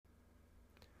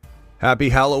Happy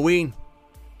Halloween.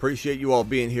 Appreciate you all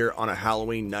being here on a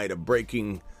Halloween night, a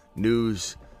breaking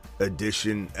news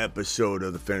edition episode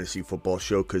of the Fantasy Football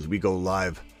Show, because we go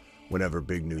live whenever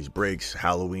big news breaks.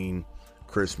 Halloween,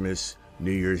 Christmas, New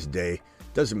Year's Day,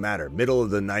 doesn't matter. Middle of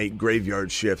the night,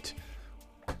 graveyard shift.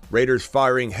 Raiders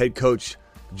firing head coach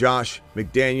Josh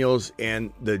McDaniels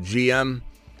and the GM.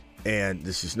 And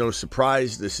this is no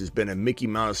surprise. This has been a Mickey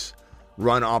Mouse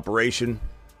run operation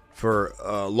for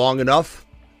long enough.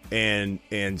 And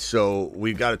so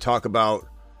we've got to talk about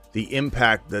the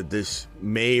impact that this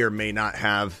may or may not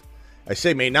have. I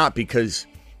say may not because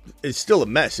it's still a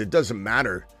mess. It doesn't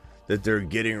matter that they're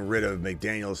getting rid of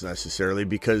McDaniels necessarily,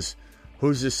 because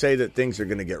who's to say that things are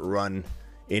going to get run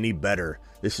any better?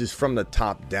 This is from the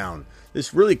top down.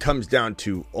 This really comes down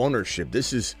to ownership.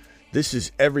 This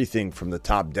is everything from the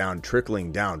top down,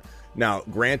 trickling down. Now,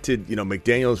 granted,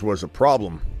 McDaniels was a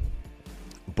problem,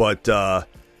 but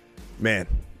man,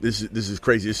 this is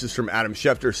crazy. This is from Adam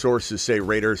Schefter. Sources say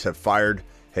Raiders have fired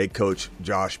head coach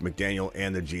Josh McDaniel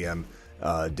and the GM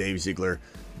Dave Ziegler.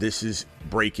 This is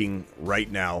breaking right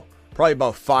now, probably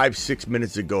about 5-6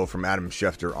 minutes ago from Adam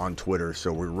Schefter on Twitter.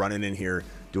 So we're running in here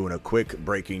doing a quick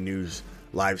breaking news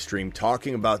live stream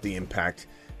talking about the impact.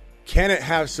 Can it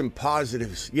have some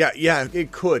positives? Yeah,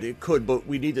 it could, but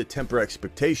we need to temper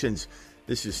expectations.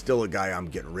 This is still a guy I'm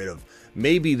getting rid of.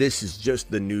 Maybe this is just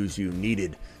the news you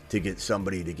needed to get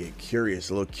somebody to get curious,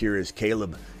 a little curious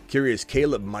Caleb. Curious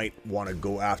Caleb might want to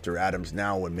go after Adams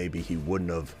now when maybe he wouldn't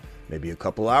have maybe a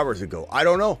couple hours ago. I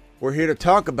don't know. We're here to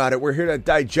talk about it. We're here to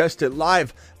digest it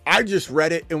live. I just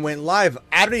read it and went live.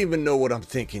 I don't even know what I'm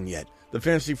thinking yet. The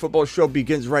Fantasy Football Show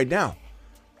begins right now.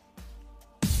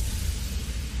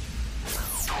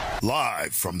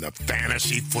 Live from the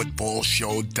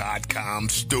FantasyFootballShow.com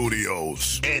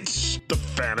studios. It's the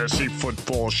Fantasy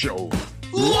Football Show.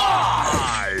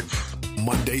 Live!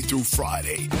 Monday through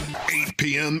Friday, 8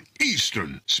 p.m.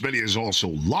 Eastern. Smitty is also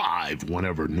live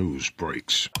whenever news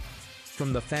breaks.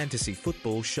 From the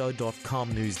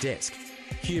FantasyFootballShow.com news desk,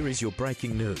 here is your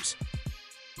breaking news.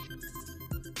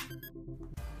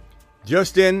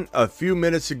 Just in a few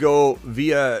minutes ago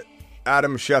via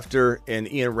Adam Schefter and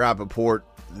Ian Rappaport,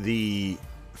 the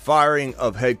firing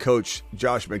of head coach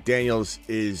Josh McDaniels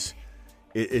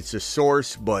it's a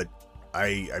source, but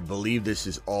I believe this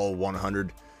is all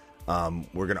 100. We're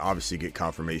going to obviously get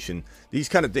confirmation. These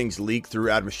kind of things leak through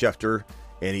Adam Schefter,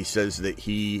 and he says that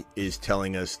he is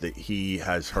telling us that he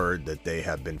has heard that they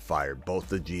have been fired, both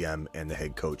the GM and the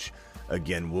head coach.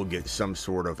 Again, we'll get some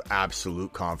sort of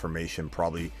absolute confirmation,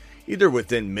 probably either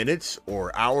within minutes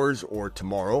or hours or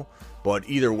tomorrow. But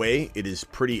either way, it is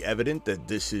pretty evident that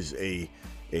this is a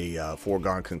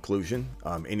foregone conclusion.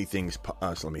 So let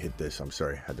me hit this. I'm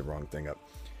sorry, I had the wrong thing up.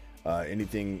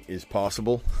 Anything is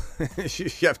possible.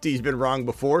 Shefty's been wrong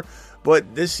before,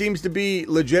 but this seems to be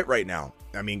legit right now.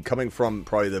 I mean, coming from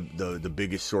probably the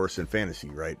biggest source in fantasy,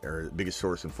 right? Or the biggest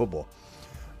source in football.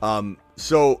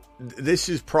 So this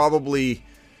is probably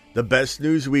the best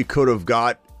news we could have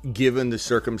got given the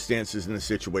circumstances in the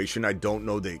situation. I don't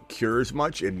know that it cures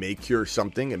much. It may cure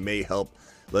something. It may help,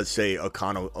 let's say,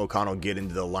 O'Connell get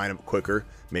into the lineup quicker,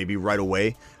 maybe right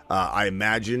away. I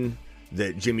imagine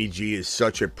that Jimmy G is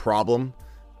such a problem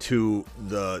to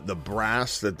the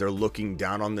brass that they're looking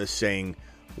down on this, saying,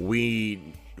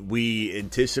 we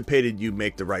anticipated you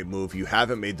make the right move. You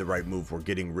haven't made the right move. We're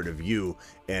getting rid of you.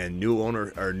 And new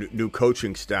owner or new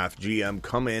coaching staff, GM,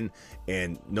 come in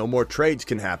and no more trades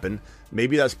can happen.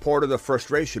 Maybe that's part of the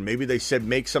frustration. Maybe they said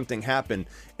make something happen,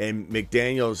 and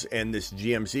McDaniels and this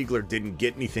GM Ziegler didn't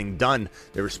get anything done.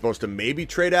 They were supposed to maybe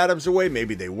trade Adams away.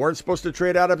 Maybe they weren't supposed to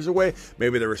trade Adams away.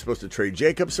 Maybe they were supposed to trade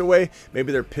Jacobs away.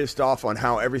 Maybe they're pissed off on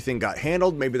how everything got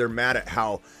handled. Maybe they're mad at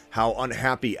how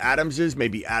unhappy Adams is.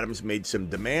 Maybe Adams made some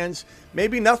demands.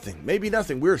 Maybe nothing.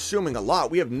 We're assuming a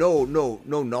lot. We have no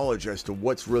knowledge as to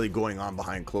what's really going on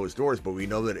behind closed doors, but we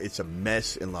know that it's a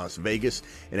mess in Las Vegas,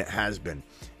 and it has been.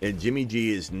 And Jimmy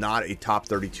G is not a top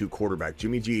 32 quarterback.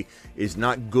 Jimmy G is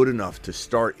not good enough to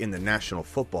start in the National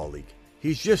Football League.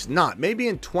 He's just not. Maybe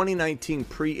in 2019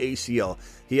 pre-ACL,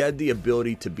 he had the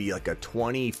ability to be like a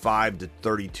 25 to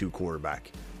 32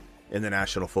 quarterback in the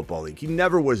National Football League. He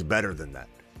never was better than that.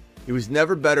 He was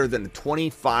never better than a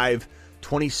 25,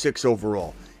 26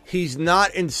 overall. He's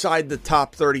not inside the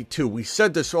top 32. We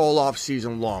said this all off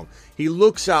season long. He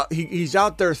looks out. He's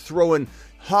out there throwing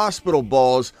hospital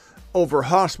balls over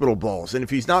hospital balls. And if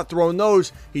he's not throwing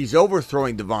those, he's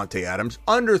overthrowing Davante Adams,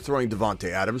 underthrowing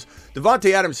Davante Adams.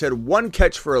 Davante Adams had one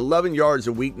catch for 11 yards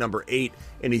in week number 8,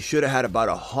 and he should have had about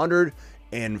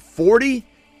 140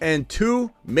 and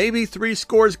 2, maybe 3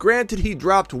 scores. Granted, he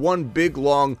dropped one big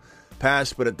long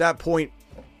pass, but at that point,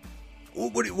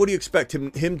 What do you expect?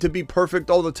 Him to be perfect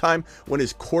all the time when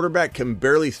his quarterback can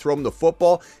barely throw him the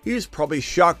football? He's probably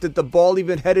shocked that the ball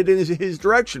even headed in his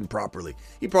direction properly.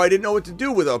 He probably didn't know what to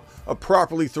do with a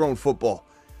properly thrown football.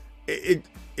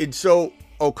 So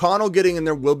O'Connell getting in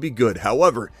there will be good.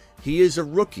 However, he is a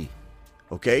rookie.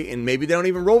 Okay, and maybe they don't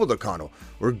even roll with O'Connell.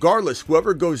 Regardless,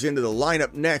 whoever goes into the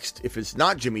lineup next, if it's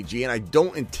not Jimmy G, and I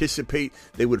don't anticipate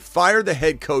they would fire the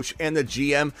head coach and the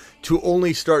GM to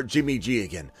only start Jimmy G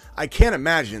again. I can't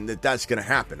imagine that that's going to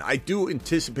happen. I do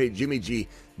anticipate Jimmy G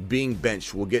being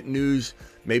benched. We'll get news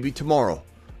maybe tomorrow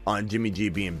on Jimmy G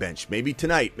being benched. Maybe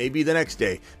tonight, maybe the next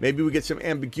day. Maybe we get some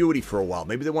ambiguity for a while.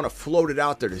 Maybe they want to float it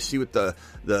out there to see what the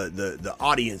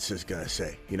audience is going to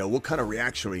say. You know, what kind of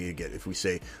reaction will you get if we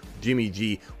say Jimmy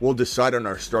G will decide on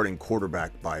our starting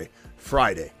quarterback by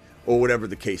Friday or whatever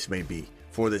the case may be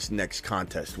for this next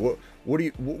contest? What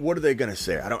are they going to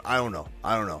say? I don't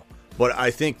know. But I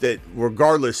think that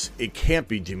regardless, it can't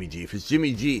be Jimmy G. If it's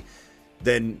Jimmy G,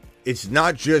 then it's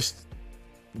not just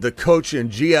the coach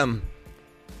and GM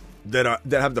that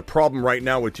have the problem right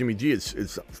now with Jimmy G.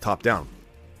 It's top down.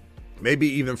 Maybe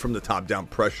even from the top down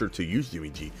pressure to use Jimmy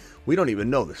G. We don't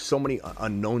even know. There's so many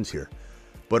unknowns here.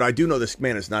 But I do know this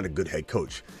man is not a good head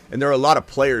coach. And there are a lot of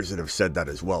players that have said that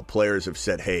as well. Players have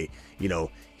said, hey, you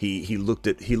know, he looked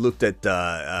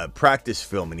at practice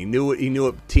film and he knew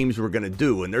what teams were going to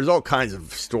do. And there's all kinds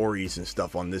of stories and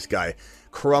stuff on this guy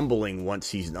crumbling once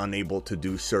he's unable to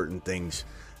do certain things.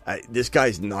 This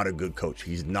guy's not a good coach.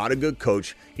 He's not a good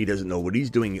coach. He doesn't know what he's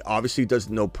doing. He obviously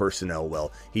doesn't know personnel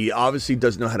well. He obviously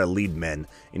doesn't know how to lead men.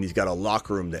 And he's got a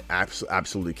locker room that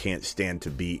absolutely can't stand to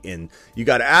be in. You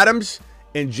got Adams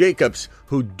and Jacobs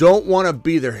who don't want to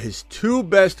be there. His two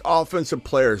best offensive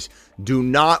players do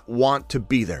not want to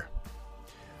be there.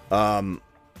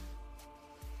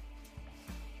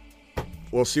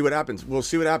 We'll see what happens.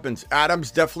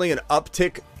 Adams definitely an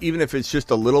uptick, even if it's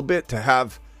just a little bit, to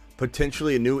have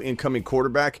potentially a new incoming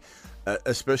quarterback,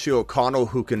 especially O'Connell,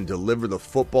 who can deliver the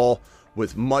football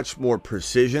with much more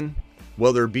precision.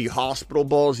 Will there be hospital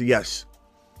balls? Yes,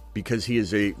 because he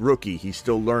is a rookie. He's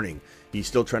still learning. He's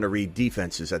still trying to read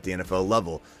defenses at the NFL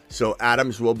level. So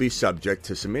Adams will be subject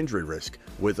to some injury risk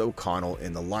with O'Connell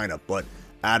in the lineup. But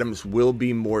Adams will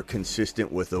be more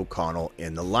consistent with O'Connell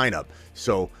in the lineup.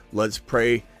 So let's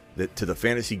pray that to the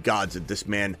fantasy gods that this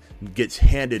man gets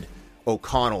handed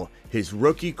O'Connell, his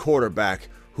rookie quarterback,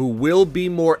 who will be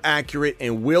more accurate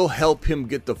and will help him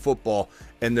get the football.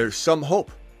 And there's some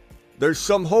hope.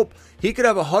 He could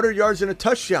have 100 yards and a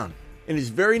touchdown in his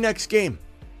very next game.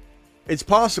 It's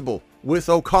possible with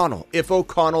O'Connell, if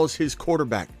O'Connell is his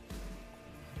quarterback.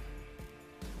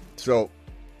 So,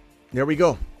 there we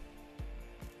go.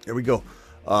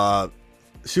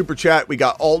 Super chat. We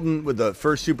got Alton with the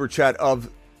first super chat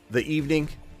of the evening.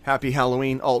 Happy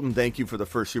Halloween, Alton. Thank you for the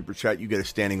first super chat. You get a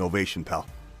standing ovation, pal.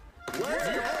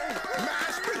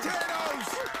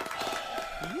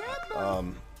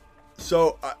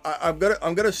 So I'm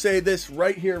gonna say this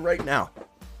right here, right now.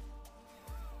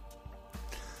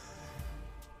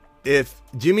 If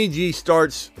Jimmy G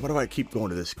starts, why do I keep going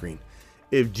to this screen?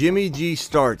 If Jimmy G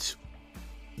starts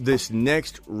this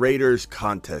next Raiders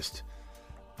contest,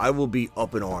 I will be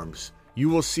up in arms. You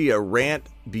will see a rant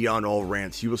beyond all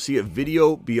rants. You will see a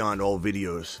video beyond all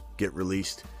videos get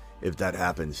released if that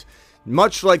happens.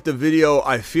 Much like the video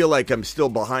I feel like I'm still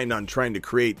behind on trying to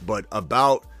create, but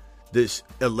about this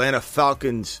Atlanta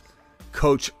Falcons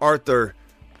coach Arthur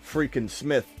freaking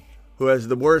Smith, who has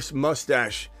the worst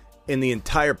mustache in the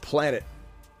entire planet.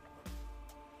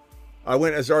 I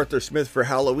went as Arthur Smith for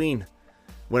Halloween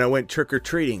when I went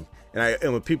trick-or-treating.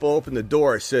 And when people opened the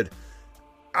door, I said,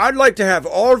 I'd like to have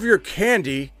all of your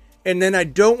candy, and then I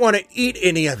don't want to eat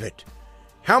any of it.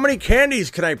 How many candies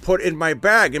can I put in my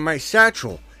bag, in my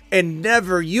satchel, and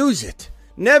never use it?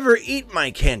 Never eat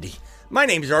my candy. My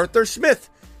name's Arthur Smith.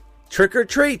 Trick or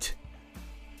treat.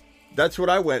 That's what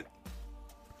I went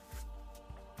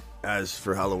as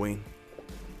for Halloween.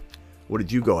 What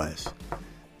did you go as?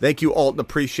 Thank you, Alton.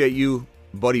 Appreciate you.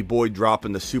 Buddy Boy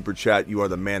dropping the super chat. You are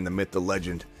the man, the myth, the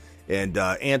legend. And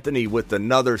Anthony with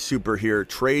another super here.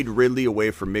 Trade Ridley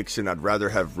away from Mixon. I'd rather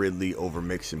have Ridley over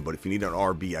Mixon. But if you need an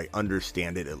RB, I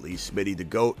understand it at least. Smitty the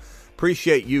GOAT.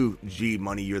 Appreciate you, G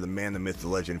Money. You're the man, the myth, the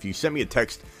legend. If you send me a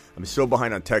text, I'm so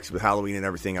behind on text with Halloween and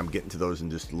everything. I'm getting to those in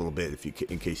just a little bit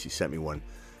in case you sent me one.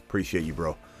 Appreciate you,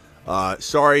 bro.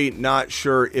 Sorry, not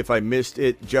sure if I missed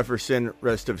it. Jefferson,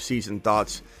 rest of season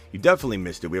thoughts. You definitely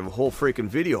missed it. We have a whole freaking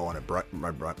video on it,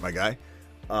 my guy.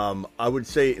 I would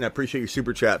say, and I appreciate your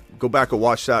super chat, go back and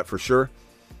watch that for sure.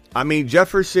 I mean,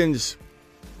 Jefferson's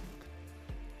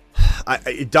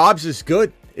Dobbs is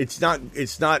good. It's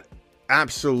not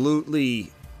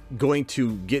absolutely going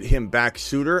to get him back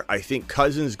sooner. I think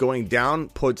Cousins going down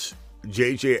puts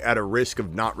JJ at a risk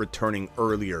of not returning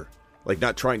earlier, like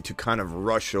not trying to kind of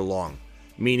rush along,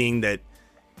 meaning that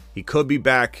he could be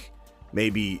back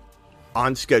maybe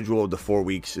on schedule the 4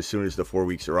 weeks as soon as the 4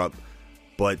 weeks are up,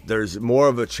 but there's more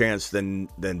of a chance than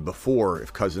before,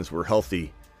 if Cousins were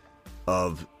healthy,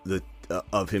 of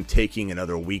him taking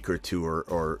another week or two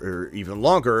or even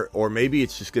longer, or maybe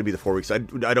it's just going to be the 4 weeks. I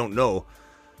don't know,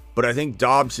 but I think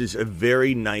Dobbs is a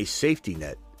very nice safety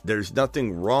net. There's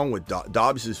nothing wrong with Dobbs.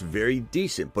 Dobbs is very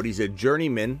decent, but he's a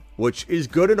journeyman, which is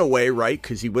good in a way, right?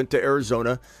 Because he went to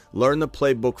Arizona, learned the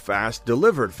playbook fast,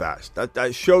 delivered fast.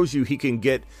 That shows you he can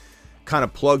get kind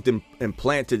of plugged and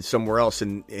planted somewhere else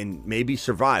and maybe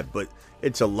survive. But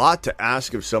it's a lot to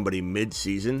ask of somebody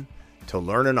mid-season to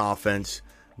learn an offense,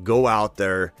 go out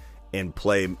there and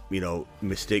play,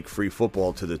 mistake-free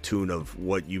football to the tune of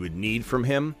what you would need from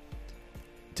him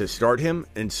to start him.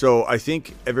 And so I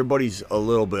think everybody's a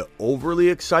little bit overly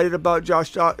excited about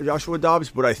Joshua Dobbs,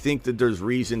 but I think that there's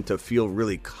reason to feel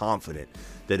really confident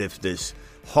that if this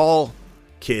Hall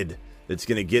kid that's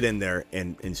going to get in there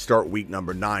and start week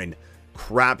number 9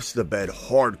 craps the bed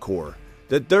hardcore,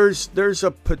 that there's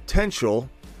a potential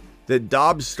that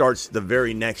Dobbs starts the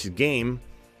very next game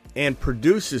and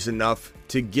produces enough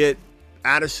to get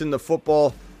Addison the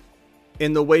football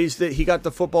in the ways that he got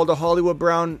the football to Hollywood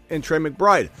Brown and Trey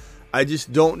McBride. I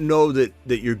just don't know that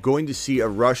you're going to see a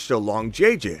rush along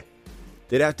JJ.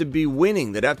 They'd have to be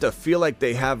winning. They'd have to feel like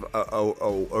they have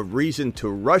a reason to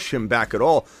rush him back at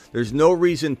all. There's no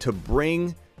reason to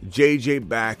bring JJ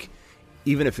back,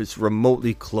 even if it's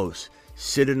remotely close.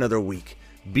 Sit another week.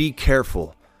 Be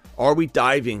careful. Are we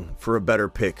diving for a better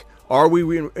pick? Are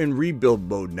we in rebuild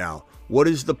mode now? What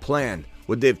is the plan?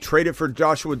 Would they have traded for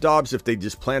Joshua Dobbs if they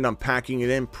just planned on packing it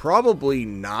in? Probably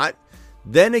not.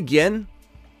 Then again,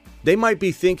 they might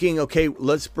be thinking, okay,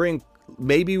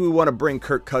 maybe we want to bring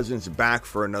Kirk Cousins back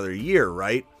for another year,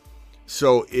 right?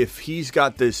 So if he's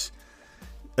got this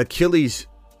Achilles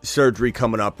surgery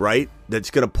coming up, right,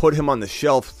 that's going to put him on the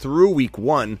shelf through week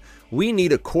 1, we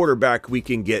need a quarterback we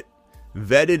can get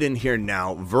vetted in here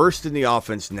now, versed in the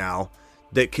offense now,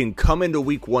 that can come into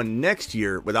week 1 next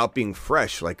year without being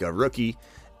fresh like a rookie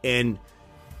and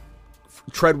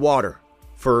tread water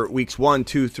for weeks 1,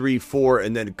 2, 3, 4,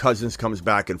 and then Cousins comes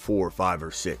back in 4, 5,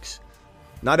 or 6.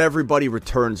 Not everybody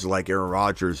returns like Aaron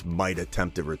Rodgers might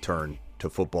attempt to return to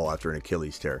football after an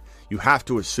Achilles tear. You have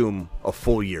to assume a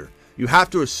full year. You have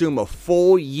to assume a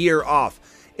full year off.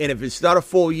 And if it's not a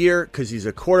full year because he's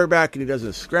a quarterback and he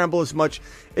doesn't scramble as much,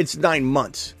 it's 9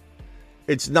 months.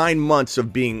 It's 9 months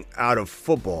of being out of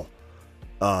football.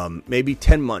 Maybe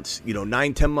 10 months,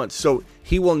 9, 10 months. So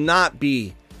he will not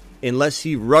be, unless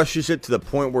he rushes it to the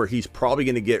point where he's probably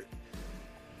going to get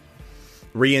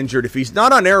re-injured. If he's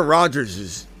not on Aaron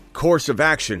Rodgers' course of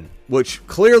action, which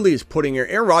clearly is putting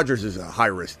Aaron Rodgers is a high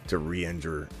risk to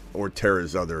re-injure or tear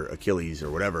his other Achilles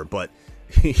or whatever, but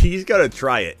he's got to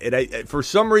try it. And I, for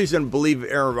some reason, believe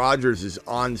Aaron Rodgers is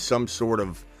on some sort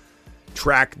of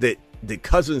track that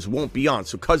Cousins won't be on.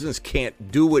 So Cousins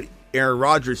can't do what Aaron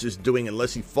Rodgers is doing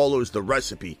unless he follows the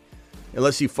recipe,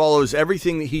 unless he follows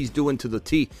everything that he's doing to the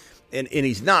T. And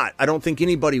he's not. I don't think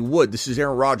anybody would. This is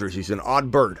Aaron Rodgers. He's an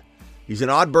odd bird. He's an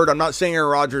odd bird. I'm not saying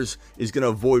Aaron Rodgers is going to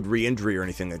avoid re-injury or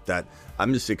anything like that.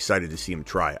 I'm just excited to see him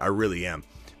try. I really am.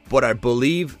 But I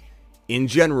believe, in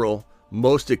general,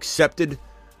 most accepted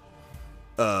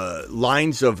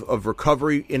lines of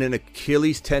recovery in an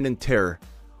Achilles tendon tear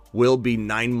will be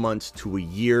 9 months to a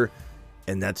year,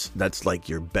 and that's like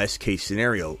your best case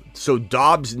scenario. So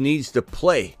Dobbs needs to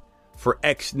play for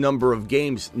X number of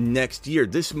games next year.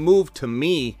 This move to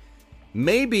me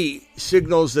maybe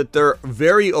signals that they're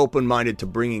very open-minded to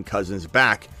bringing Cousins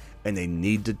back, and they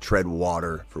need to tread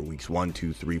water for weeks 1,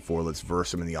 2, 3, 4. Let's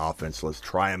verse him in the offense. Let's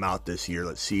try him out this year.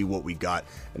 Let's see what we got,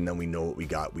 and then we know what we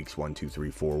got weeks 1, 2,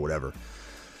 3, 4, whatever.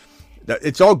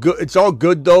 It's all good. It's all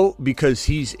good though, because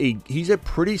he's a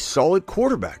pretty solid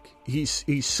quarterback. He's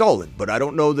solid, but I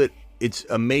don't know that it's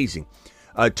amazing.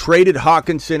 Traded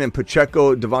Hawkinson and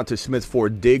Pacheco, Devonta Smith for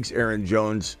Diggs, Aaron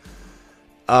Jones.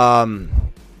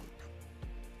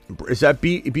 Is that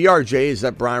BRJ? Is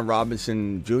that Brian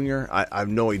Robinson Jr.? I have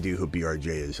no idea who BRJ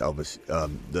is, Elvis.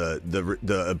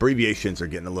 The abbreviations are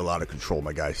getting a little out of control,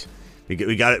 my guys.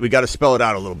 We got to spell it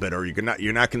out a little bit, or you're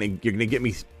gonna get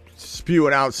me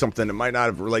spewing out something that might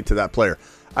not relate to that player.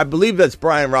 I believe that's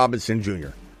Brian Robinson Jr.,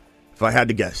 if I had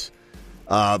to guess.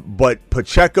 But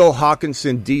Pacheco,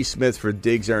 Hawkinson, D. Smith for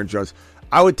Diggs, Aaron Jones.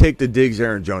 I would take the Diggs,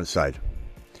 Aaron Jones side.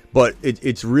 But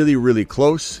it's really, really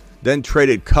close. Then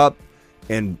traded Kupp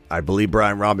and I believe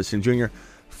Brian Robinson Jr.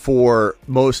 for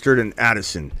Mostert and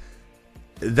Addison.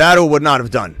 That I would not have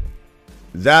done.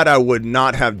 That I would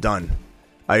not have done.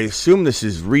 I assume this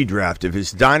is redraft. If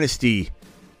it's dynasty,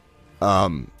 I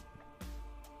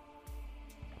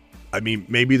mean,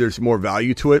 maybe there's more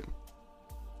value to it,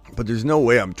 but there's no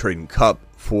way I'm trading Kupp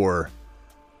for.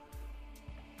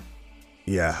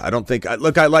 Yeah, I don't think.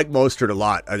 Look, I like Mostert a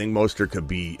lot. I think Mostert could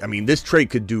be. I mean, this trade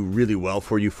could do really well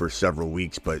for you for several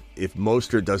weeks, but if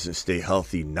Mostert doesn't stay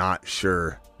healthy, not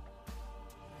sure.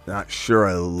 Not sure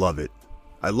I love it.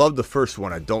 I love the first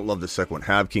one. I don't love the second one.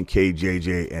 Have Kincaid,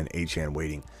 JJ, and Achane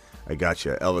waiting. I got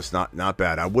you, Elvis. Not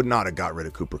bad. I would not have got rid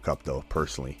of Cooper Kupp though,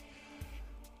 personally.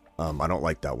 I don't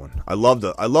like that one. I love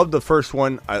the first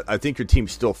one. I think your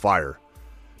team's still fire.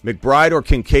 McBride or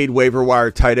Kincaid waiver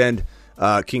wire tight end.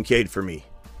 Kincaid for me,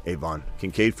 Avon.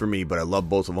 Kincaid for me, but I love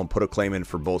both of them. Put a claim in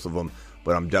for both of them,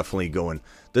 but I'm definitely going.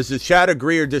 Does the chat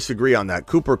agree or disagree on that?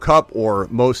 Cooper Kupp or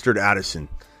Mostert Addison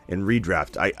in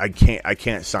redraft? I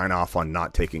can't sign off on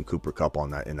not taking Cooper Kupp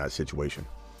on that in that situation.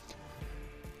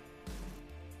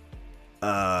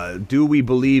 Do we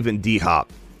believe in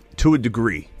D-Hop? To a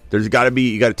degree. There's got to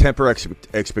be, you got to temper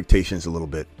expectations a little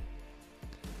bit.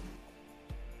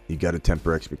 You got to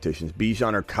temper expectations.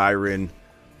 Bijan or Kyren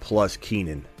plus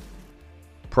Keenan.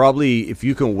 Probably, if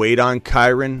you can wait on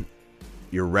Kyren,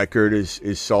 your record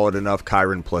is solid enough.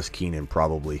 Kyren plus Keenan,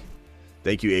 probably.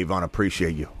 Thank you, Avon.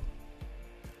 Appreciate you.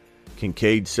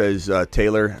 Kincaid says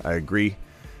Taylor. I agree.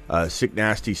 Sick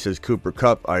Nasty says Cooper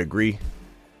Kupp. I agree.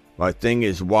 My thing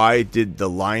is, why did the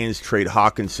Lions trade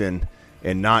Hawkinson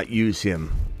and not use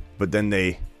him? But then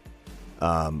they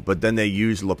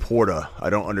use Laporta. I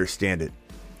don't understand it.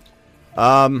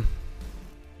 I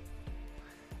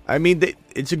mean,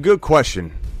 it's a good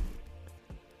question.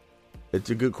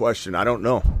 It's a good question. I don't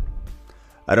know.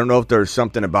 I don't know if there's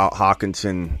something about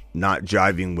Hawkinson not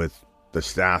jiving with the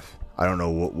staff. I don't know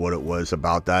what it was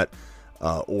about that,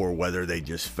 or whether they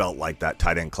just felt like that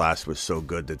tight end class was so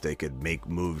good that they could make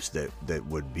moves that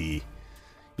would be,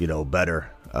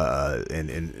 better.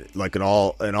 And like in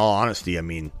all honesty, I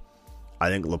mean, I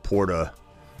think Laporta,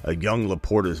 a young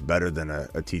Laporta, is better than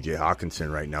a T.J.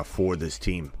 Hawkinson right now for this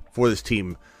team.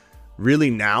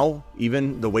 Really now,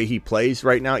 even the way he plays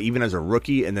right now, even as a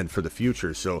rookie, and then for the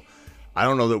future. So I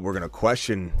don't know that we're going to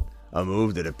question a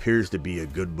move that appears to be a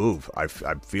good move. I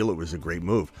feel it was a great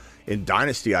move. In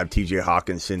Dynasty, I have T.J.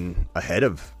 Hawkinson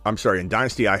in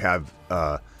Dynasty, I have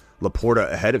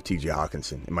Laporta ahead of T.J.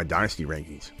 Hawkinson in my Dynasty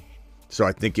rankings. So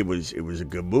I think it was a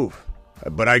good move.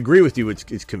 But I agree with you,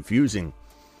 it's confusing.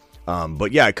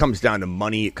 But yeah, it comes down to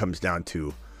money. It comes down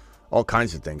to all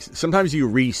kinds of things. Sometimes you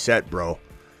reset, bro.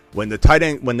 When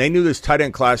they knew this tight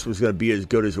end class was going to be as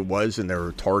good as it was, and they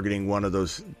were targeting one of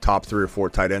those top 3 or 4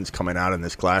 tight ends coming out in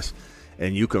this class,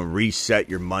 and you can reset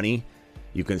your money.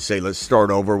 You can say, let's start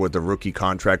over with the rookie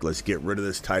contract. Let's get rid of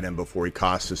this tight end before he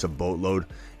costs us a boatload,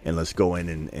 and let's go in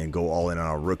and go all in on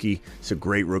our rookie. It's a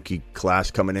great rookie class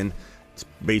coming in. It's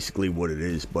basically what it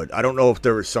is. But I don't know if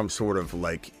there was some sort of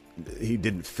he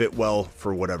didn't fit well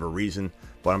for whatever reason.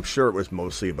 But I'm sure it was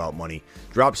mostly about money.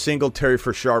 Drop Singletary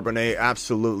for Charbonnet.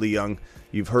 Absolutely, Young.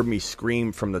 You've heard me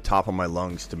scream from the top of my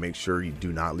lungs to make sure you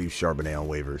do not leave Charbonnet on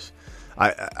waivers.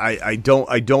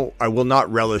 I will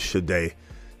not relish the day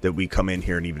that we come in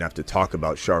here and even have to talk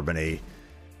about Charbonnet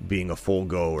being a full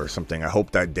go or something. I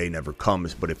hope that day never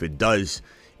comes. But if it does,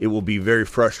 it will be very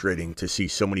frustrating to see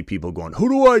so many people going, who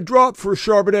do I drop for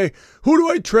Charbonnet? Who do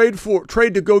I trade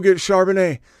to go get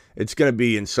Charbonnet? It's going to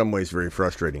be in some ways very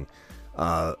frustrating.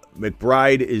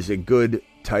 McBride is a good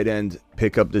tight end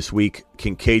pickup this week.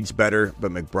 Kincaid's better,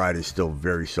 but McBride is still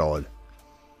very solid.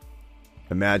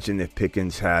 Imagine if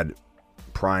Pickens had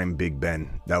prime Big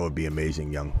Ben. That would be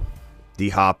amazing, Young.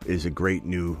 D-Hop has a great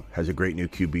new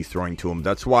QB throwing to him.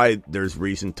 That's why there's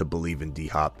reason to believe in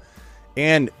D-Hop.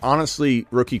 And honestly,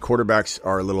 rookie quarterbacks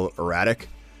are a little erratic.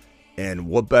 And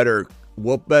what better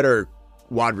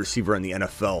wide receiver in the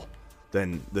NFL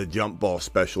than the jump ball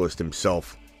specialist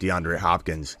himself, DeAndre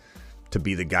Hopkins, to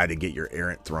be the guy to get your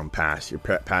errant thrown pass. Your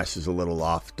pass is a little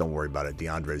off. Don't worry about it.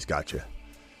 DeAndre's got you.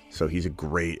 So he's a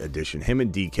great addition. Him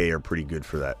and DK are pretty good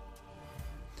for that.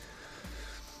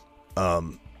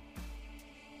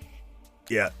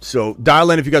 Yeah, so dial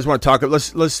in if you guys want to talk.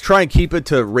 Let's try and keep it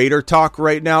to Raider talk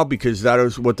right now because that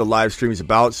is what the live stream is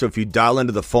about. So if you dial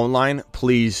into the phone line,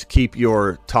 please keep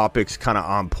your topics kind of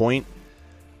on point.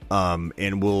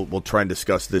 And we'll try and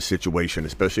discuss this situation,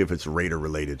 especially if it's Raider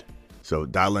related. So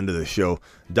dial into the show.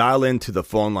 Dial into the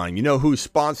phone line. You know who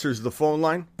sponsors the phone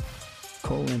line?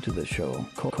 Call into the show.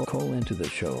 Call into the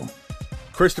show.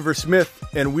 Christopher Smith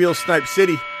and Wheel Snipe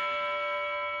City.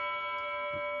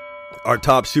 Our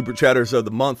top super chatters of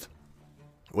the month.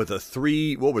 with a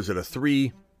 3. What was it? A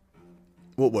 3.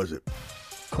 What was it?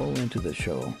 Call into the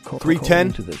show. Call 310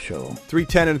 into the show.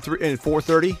 310 and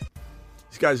 430.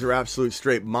 These guys are absolute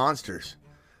straight monsters.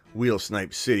 Wheel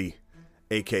Snipe City,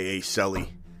 a.k.a.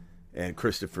 Sully, and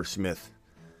Christopher Smith.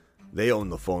 They own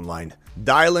the phone line.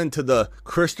 Dial into the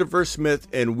Christopher Smith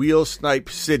and Wheel Snipe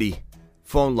City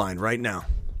phone line right now.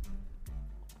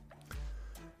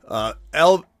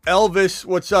 Elvis,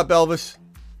 what's up, Elvis?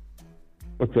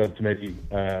 What's up, Smitty?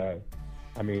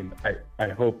 I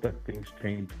hope that things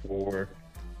change for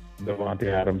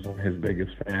Davante Adams. I'm his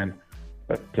biggest fan.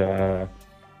 But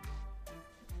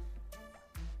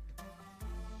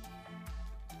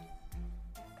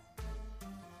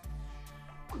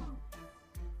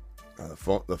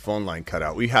the phone line cut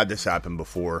out. We had this happen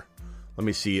before. Let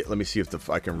me see if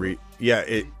I can read. Yeah,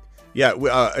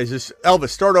 is this Elvis?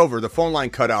 Start over. The phone line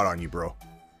cut out on you, bro.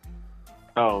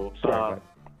 Oh,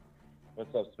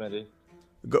 what's up, Smitty?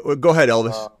 Go ahead,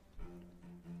 Elvis.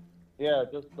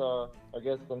 I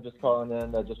guess I'm just calling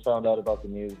in. I just found out about the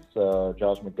news.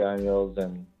 Josh McDaniels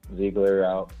and Ziegler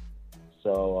out.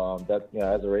 So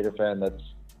as a Raider fan,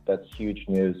 that's huge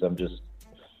news. I'm just,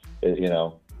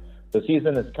 the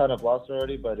season is kind of lost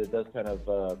already, but it does kind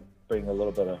of bring a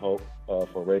little bit of hope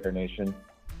for Raider Nation.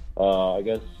 I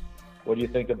guess, what do you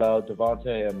think about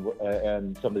Davante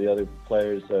and some of the other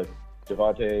players?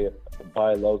 Davante,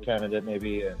 buy low candidate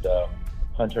maybe, and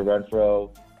Hunter Renfrow.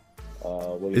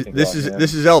 What do you think? This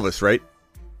is Elvis, right?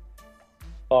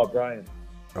 Oh, Brian.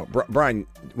 Oh, Brian.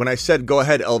 When I said go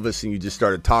ahead, Elvis, and you just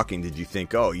started talking, did you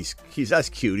think, oh, he's that's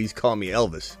cute? He's calling me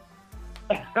Elvis.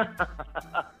 At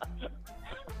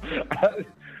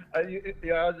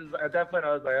that point,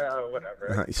 I was like, oh,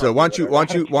 whatever. So why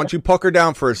don't you pucker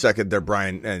down for a second there,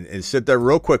 Brian, and sit there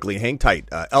real quickly. Hang tight.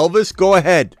 Elvis, go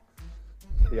ahead.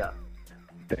 Yeah.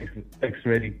 Thanks,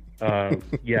 Smitty. I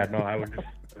was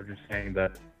just saying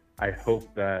that I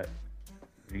hope that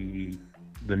the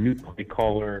new play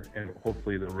caller and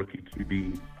hopefully the rookie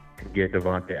QB can get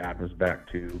Davante Adams back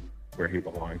to where he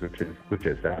belongs, which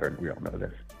is Saturn. We all know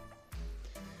this.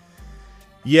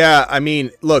 Yeah, I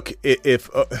mean, look, if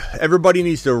everybody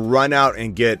needs to run out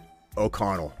and get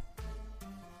O'Connell,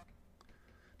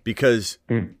 because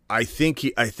I think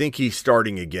he's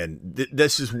starting again.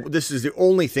 This is the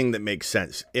only thing that makes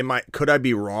sense. Could I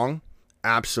be wrong?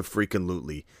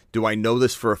 Abso-freaking-lutely. Do I know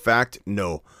this for a fact?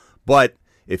 No. But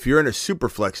if you're in a super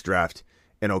flex draft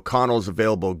and O'Connell's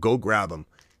available, go grab him.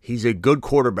 He's a good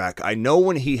quarterback. I know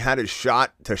when he had a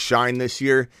shot to shine this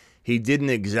year, he didn't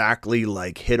exactly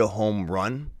hit a home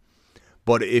run.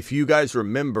 But if you guys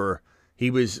remember,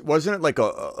 wasn't it like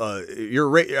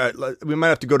we might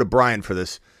have to go to Brian for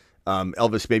this.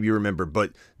 Elvis, maybe you remember,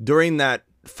 but during that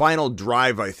final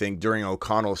drive, I think during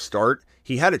O'Connell's start,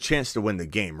 he had a chance to win the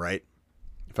game, right?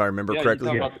 If I remember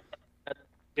correctly.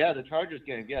 The Chargers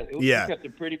game. Yeah, he kept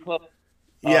it pretty close.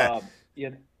 Yeah.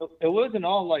 It wasn't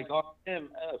all on him.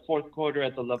 Fourth quarter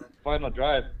at the final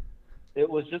drive, it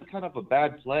was just kind of a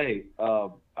bad play. I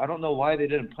don't know why they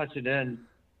didn't punch it in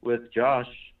with Josh.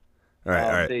 All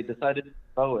right. They decided to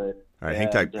throw it. All right, hang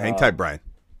tight, Brian.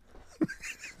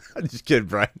 I'm just kidding,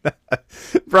 Brian.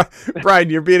 Brian,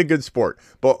 you're being a good sport.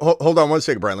 But hold on one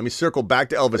second, Brian. Let me circle back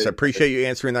to Elvis. I appreciate you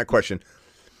answering that question.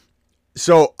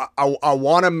 So I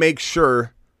want to make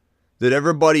sure that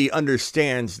everybody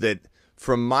understands that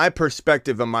from my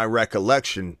perspective and my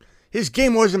recollection, his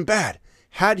game wasn't bad.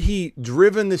 Had he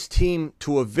driven this team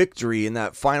to a victory in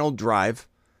that final drive,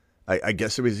 I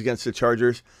guess it was against the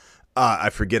Chargers. I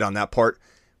forget on that part.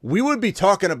 We would be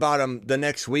talking about him the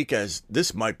next week as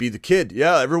this might be the kid.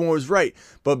 Yeah, everyone was right.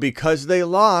 But because they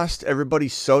lost,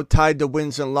 everybody's so tied to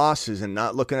wins and losses and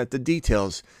not looking at the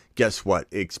details. Guess what?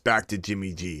 It's back to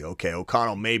Jimmy G. Okay,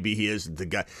 O'Connell, maybe he isn't the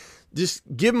guy. Just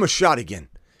give him a shot again.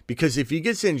 Because if he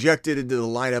gets injected into the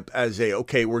lineup as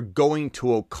we're going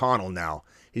to O'Connell now,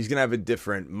 he's going to have a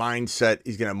different mindset.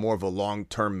 He's going to have more of a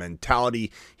long-term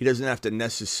mentality. He doesn't have to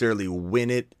necessarily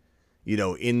win it,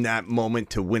 in that moment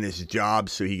to win his job.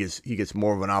 So he gets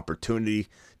more of an opportunity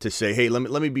to say, hey,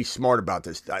 let me be smart about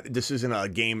this. This isn't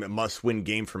a must-win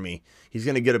game for me. He's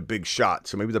going to get a big shot.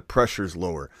 So maybe the pressure's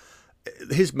lower.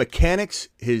 His mechanics,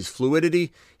 his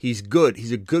fluidity, he's good.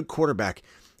 He's a good quarterback.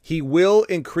 He will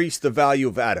increase the value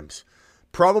of Adams,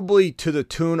 probably to the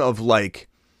tune of I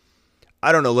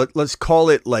don't know. Let's call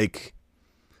it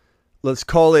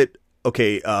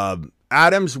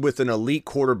Adams with an elite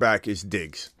quarterback is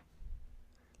Diggs.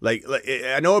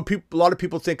 I know a lot of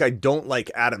people think I don't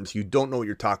like Adams. You don't know what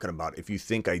you're talking about if you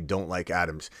think I don't like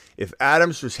Adams. If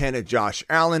Adams was handed Josh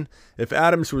Allen, if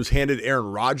Adams was handed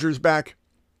Aaron Rodgers back,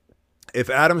 if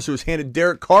Adams was handed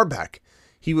Derek Carr back,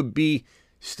 he would be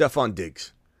Stephon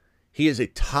Diggs. He is a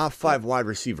top 5 wide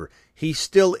receiver. He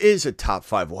still is a top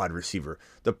 5 wide receiver.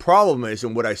 The problem is,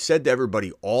 and what I said to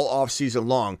everybody all offseason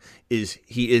long, is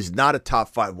he is not a top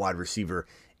 5 wide receiver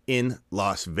in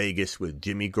Las Vegas with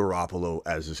Jimmy Garoppolo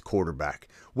as his quarterback,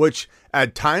 which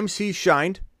at times he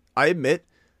shined. I admit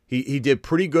he did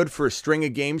pretty good for a string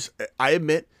of games. I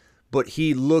admit, but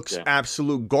he looks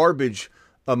absolute garbage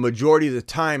a majority of the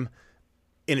time,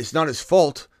 and it's not his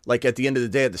fault. Like at the end of the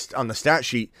day on the stat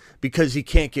sheet, because he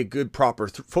can't get good, proper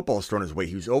footballs thrown his way.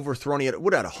 He was overthrown. He had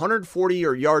 140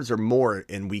 yards or more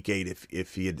in week 8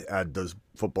 if he had those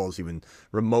footballs even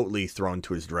remotely thrown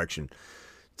to his direction.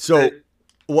 So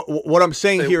what I'm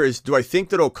saying here is, do I think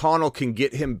that O'Connell can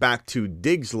get him back to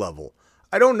Diggs level?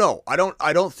 I don't know. I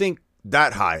don't think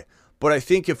that high. But I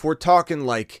think if we're talking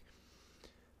like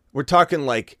what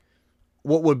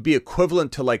would be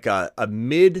equivalent to like a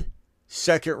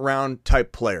mid-second round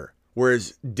type player,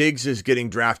 whereas Diggs is getting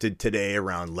drafted today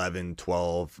around 11,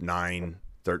 12, 9,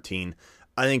 13.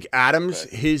 I think Adams,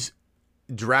 his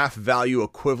draft value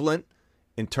equivalent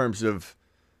in terms of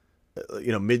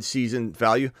mid-season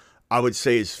value, I would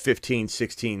say is 15,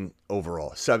 16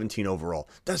 overall, 17 overall.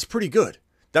 That's pretty good.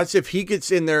 That's if he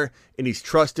gets in there and he's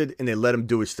trusted and they let him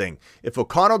do his thing. If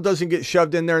O'Connell doesn't get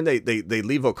shoved in there and they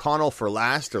leave O'Connell for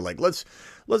last, or like let's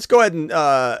go ahead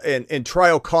and try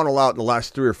O'Connell out in the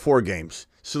last 3 or 4 games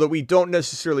so that we don't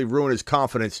necessarily ruin his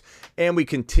confidence and we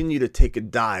continue to take a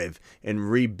dive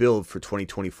and rebuild for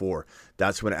 2024.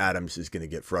 That's when Adams is going to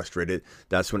get frustrated.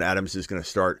 That's when Adams is going to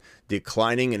start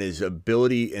declining in his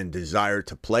ability and desire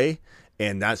to play.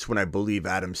 And that's when I believe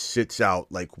Adams sits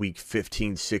out like week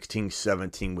 15, 16,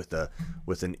 17 with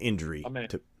an injury. I mean,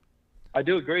 I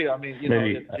do agree. I mean,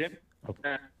 if Jim.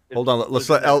 Hold on, let's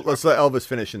let Elvis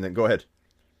finish and then go ahead.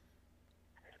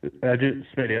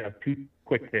 Smitty, I have 2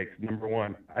 quick takes. Number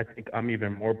one, I think I'm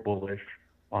even more bullish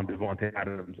on Davante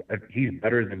Adams. He's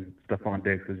better than Stephon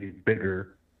Diggs because he's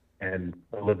bigger and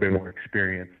a little bit more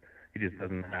experienced. He just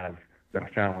doesn't have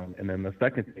that talent. And then the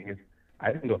second thing is,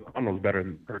 I think O'Connell's better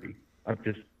than Purdy.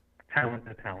 Just talent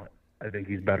to talent. I think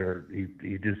he's better. He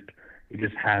just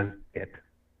has it.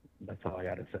 That's all I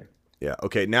got to say. Yeah.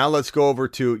 Okay. Now let's go over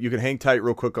to. You can hang tight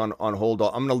real quick on hold.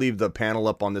 I'm going to leave the panel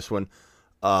up on this one.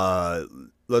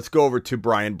 Let's go over to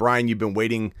Brian. Brian, you've been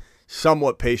waiting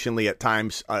somewhat patiently at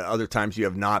times. Other times you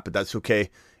have not, but that's okay.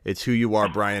 It's who you are,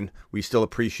 Brian. We still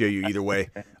appreciate you either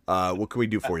way. What can we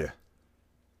do for you?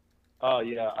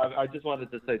 I just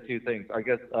wanted to say 2 things. I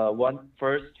guess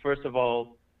first of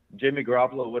all, Jimmy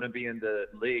Garoppolo wouldn't be in the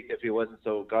league if he wasn't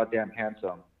so goddamn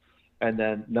handsome. And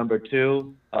then number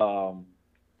 2,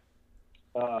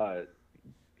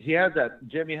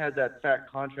 Jimmy has that fat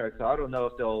contract, so I don't know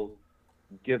if they'll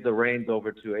give the reins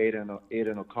over to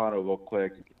Aiden O'Connell real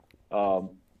quick.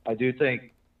 I do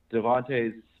think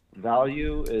Davante's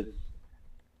value is,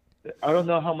 I don't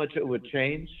know how much it would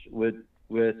change with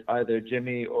either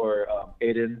Jimmy or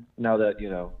Aiden now that,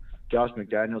 Josh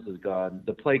McDaniels is gone.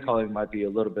 The play calling might be a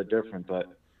little bit different, but,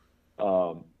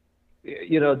 the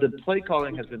play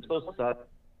calling has been so sus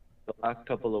the last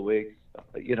couple of weeks.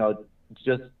 That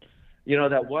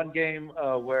one game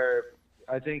where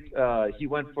I think he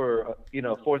went for,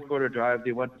 fourth quarter drive,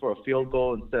 they went for a field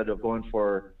goal instead of going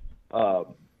for a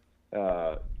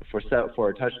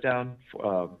touchdown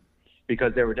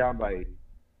because they were down by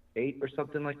 8 or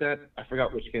something like that. I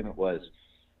forgot which game it was,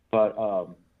 but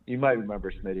you might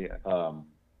remember, Smitty. I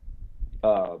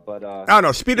don't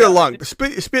know. Speed it along.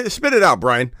 Spit it out,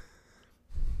 Brian.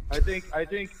 I think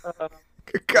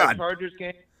God. Chargers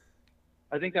game.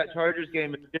 I think that Chargers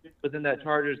game, within that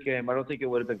Chargers game, I don't think it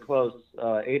would have been close.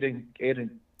 Aiden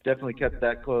definitely kept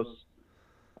that close.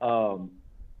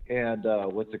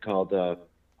 What's it called? And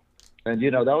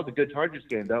that was a good Chargers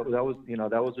game. That was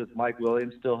with Mike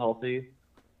Williams still healthy,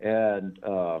 and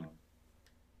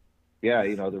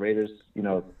the Raiders,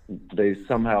 they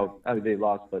somehow, they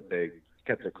lost, but they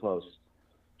kept it close.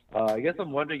 I guess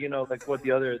I'm wondering, what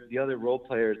the other role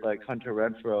players like Hunter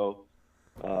Renfrow,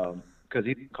 because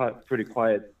he caught pretty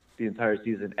quiet the entire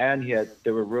season, and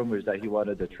there were rumors that he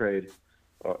wanted to trade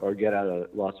or get out of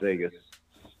Las Vegas.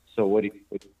 So what do you?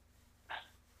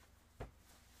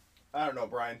 I don't know,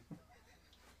 Brian.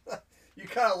 You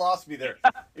kind of lost me there.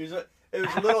 It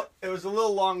was a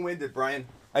little long-winded, Brian.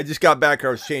 I just got back. I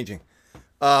was changing.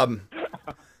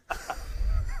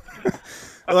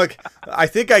 Look, I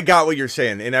think I got what you're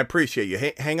saying, and I appreciate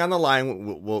you. Hang on the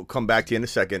line. We'll come back to you in a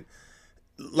second.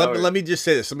 Let me just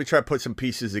say this. Let me try to put some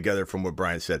pieces together from what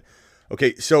Brian said.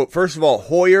 Okay, so first of all,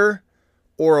 Hoyer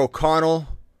or O'Connell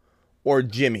or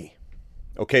Jimmy.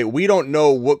 Okay, we don't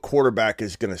know what quarterback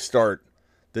is going to start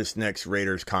this next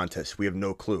Raiders contest. We have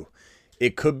no clue.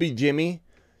 It could be Jimmy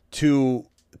to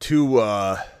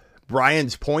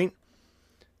Brian's point,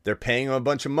 they're paying him a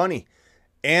bunch of money,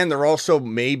 and they're also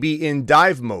maybe in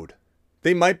dive mode.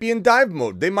 They might be in dive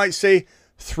mode. They might say,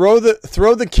 throw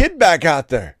the kid back out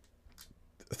there.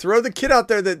 Throw the kid out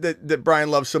there that Brian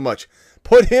loves so much.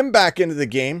 Put him back into the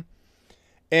game,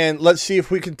 and let's see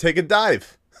if we can take a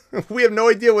dive. We have no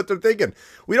idea what they're thinking.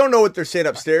 We don't know what they're saying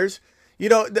upstairs. You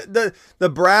know, the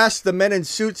brass, the men in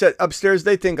suits at upstairs,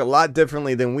 they think a lot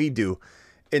differently than we do.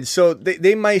 And so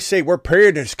they might say, we're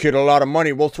paying this kid a lot of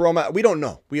money, we'll throw him out. We don't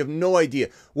know. We have no idea.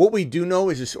 What we do know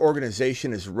is this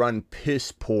organization is run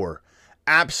piss poor.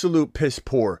 Absolute piss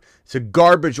poor. It's a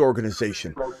garbage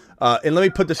organization. And let me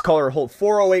put this caller on hold.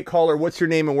 408 caller, what's your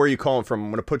name and where are you calling from?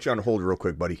 I'm going to put you on hold real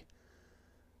quick, buddy.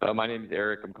 My name is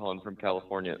Eric. I'm calling from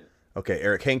California. Okay,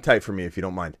 Eric, hang tight for me if you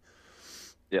don't mind.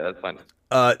 Yeah, that's fine.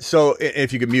 So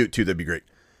if you could mute too, that'd be great.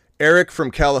 Eric from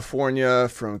California,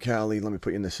 from Cali. Let me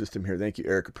put you in the system here. Thank you,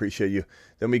 Eric. Appreciate you.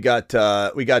 Then we got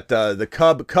the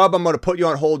Cub. Cub, I'm going to put you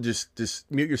on hold. Just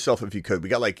mute yourself if you could. We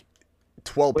got like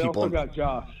 12 people. We also got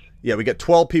Josh. Yeah, we got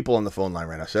 12 people on the phone line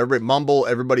right now. So everybody mumble.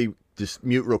 Everybody just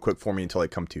mute real quick for me until I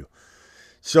come to you.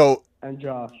 So. And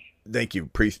Josh. Thank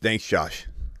you. Thanks, Josh.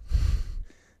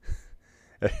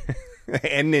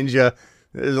 And Ninja.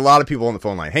 There's a lot of people on the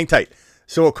phone line. Hang tight.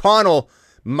 So O'Connell,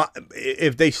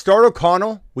 if they start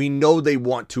O'Connell, we know they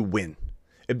want to win.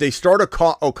 If they start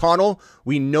O'Connell,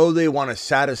 we know they want to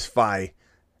satisfy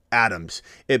Adams.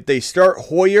 If they start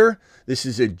Hoyer, this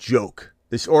is a joke.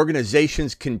 This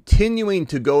organization's continuing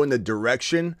to go in the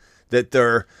direction that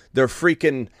their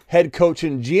freaking head coach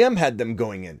and GM had them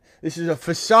going in. This is a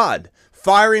facade.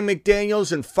 Firing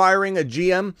McDaniels and firing a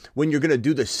GM when you're going to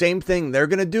do the same thing they're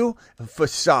going to do, a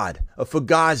facade, a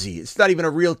fugazi. It's not even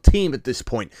a real team at this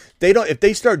point. If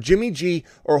they start Jimmy G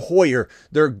or Hoyer,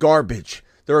 they're garbage.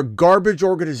 They're a garbage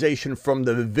organization from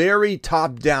the very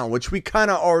top down, which we kind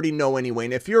of already know anyway.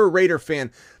 And if you're a Raider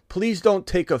fan, please don't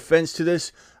take offense to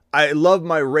this. I love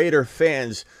my Raider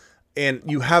fans. And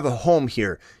you have a home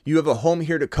here. You have a home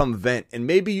here to come vent. And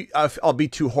maybe I'll be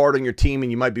too hard on your team and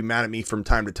you might be mad at me from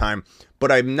time to time. But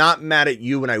I'm not mad at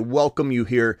you and I welcome you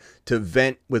here to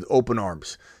vent with open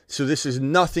arms. So this is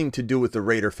nothing to do with the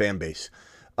Raider fan base.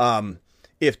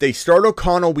 If they start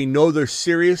O'Connell, we know they're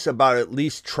serious about at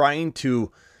least trying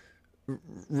to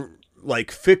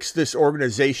fix this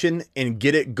organization and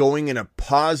get it going in a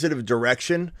positive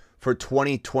direction for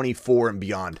 2024 and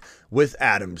beyond with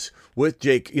Adams, with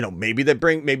Jake. You know, maybe they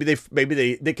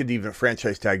could even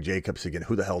franchise tag Jacobs again.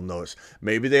 Who the hell knows?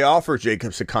 Maybe they offer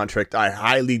Jacobs a contract. I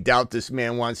highly doubt this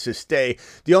man wants to stay.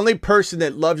 The only person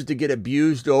that loves to get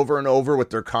abused over and over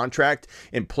with their contract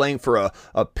and playing for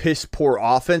a piss poor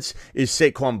offense is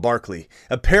Saquon Barkley.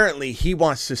 Apparently he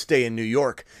wants to stay in New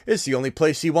York. It's the only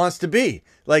place he wants to be.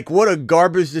 Like, what a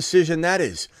garbage decision that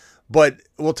is. But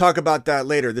we'll talk about that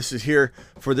later. This is here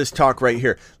for this talk right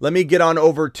here. Let me get on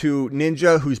over to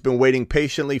Ninja, who's been waiting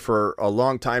patiently for a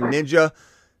long time. Ninja,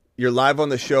 you're live on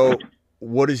the show.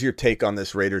 What is your take on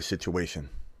this Raiders situation?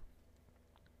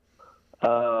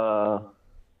 Actually,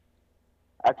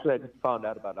 I just found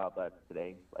out about all that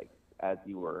today, as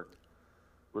you were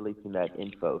releasing that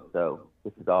info. So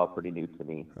this is all pretty new to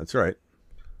me. That's right.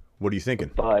 What are you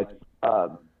thinking? But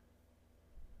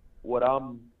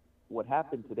what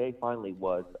happened today finally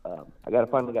was I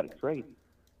finally got a trade.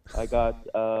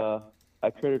 I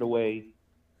traded away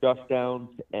Josh Downs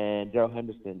and Darrell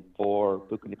Henderson for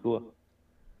Puka Nacua.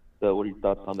 So what are your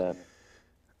thoughts on that? Is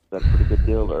that a pretty good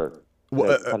deal? Or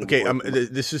okay,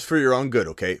 this is for your own good,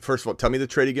 okay? First of all, tell me the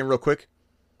trade again real quick.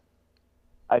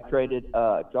 I traded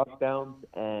Josh Downs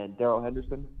and Darrell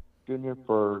Henderson Jr.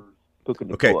 for Puka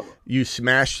Nacua. Okay, you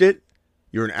smashed it.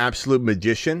 You're an absolute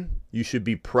magician. You should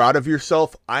be proud of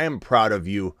yourself. I am proud of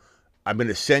you. I'm going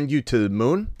to send you to the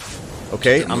moon.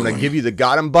 Okay? I'm going to give you the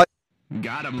got him button.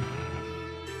 Got him.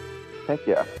 Heck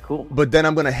yeah, cool. But then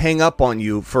I'm going to hang up on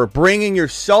you for bringing your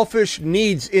selfish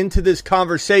needs into this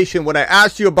conversation when I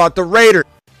asked you about the Raiders.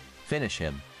 Finish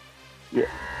him. Yeah,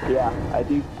 I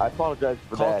do. I apologize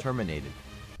for Call that. terminated.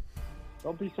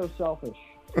 Don't be so selfish.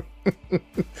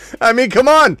 I mean, come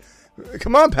on.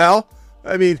 Come on, pal.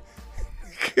 I mean,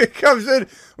 it comes in.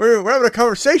 We're having a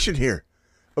conversation here.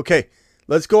 Okay,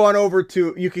 let's go on over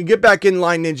to, you can get back in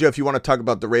line, Ninja, if you want to talk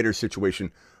about the Raiders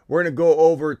situation. We're going to go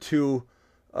over to,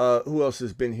 who else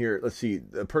has been here? Let's see.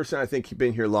 The person I think he's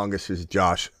been here longest is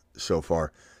Josh so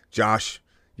far. Josh,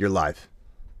 you're live.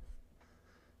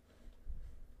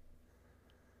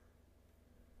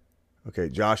 Okay,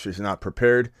 Josh is not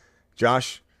prepared.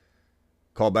 Josh,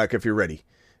 call back if you're ready.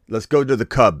 Let's go to the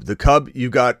Cub. The Cub, you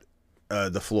got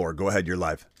the floor. Go ahead, you're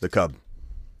live. The Cub.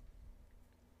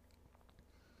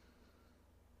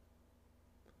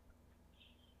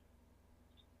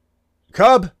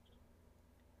 Cub.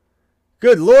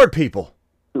 Good Lord, people.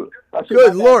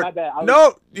 Good Lord. My bad.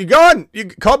 No, you gone. You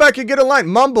call back and get a line.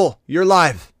 Mumble. You're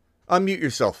live. Unmute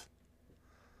yourself.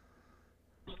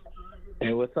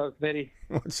 Hey, what's up, Smitty?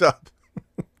 What's up?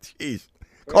 Jeez.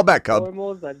 Call back, Cub.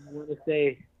 Foremost, I just want to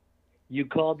say you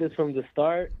called this from the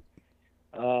start.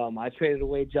 I traded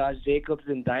away Josh Jacobs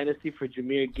in Dynasty for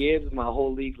Jahmyr Gibbs. My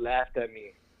whole league laughed at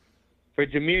me. For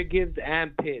Jahmyr Gibbs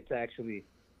and Pitts, actually.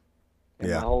 And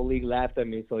Yeah. my whole league laughed at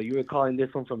me. So you were calling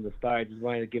this one from the start. Just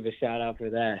wanted to give a shout-out for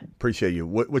that. Appreciate you.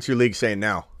 What's your league saying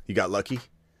now? You got lucky?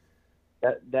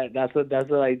 That's what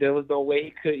like there was no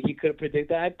way he could predict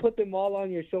that. I put them all on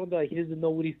your shoulder like he doesn't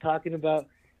know what he's talking about.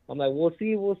 I'm like, we'll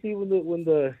see when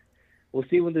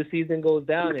the season goes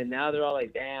down, and now they're all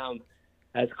like, damn,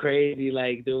 that's crazy.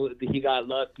 Like he got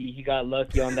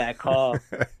lucky on that call.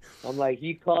 I'm like,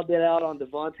 he called it out on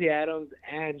Davante Adams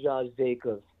and Josh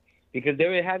Jacobs because they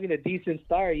were having a decent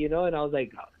start, and I was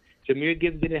like, Jahmyr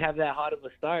Gibbs didn't have that hot of a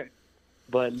start.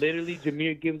 But literally,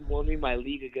 Jahmyr Gibbs won me my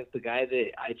league against the guy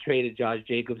that I traded Josh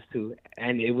Jacobs to,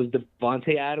 and it was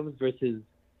Davante Adams versus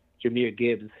Jahmyr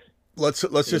Gibbs. Let's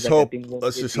just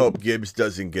hope Gibbs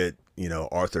doesn't get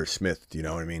Arthur Smith. Do you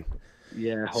know what I mean?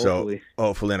 Yeah, hopefully. So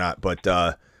hopefully not. But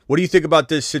what do you think about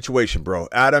this situation, bro?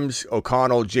 Adams,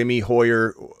 O'Connell, Jimmy,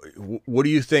 Hoyer. What do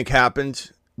you think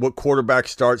happens? What quarterback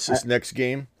starts this next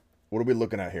game? What are we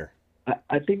looking at here?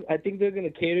 I think they're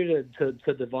going to cater to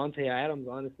Davante Adams,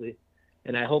 honestly.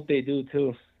 And I hope they do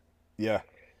too. Yeah,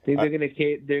 I think they're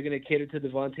gonna cater to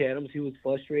Davante Adams. He was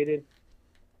frustrated.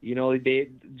 Jimmy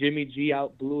G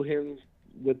outblew him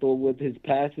with his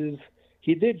passes.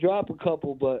 He did drop a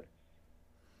couple, but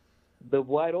the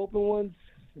wide open ones,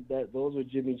 those were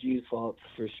Jimmy G's fault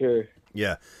for sure.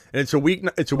 Yeah, and it's a week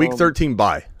 13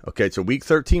 bye. Okay, it's a week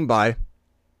 13 bye.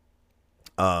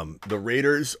 The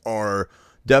Raiders are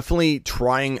definitely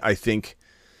trying, I think,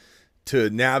 to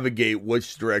navigate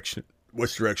which direction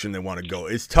they want to go.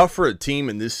 It's tough for a team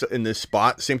in this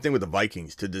spot. Same thing with the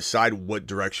Vikings to decide what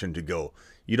direction to go.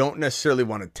 You don't necessarily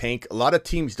want to tank. A lot of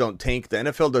teams don't tank. The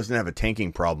NFL doesn't have a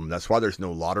tanking problem. That's why there's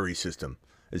no lottery system.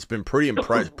 It's been pretty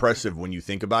impressive when you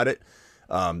think about it.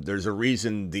 There's a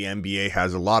reason the NBA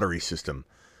has a lottery system.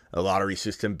 A lottery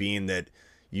system being that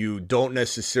you don't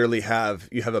necessarily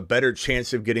you have a better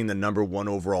chance of getting the number 1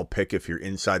 overall pick if you're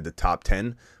inside the top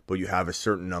 10, but you have a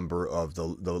certain number of the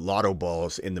lotto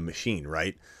balls in the machine,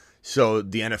 right? So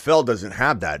the NFL doesn't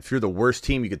have that. If you're the worst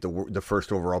team, you get the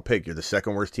first overall pick. You're the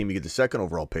second worst team, you get the second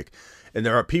overall pick. And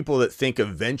there are people that think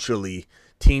eventually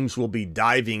teams will be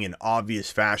diving in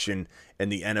obvious fashion,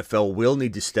 and the NFL will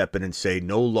need to step in and say,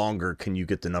 no longer can you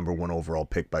get the number 1 overall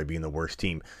pick by being the worst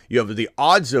team. You have the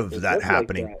odds of that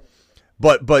happening. Like that.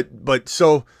 But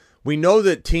so we know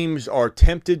that teams are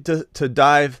tempted to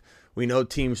dive. We know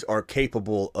teams are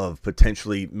capable of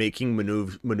potentially making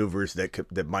maneuvers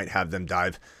that might have them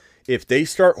dive. If they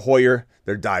start Hoyer,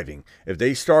 they're diving. If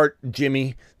they start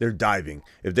Jimmy, they're diving.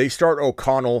 If they start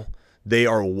O'Connell, they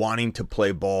are wanting to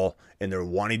play ball and they're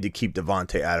wanting to keep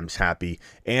Davante Adams happy.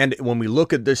 And when we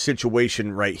look at this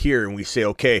situation right here and we say,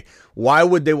 okay, why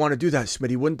would they want to do that,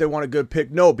 Smitty? Wouldn't they want a good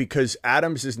pick? No, because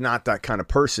Adams is not that kind of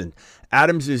person.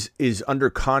 Adams is under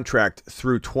contract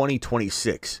through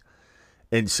 2026.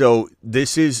 And so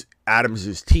this is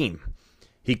Adams' team.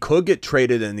 He could get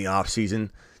traded in the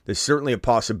offseason. There's certainly a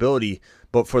possibility.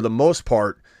 But for the most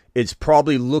part, it's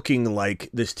probably looking like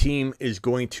this team is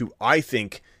going to, I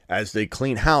think, as they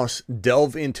clean house,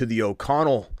 delve into the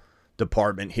O'Connell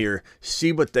department here,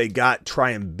 see what they got,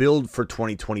 try and build for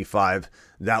 2025.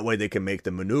 That way they can make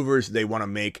the maneuvers they want to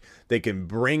make. They can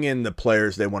bring in the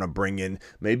players they want to bring in.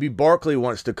 Maybe Barkley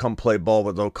wants to come play ball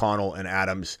with O'Connell and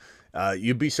Adams.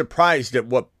 You'd be surprised at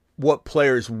what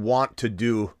players want to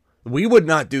do. We would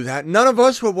not do that. None of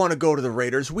us would want to go to the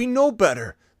Raiders. We know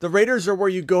better. The Raiders are where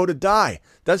you go to die.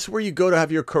 That's where you go to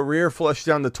have your career flushed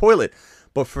down the toilet.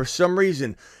 But for some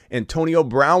reason, Antonio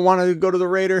Brown wanted to go to the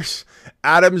Raiders.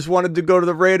 Adams wanted to go to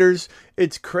the Raiders.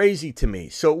 It's crazy to me.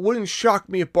 So it wouldn't shock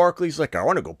me if Barkley's like, I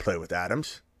want to go play with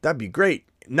Adams. That'd be great.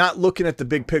 Not looking at the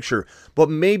big picture, but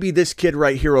maybe this kid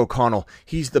right here, O'Connell,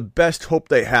 he's the best hope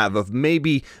they have of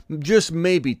maybe, just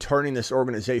maybe, turning this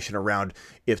organization around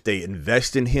if they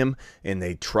invest in him and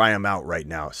they try him out right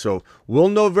now. So we'll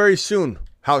know very soon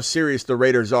how serious the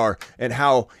Raiders are and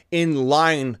how in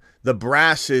line the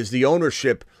brass is, the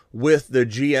ownership, with the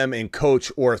GM and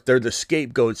coach, or if they're the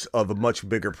scapegoats of a much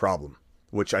bigger problem,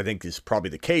 which I think is probably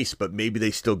the case, but maybe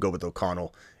they still go with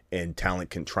O'Connell and talent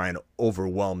can try and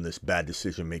overwhelm this bad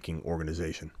decision-making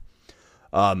organization.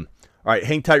 All right,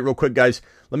 hang tight real quick, guys.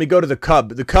 Let me go to the Cub.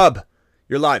 The Cub,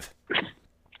 you're live.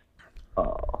 I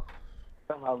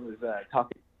was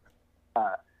talking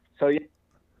So yeah,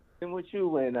 I'm with you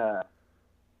when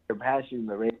you're passing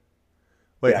the race.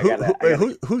 Wait, Yeah,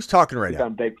 who's talking right now?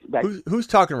 Back. Who's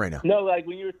talking right now? No, like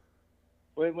when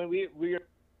we were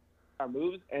our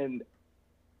moves, and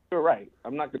you're right.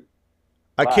 I'm not gonna.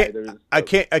 I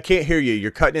can't hear you.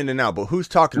 You're cutting in and out. But who's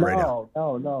talking right now?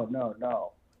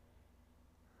 No.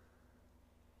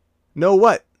 No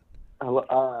what?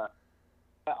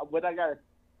 What I got?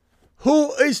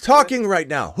 Who is talking right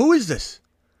now? Who is this?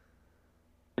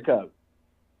 The Cub.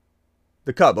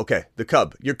 The Cub. Okay, the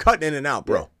Cub. You're cutting in and out,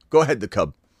 bro. Yeah. Go ahead, the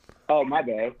Cub. Oh, my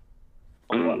bad.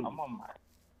 I'm on my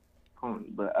phone,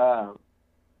 but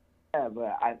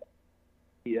AOC.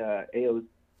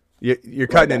 You're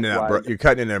cutting in and out, bro. You're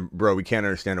cutting in and out, bro. We can't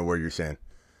understand a word you're saying.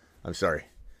 I'm sorry.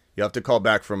 You have to call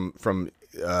back from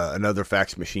another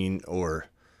fax machine, or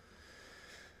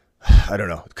I don't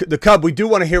know. The Cub. We do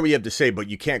want to hear what you have to say, but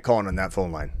you can't call in on that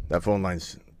phone line. That phone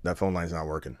line's not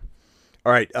working.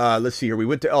 All right. Let's see here. We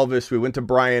went to Elvis. We went to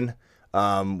Brian.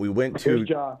 We went to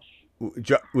Josh.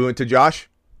 We went to Josh.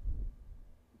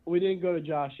 We didn't go to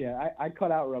Josh yet. I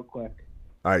cut out real quick.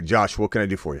 All right, Josh. What can I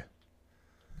do for you?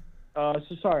 So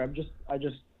sorry. I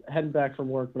just heading back from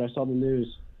work, but I saw the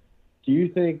news. Do you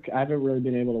think I haven't really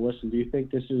been able to listen? Do you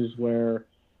think this is where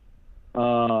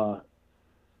Garoppolo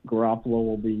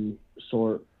will be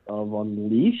sort of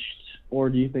unleashed, or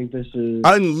do you think this is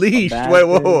unleashed? Wait,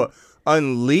 whoa.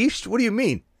 Unleashed? What do you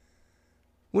mean?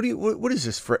 What is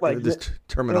this this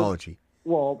terminology?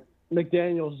 Well,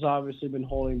 McDaniels has obviously been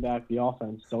holding back the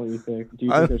offense, don't you think? Do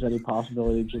you think there's any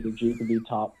possibility Jimmy G could be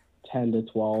top 10 to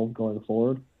 12 going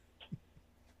forward?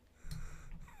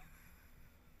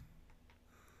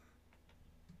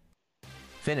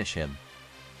 Finish him.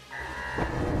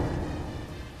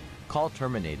 Call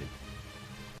terminated.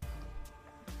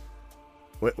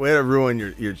 Way to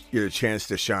ruin your chance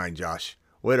to shine, Josh.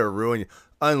 Way to ruin.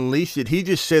 Unleashed. Did he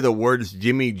just say the words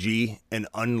Jimmy G and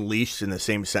unleashed in the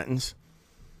same sentence?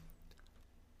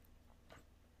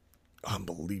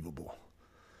 Unbelievable.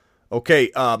 Okay,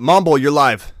 Mumble, you're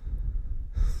live.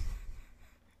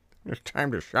 It's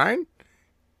time to shine?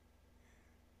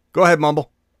 Go ahead,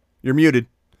 Mumble. You're muted.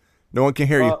 No one can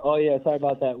hear you. Oh yeah, sorry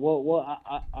about that. Well,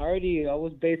 I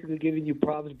was basically giving you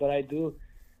props, but I do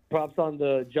props on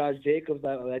the Josh Jacobs.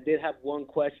 I did have one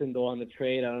question though on the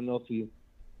trade. I don't know if you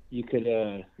could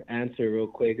answer real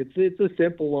quick. It's a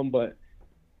simple one, but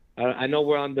I know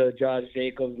we're on the Josh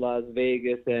Jacobs, Las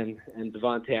Vegas, and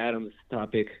Davante Adams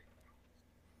topic.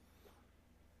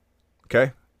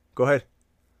 Okay, go ahead.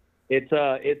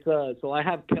 So I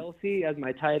have Kelsey as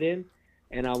my tight end,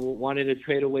 and I wanted to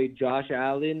trade away Josh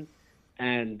Allen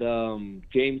and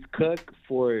James Cook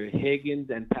for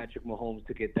Higgins and Patrick Mahomes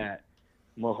to get that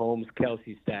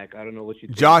Mahomes-Kelsey stack. I don't know what you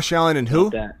think. Josh Allen and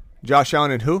who? Josh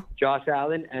Allen and who? Josh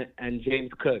Allen and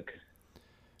James Cook.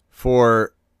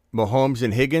 For Mahomes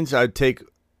and Higgins, I'd take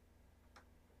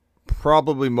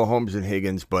probably Mahomes and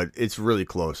Higgins, but it's really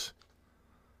close.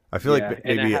 I feel like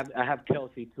maybe and I have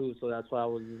Kelsey too, so that's why I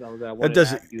wanted to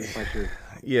ask you if I should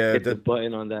hit the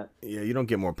button on that. Yeah, you don't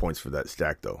get more points for that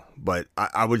stack though. But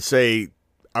I would say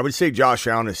Josh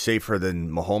Allen is safer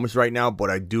than Mahomes right now, but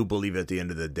I do believe at the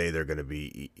end of the day they're going to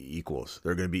be equals.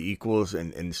 They're going to be equals,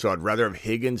 and so I'd rather have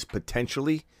Higgins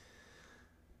potentially,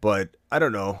 but I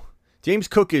don't know. James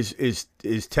Cook is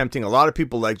tempting. A lot of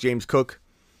people like James Cook.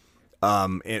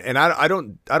 And I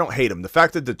don't hate him. The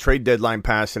fact that the trade deadline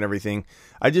passed and everything,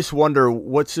 I just wonder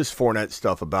what's this Fournette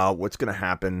stuff about? What's going to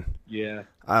happen? Yeah,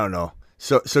 I don't know.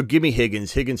 So give me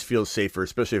Higgins. Higgins feels safer,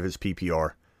 especially if it's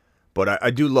PPR. But I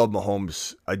do love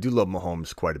Mahomes. I do love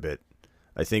Mahomes quite a bit.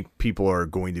 I think people are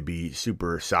going to be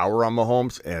super sour on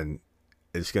Mahomes, and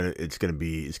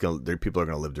people are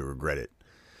gonna live to regret it.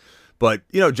 But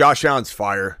Josh Allen's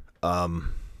fire.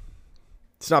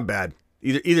 It's not bad.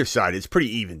 Either side, it's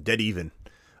pretty even, dead even.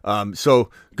 So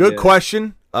good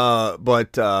question.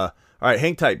 But all right,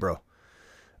 hang tight, bro.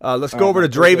 Let's go over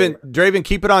to Draven. Draven,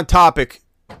 keep it on topic.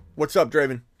 What's up,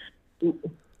 Draven?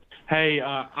 Hey,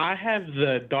 I have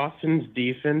the Dolphins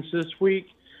defense this week,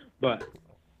 but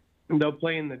they'll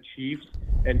play in the Chiefs.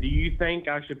 And do you think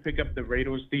I should pick up the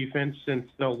Raiders defense since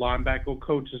the linebacker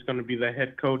coach is going to be the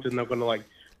head coach and they're going to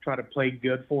try to play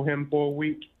good for him for a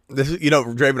week? This is,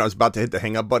 Draven, I was about to hit the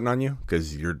hang up button on you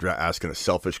because you're asking a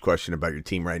selfish question about your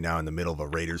team right now in the middle of a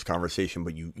Raiders conversation,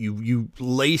 but you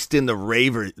laced in the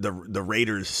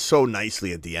Raiders so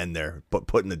nicely at the end there, but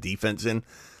putting the defense in.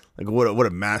 Like what a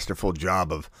masterful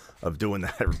job of doing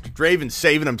that. Draven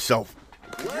saving himself.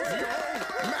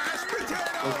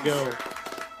 Let's go.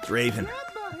 Draven.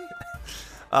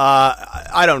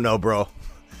 I don't know, bro.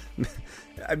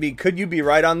 I mean, could you be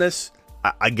right on this?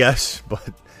 I guess,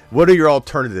 but what are your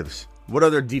alternatives? What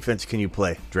other defense can you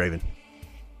play, Draven?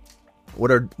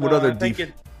 What other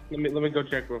defense? Let me go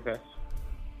check real fast.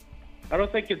 I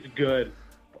don't think it's good,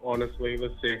 honestly.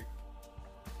 Let's see.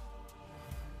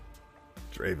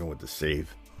 Draven with the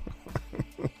save.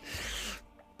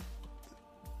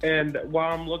 And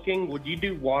while I'm looking, would you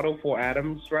do Waddle for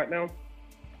Adams right now?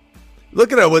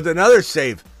 Look at it with another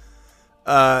save.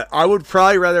 I would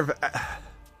probably rather.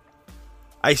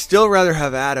 I still rather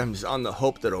have Adams on the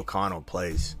hope that O'Connell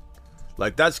plays.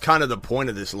 Like, that's kind of the point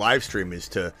of this live stream, is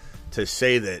to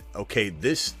say that, okay,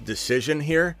 this decision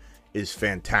here is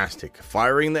fantastic.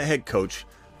 Firing the head coach,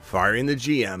 firing the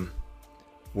GM,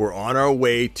 we're on our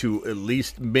way to at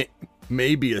least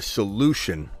maybe a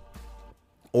solution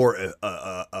or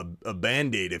a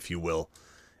Band-Aid, if you will.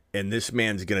 And this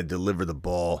man's going to deliver the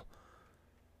ball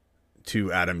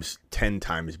to Adams 10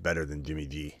 times better than Jimmy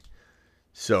G.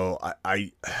 So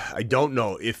I don't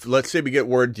know. If, let's say we get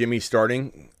word Jimmy's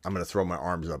starting, I'm going to throw my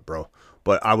arms up, bro.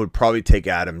 But I would probably take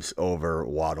Adams over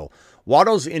Waddle.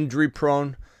 Waddle's injury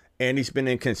prone, and he's been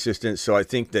inconsistent. So I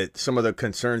think that some of the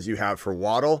concerns you have for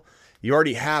Waddle, you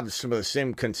already have some of the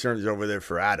same concerns over there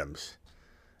for Adams.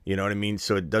 You know what I mean?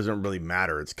 So it doesn't really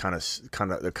matter. It's kind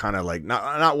of like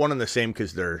not one and the same,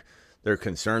 because their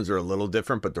concerns are a little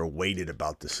different, but they're weighted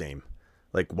about the same.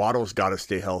 Like, Waddle's got to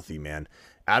stay healthy, man.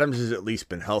 Adams has at least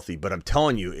been healthy, but I'm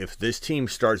telling you, if this team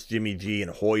starts Jimmy G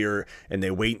and Hoyer and they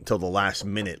wait until the last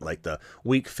minute, like the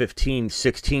week 15,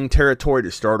 16 territory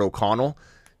to start O'Connell,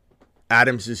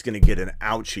 Adams is going to get an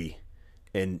ouchie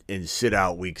and sit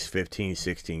out weeks 15,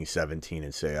 16, 17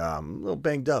 and say, I'm a little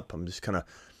banged up. I'm just going to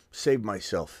save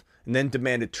myself. And then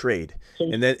demand a trade.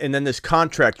 And then this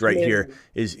contract right here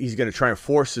is he's going to try and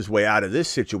force his way out of this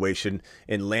situation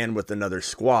and land with another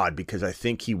squad, because I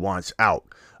think he wants out.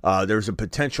 There's a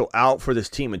potential out for this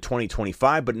team in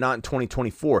 2025, but not in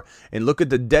 2024. And look at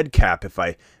the dead cap. If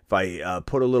I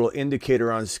put a little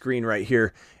indicator on screen right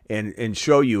here and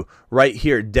show you right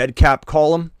here, dead cap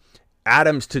column,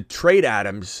 Adams to trade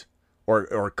Adams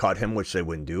or cut him, which they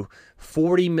wouldn't do,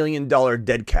 $40 million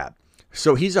dead cap.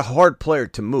 So he's a hard player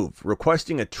to move.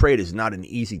 Requesting a trade is not an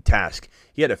easy task.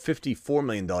 He had a $54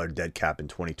 million dead cap in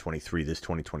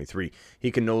 2023.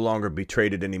 He can no longer be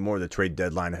traded anymore. The trade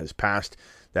deadline has passed.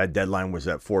 That deadline was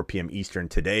at 4 p.m. Eastern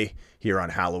today here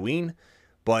on Halloween.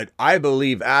 But I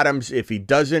believe Adams, if he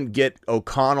doesn't get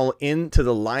O'Connell into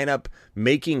the lineup,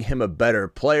 making him a better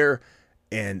player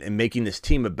and making this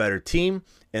team a better team,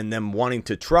 and them wanting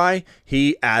to try,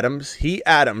 he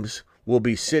Adams will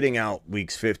be sitting out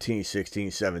weeks 15,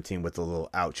 16, 17 with a little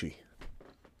ouchie.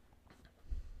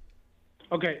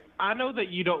 Okay, I know that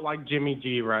you don't like Jimmy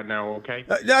G right now, okay?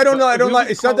 I don't know. I don't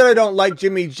like. It's not that I don't like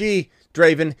Jimmy G,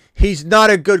 Draven. He's not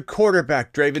a good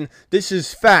quarterback, Draven. This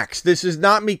is facts. This is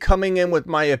not me coming in with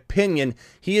my opinion.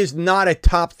 He is not a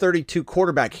top 32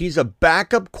 quarterback. He's a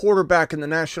backup quarterback in the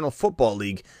National Football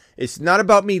League. It's not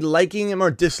about me liking him or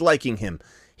disliking him.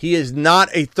 He is not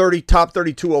a top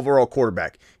 32 overall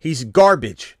quarterback. He's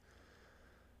garbage.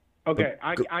 Okay,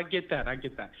 I get that.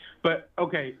 But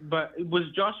was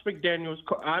Josh McDaniels?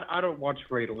 I don't watch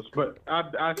Raiders, but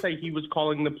I say he was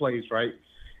calling the plays, right?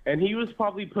 And he was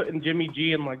probably putting Jimmy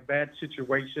G in like bad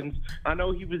situations. I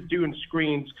know he was doing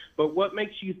screens, but what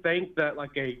makes you think that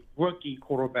like a rookie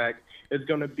quarterback is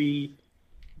going to be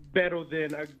better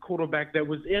than a quarterback that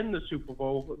was in the Super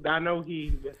Bowl? I know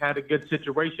he had a good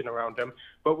situation around him,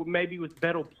 but maybe with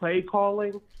better play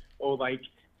calling or like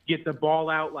get the ball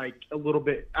out like a little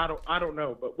bit. I don't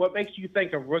know, but what makes you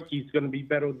think a rookie's going to be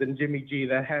better than Jimmy G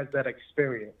that has that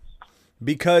experience?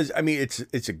 Because I mean,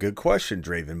 it's a good question,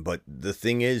 Draven, but the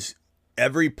thing is,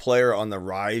 every player on the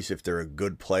rise, if they're a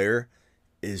good player,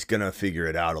 is going to figure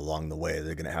it out along the way.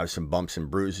 They're going to have some bumps and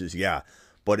bruises, yeah.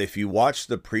 But if you watch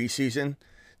the preseason,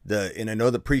 and I know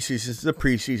the preseason is the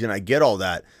preseason, I get all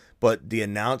that, but the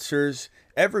announcers,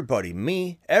 everybody,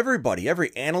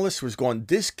 every analyst was going,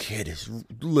 this kid is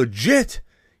legit.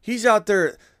 He's out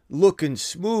there looking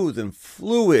smooth and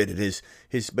fluid.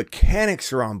 His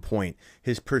mechanics are on point.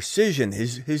 His precision,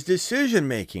 his decision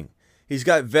making. He's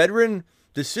got veteran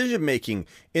decision making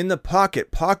in the pocket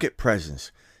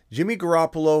presence. Jimmy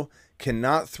Garoppolo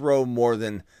cannot throw more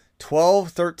than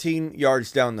 12, 13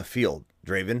 yards down the field.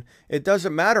 Draven, it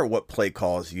doesn't matter what play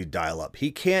calls you dial up.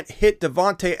 He can't hit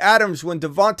Davante Adams when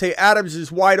Davante Adams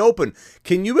is wide open.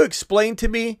 Can you explain to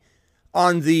me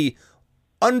on the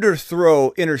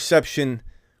underthrow interception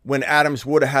when Adams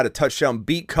would have had a touchdown,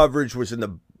 beat coverage was in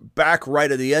the back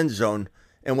right of the end zone,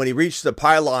 and when he reached the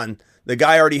pylon, the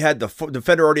guy already had the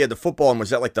defender already had the football and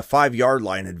was at like the 5-yard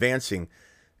line advancing.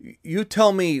 You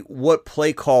tell me what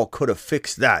play call could have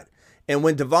fixed that. And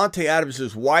when Davante Adams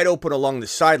is wide open along the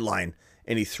sideline,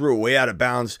 and he threw it way out of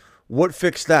bounds. What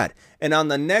fixed that? And on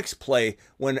the next play,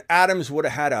 when Adams would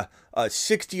have had a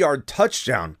 60-yard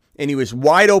touchdown and he was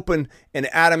wide open and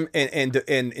Adam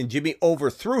and Jimmy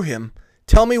overthrew him,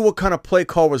 tell me what kind of play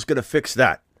call was going to fix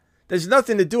that. There's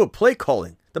nothing to do with play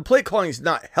calling. The play calling is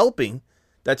not helping.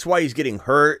 That's why he's getting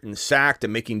hurt and sacked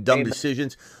and making dumb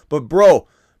decisions. But, bro,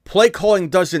 play calling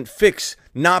doesn't fix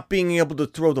not being able to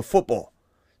throw the football.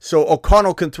 So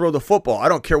O'Connell can throw the football. I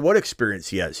don't care what experience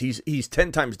he has. He's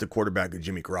 10 times the quarterback of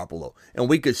Jimmy Garoppolo. And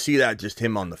we could see that just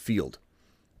him on the field.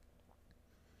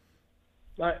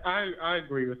 I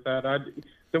agree with that.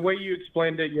 The way you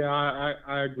explained it, yeah,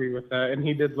 I agree with that. And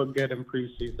he did look good in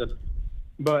preseason.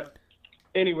 But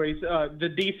anyways,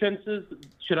 the defenses,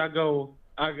 should I go?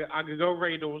 I could go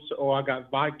Raiders, or I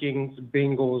got Vikings,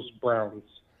 Bengals, Browns.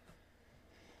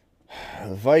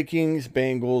 Vikings,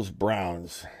 Bengals,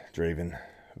 Browns, Draven.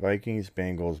 Vikings,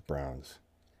 Bengals, Browns.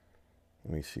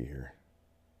 Let me see here.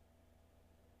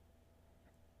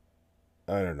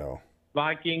 I don't know.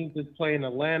 Vikings is playing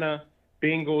Atlanta.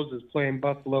 Bengals is playing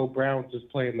Buffalo. Browns is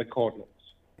playing the Cardinals.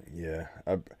 Yeah.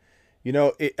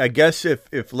 I guess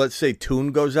if let's say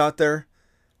Toon goes out there,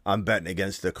 I'm betting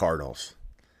against the Cardinals.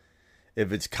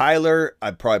 If it's Kyler,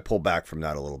 I'd probably pull back from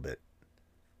that a little bit.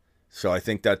 So I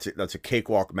think that's a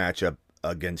cakewalk matchup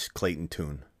against Clayton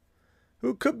Tune,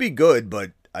 who could be good,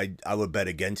 but I would bet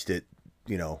against it,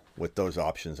 with those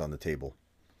options on the table.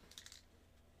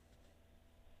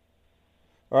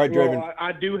 All right, Draven. Well,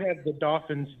 I do have the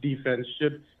Dolphins defense.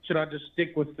 Should I just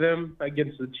stick with them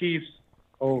against the Chiefs,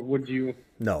 or would you?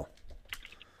 No,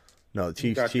 the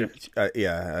Chiefs. Gotcha. Chiefs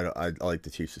I like the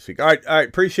Chiefs this week. All right.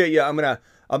 Appreciate you. I'm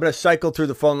gonna cycle through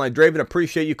the phone line. Draven,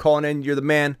 appreciate you calling in. You're the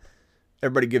man.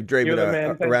 Everybody give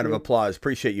Draven a round of applause.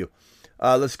 Appreciate you.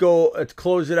 Let's go. Let's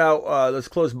close it out. Let's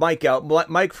close Mike out.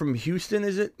 Mike from Houston,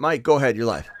 is it? Mike, go ahead. You're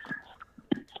live.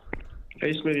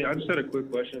 Hey, Smitty, I just had a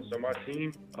quick question. So my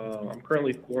team, I'm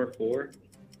currently 4-4,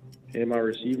 and my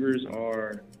receivers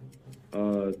are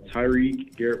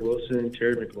Tyreek, Garrett Wilson,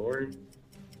 Terry McLaurin,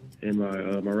 and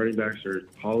my running backs are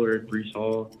Pollard, Brees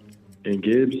Hall, and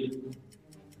Gibbs.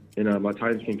 And my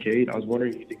tight end's Kincaid. I was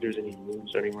wondering if you think there's any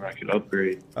moves or anyone I could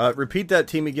upgrade. Repeat that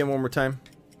team again one more time.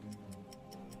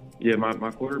 Yeah,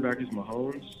 my quarterback is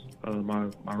Mahomes.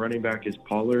 My running back is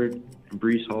Pollard, and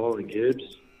Brees Hall, and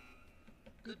Gibbs.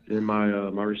 And my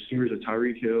receivers are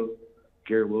Tyreek Hill,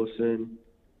 Garrett Wilson,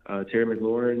 Terry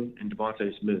McLaurin, and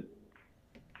Devontae Smith.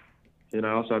 And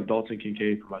I also have Dalton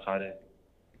Kincaid for my tight end.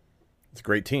 It's a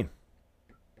great team.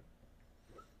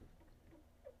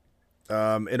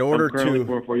 In order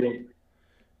to,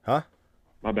 huh?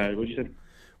 My bad. What you said?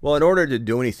 Well, in order to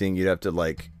do anything, you'd have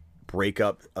to break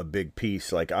up a big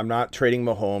piece. I'm not trading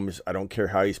Mahomes. I don't care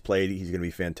how he's played. He's going to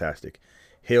be fantastic.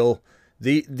 Hill,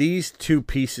 these two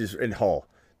pieces in Hall,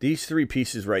 these three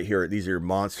pieces right here, these are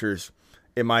monsters.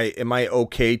 Am I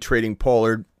okay trading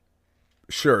Pollard?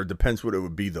 Sure, depends what it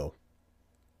would be though.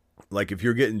 If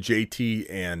you're getting JT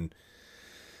and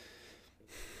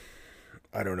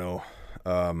I don't know.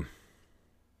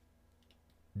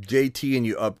 JT and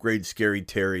you upgrade Scary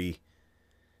Terry.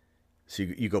 So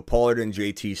you go Pollard and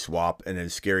JT swap, and then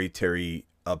Scary Terry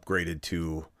upgraded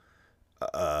to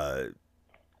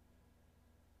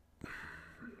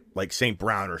St.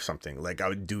 Brown or something. I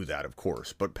would do that, of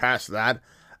course. But past that,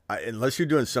 unless you're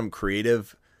doing some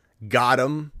creative, got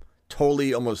him,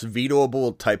 totally almost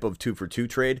vetoable type of 2-for-2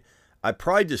 trade, I'd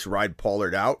probably just ride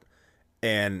Pollard out.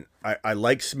 And I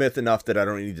like Smith enough that I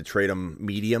don't need to trade him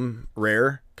medium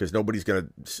rare because nobody's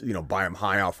going to, buy him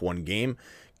high off one game.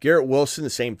 Garrett Wilson, the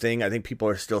same thing. I think people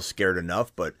are still scared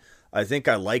enough, but I think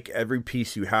I like every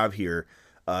piece you have here.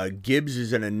 Gibbs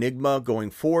is an enigma going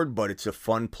forward, but it's a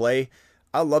fun play.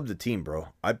 I love the team, bro.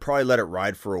 I'd probably let it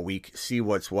ride for a week, see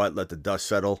what's what, let the dust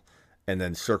settle, and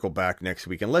then circle back next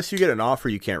week. Unless you get an offer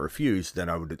you can't refuse, then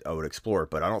I would explore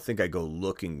it. But I don't think I go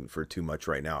looking for too much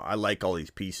right now. I like all these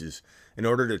pieces. In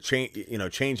order to change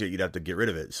it, you'd have to get rid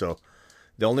of it. So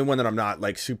the only one that I'm not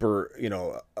super,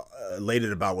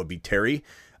 elated about would be Terry.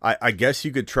 I guess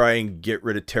you could try and get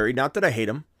rid of Terry. Not that I hate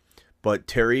him, but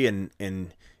Terry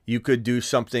and you could do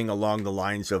something along the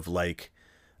lines of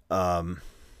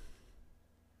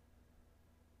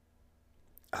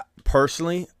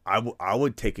personally, I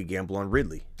would take a gamble on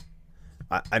Ridley.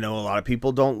 I know a lot of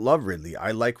people don't love Ridley. I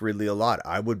like Ridley a lot.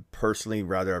 I would personally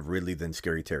rather have Ridley than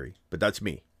Scary Terry, but that's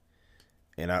me.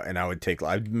 And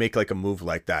I'd make a move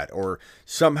like that, or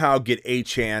somehow get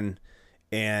Achane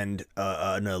and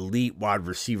an elite wide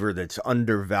receiver that's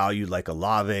undervalued like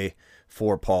Olave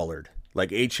for Pollard.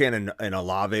 Achane and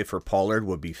Olave for Pollard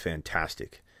would be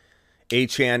fantastic.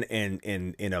 Achane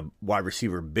and a wide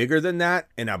receiver bigger than that,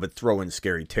 and I would throw in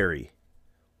Scary Terry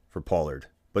for Pollard.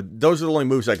 But those are the only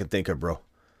moves I can think of, bro.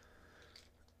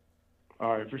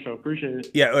 All right, for sure. Appreciate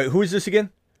it. Yeah, wait, who is this again?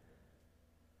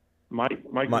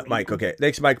 Mike. Mike, okay.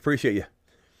 Thanks, Mike. Appreciate you.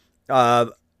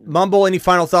 Mumble, any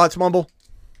final thoughts, Mumble?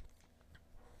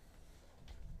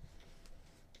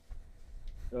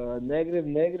 Negative,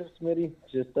 Smitty.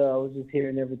 Just I was just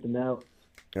hearing everything out.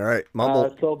 All right,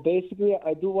 Mumble. So basically,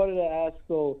 I do wanted to ask.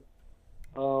 So,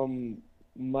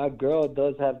 my girl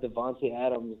does have Davante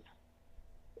Adams.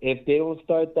 If they don't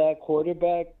start that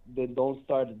quarterback, then don't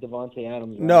start Davante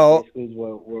Adams. Right? No,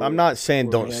 what I'm not saying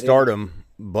don't start him,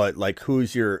 but like,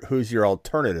 who's your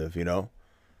alternative? You know,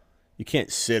 you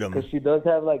can't sit him. Because she does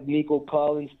have like Nico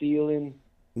Collins, Thielen.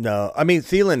 No, I mean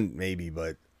Thielen maybe,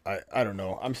 but I don't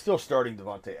know. I'm still starting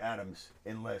Davante Adams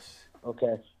unless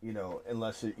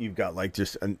unless you've got like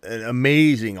just an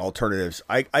amazing alternatives.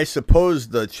 I suppose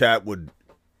the chat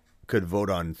could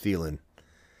vote on Thielen.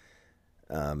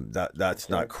 That's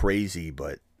not crazy,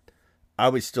 but I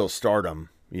would still start him.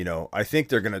 You know, I think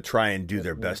they're going to try and do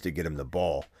their best to get him the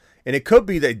ball. And it could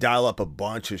be they dial up a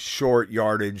bunch of short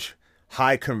yardage,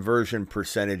 high conversion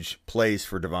percentage plays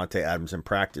for Davante Adams in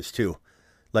practice too.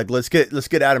 Like let's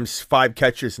get Adams 5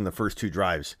 catches in the first 2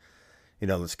 drives. You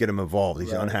know, let's get him involved.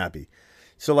 He's unhappy.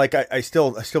 So like I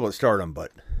still would start him,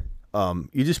 but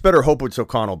you just better hope it's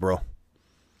O'Connell, bro.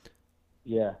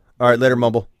 Yeah. All right, later,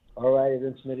 Mumble. All right,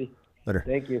 then, Smitty. Later.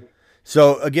 Thank you.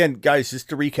 So again, guys, just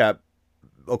to recap,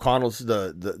 O'Connell's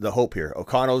the hope here.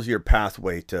 O'Connell's your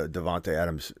pathway to Davante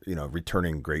Adams, you know,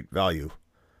 returning great value.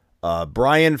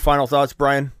 Brian, final thoughts,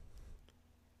 Brian?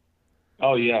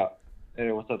 Oh yeah.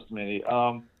 Hey, what's up, Smitty?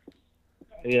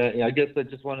 Yeah, I guess I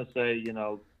just want to say, you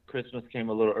know, Christmas came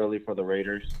a little early for the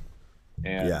Raiders,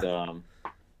 and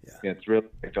it's really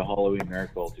like a Halloween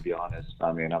miracle, to be honest.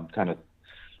 I mean, I'm kind of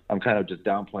just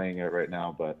downplaying it right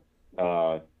now, but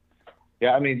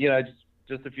yeah, I mean, you know,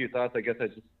 just a few thoughts. I guess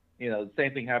the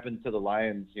same thing happened to the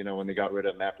Lions, you know, when they got rid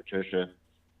of Matt Patricia,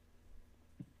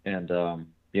 and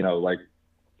you know, like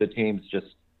the teams teams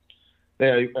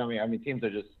are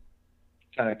just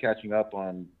kind of catching up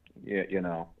on, you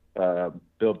know,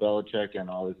 Bill Belichick and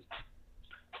all his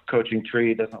coaching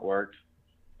tree doesn't work.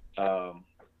 Yeah,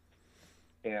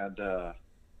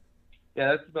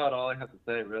 that's about all I have to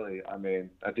say, really. I mean,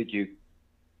 I think you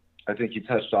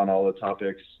touched on all the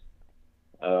topics.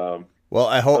 Well,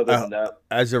 I hope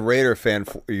as a Raider fan,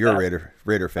 you're a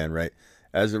Raider fan, right?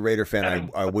 As a Raider fan,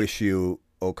 I wish you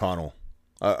O'Connell.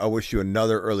 I wish you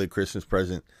another early Christmas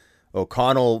present.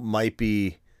 O'Connell might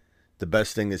be the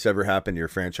best thing that's ever happened to your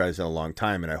franchise in a long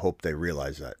time, and I hope they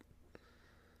realize that.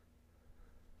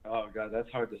 Oh God,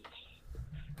 that's hard to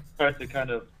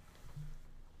kind of,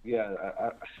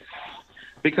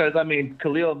 because I mean,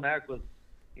 Khalil Mack was,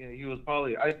 you know, he was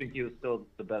probably, I think he was still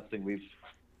the best thing we've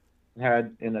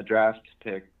had in a draft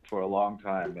pick for a long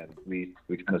time, and we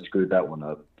kind of screwed that one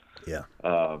up. Yeah.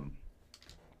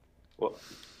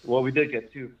 Well, we did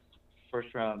get 2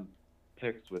 first-round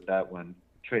picks with that one,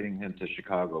 trading him to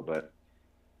Chicago, but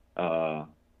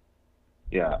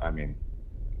yeah, I mean,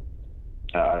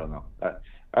 I don't know.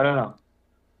 I don't know.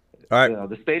 All right. You know,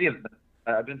 the stadium.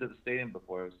 I've been to the stadium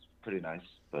before. It was pretty nice,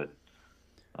 but.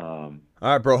 All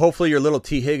right, bro. Hopefully, you're little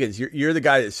T Higgins. You're the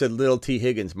guy that said little T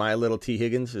Higgins. My little T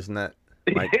Higgins, isn't that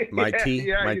my T?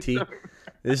 Yeah, my T.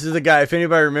 This is the guy. If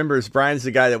anybody remembers, Brian's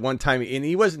the guy that one time, and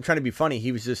he wasn't trying to be funny.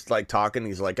 He was just like talking.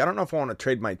 He's like, I don't know if I want to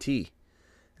trade my T.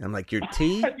 And I'm like, your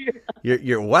T?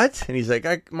 Your what? And he's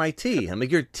like, my T. I'm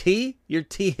like, your T? Your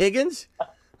T Higgins?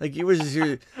 Like, was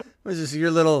this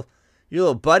your little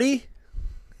buddy?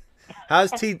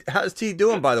 How's T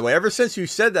doing, by the way? Ever since you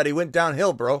said that, he went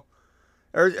downhill, bro.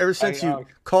 Ever since you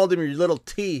called him your little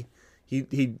T,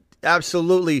 he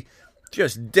absolutely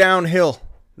just downhill.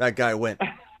 That guy went.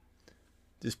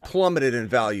 Just plummeted in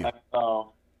value.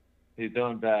 Oh, he's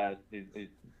doing bad.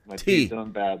 My T. team's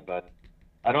doing bad, but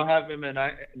I don't have him in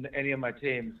any of my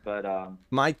teams. But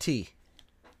my T.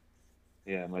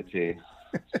 Yeah, my T.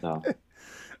 So.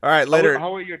 All right, later.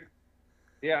 How are your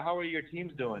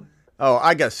teams doing? Oh,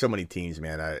 I got so many teams,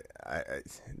 man. I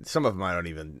some of them I don't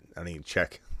even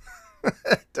check.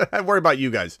 I worry about you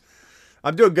guys.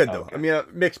 I'm doing good though. Okay. I mean,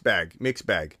 mixed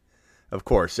bag. Of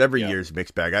course, every year's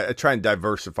mixed bag. I try and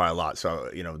diversify a lot. So,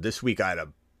 you know, this week I had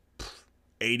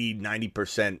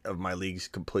 80-90% of my leagues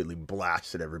completely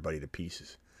blasted everybody to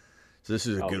pieces. So this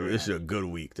is a good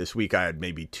week. This week I had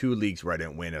maybe 2 leagues where I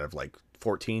didn't win out of like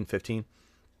 14, 15.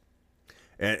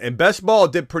 And best ball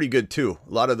did pretty good too.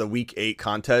 A lot of the week 8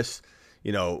 contests,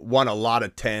 you know, won a lot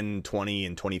of 10, 20,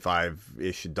 and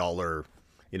 25-ish dollar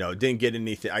Didn't get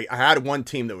anything. I had one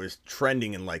team that was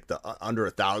trending in like the under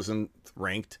 1,000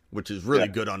 ranked, which is really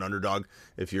good on Underdog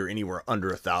if you're anywhere under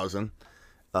 1,000,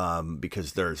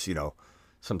 because there's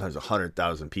sometimes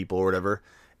 100,000 people or whatever.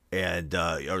 And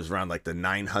I was around like the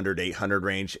 900, 800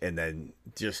 range, and then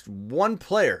just one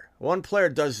player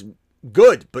does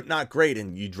good but not great,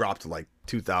 and you drop to like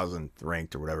 2,000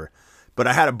 ranked or whatever. But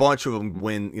I had a bunch of them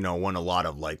won a lot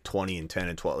of like 20 and 10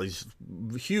 and 12. It's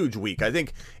a huge week. I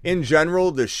think in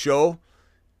general, the show,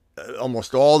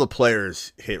 almost all the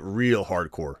players hit real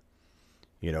hardcore,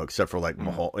 except for like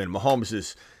Mahomes. And Mahomes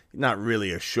is not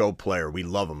really a show player. We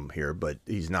love him here, but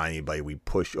he's not anybody we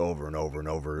push over and over and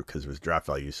over because his draft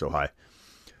value is so high.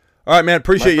 All right, man.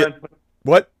 Appreciate you.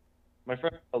 What? My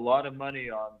friend put a lot of money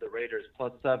on the Raiders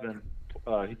 +7.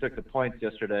 He took the points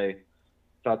yesterday.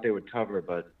 Thought they would cover,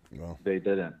 but they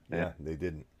didn't. Yeah, they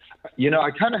didn't.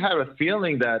 I kind of had a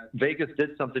feeling that Vegas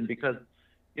did something because,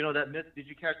 that miss. Did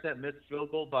you catch that missed field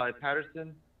goal by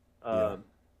Patterson? The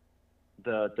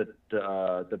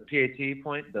PAT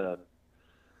point.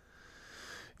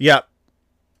 Yeah.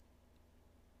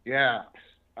 Yeah.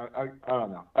 I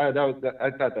don't know. I thought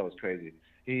that was crazy.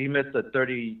 He missed a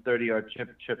 30-yard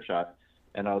chip shot,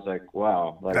 and I was like,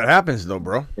 wow. That happens though,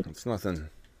 bro. It's nothing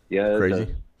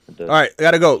crazy. It does. All right, I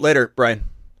gotta go later, Brian.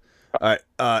 All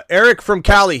right, Eric from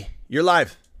Cali, you're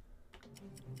live.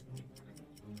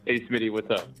 Hey, Smitty, what's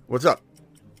up? What's up?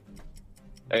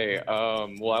 Hey,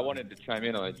 well, I wanted to chime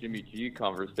in on a Jimmy G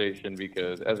conversation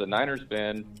because as a Niners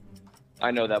fan, I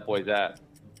know that boy's at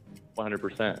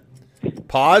 100%.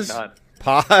 Pause.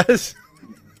 Pause.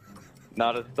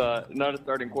 Not a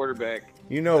starting quarterback.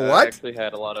 You know what? I actually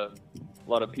had a lot of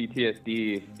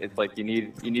PTSD. It's like you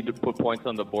need to put points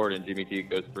on the board, and Jimmy G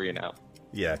goes 3 and out.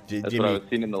 Yeah, that's what I was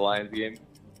seeing in the Lions game.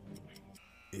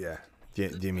 Yeah,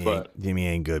 Jimmy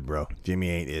ain't good, bro. Jimmy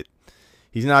ain't it.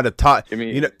 He's not a top.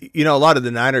 A lot of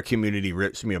the Niner community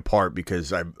rips me apart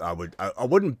because I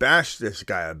wouldn't bash this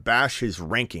guy. I bash his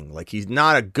ranking. Like, he's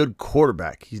not a good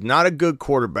quarterback. He's not a good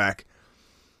quarterback.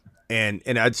 And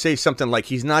I'd say something like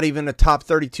he's not even a top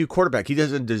 32 quarterback. He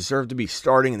doesn't deserve to be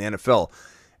starting in the NFL.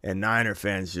 And Niner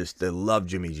fans they love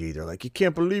Jimmy G. They're like, you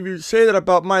can't believe you say that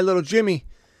about my little Jimmy.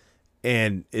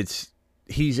 And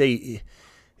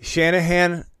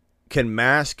Shanahan can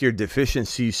mask your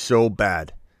deficiencies so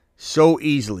bad, so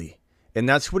easily. And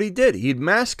that's what he did. He'd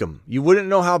mask them. You wouldn't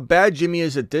know how bad Jimmy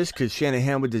is at this because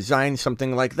Shanahan would design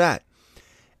something like that.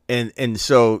 And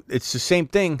so it's the same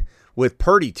thing with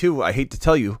Purdy, too. I hate to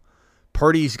tell you.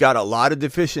 Purdy's got a lot of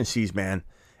deficiencies, man.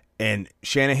 And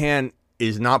Shanahan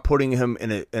is not putting him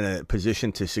in a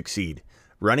position to succeed.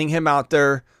 Running him out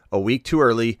there a week too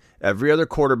early. Every other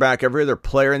quarterback, every other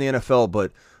player in the NFL,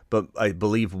 but I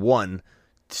believe one,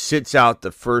 sits out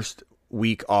the first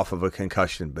week off of a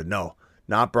concussion. But no,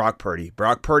 not Brock Purdy.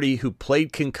 Brock Purdy, who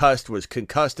played concussed, was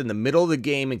concussed in the middle of the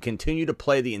game and continued to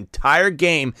play the entire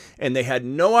game, and they had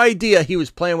no idea he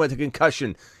was playing with a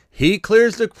concussion. He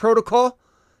clears the protocol?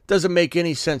 Doesn't make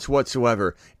any sense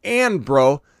whatsoever. And,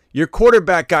 bro, your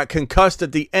quarterback got concussed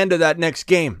at the end of that next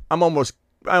game. I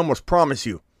almost promise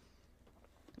you.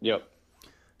 Yep.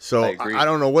 So I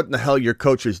don't know what in the hell your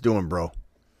coach is doing, bro,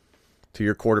 to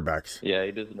your quarterbacks. Yeah,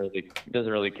 he doesn't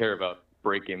really care about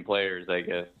breaking players, I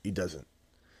guess. He doesn't.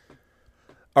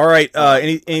 All right.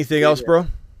 Anything else, bro?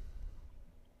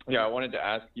 Yeah, I wanted to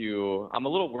ask you. I'm a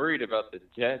little worried about the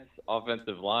Jets'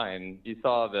 offensive line. You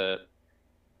saw that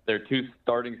their 2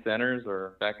 starting centers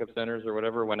or backup centers or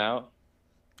whatever went out.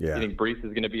 Yeah. You think Brees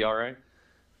is going to be all right?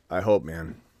 I hope,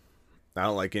 man. I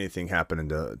don't like anything happening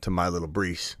to my little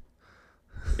Brees.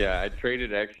 Yeah, I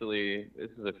traded actually.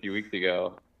 This is a few weeks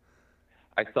ago.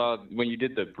 I saw when you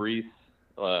did the Brees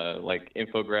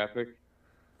infographic.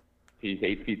 He's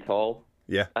 8 feet tall.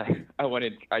 Yeah. I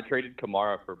traded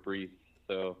Kamara for Brees,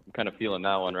 so I'm kind of feeling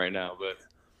that one right now. But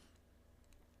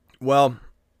well,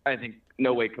 I think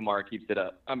no way Kamara keeps it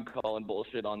up. I'm calling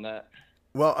bullshit on that.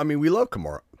 Well, I mean, we love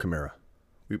Kamara.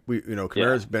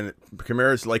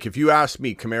 Kamara's like, if you asked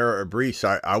me Kamara or Brees,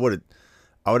 I would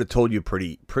have told you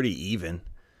pretty even.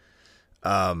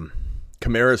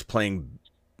 Kamara's playing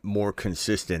more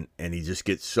consistent, and he just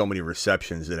gets so many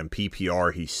receptions that in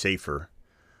PPR he's safer.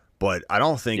 But I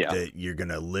don't think that you're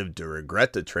gonna live to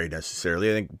regret the trade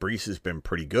necessarily. I think Brees has been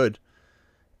pretty good,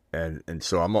 and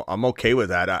so I'm okay with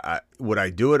that. Would I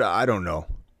do it? I don't know.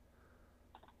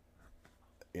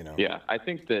 Yeah, I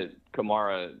think that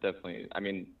Kamara definitely. I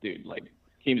mean, dude, like,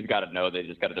 teams got to know they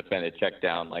just got to defend a check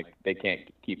down. Like, they can't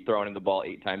keep throwing in the ball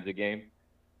 8 times a game.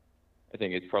 I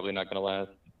think it's probably not going to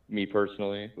last. Me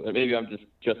personally, maybe I'm just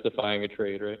justifying a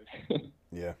trade, right?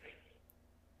 Yeah,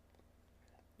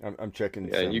 I'm checking.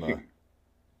 Yeah,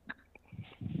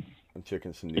 I'm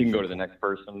checking some news. You can go to the next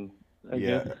person. I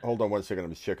guess. Hold on one second. I'm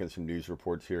just checking some news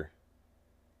reports here.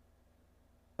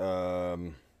 It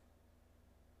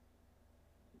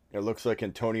looks like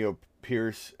Antonio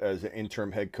Pierce as an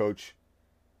interim head coach.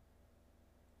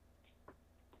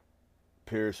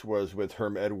 Pierce was with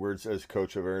Herm Edwards as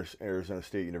coach of Arizona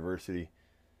State University.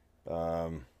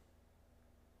 I'm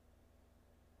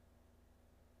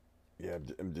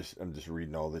just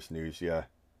reading all this news. Yeah,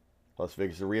 Las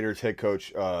Vegas. The Raiders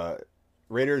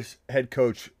head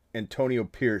coach Antonio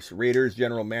Pierce. Raiders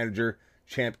general manager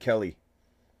Champ Kelly.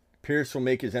 Pierce will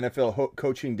make his NFL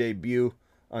coaching debut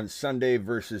on Sunday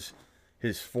versus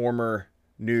his former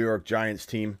New York Giants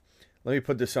team. Let me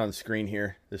put this on screen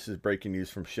here. This is breaking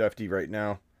news from Shefty right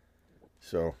now.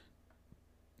 So,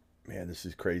 man, this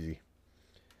is crazy.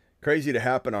 Crazy to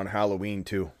happen on Halloween,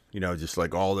 too. You know, just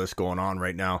like all this going on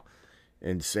right now.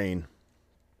 Insane.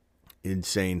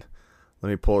 Insane. Let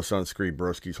me pull this on screen,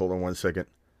 broskies. Hold on one second.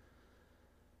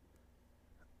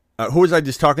 Who was I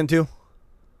just talking to?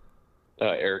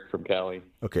 Eric from Cali.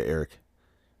 Okay, Eric.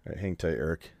 All right, hang tight,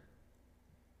 Eric.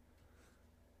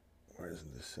 Why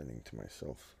isn't this sending to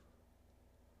myself?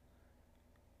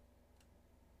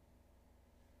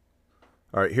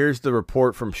 All right, here's the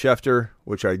report from Schefter,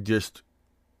 which I just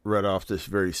read off this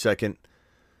very second.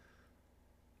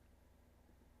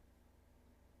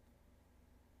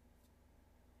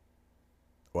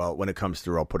 Well, when it comes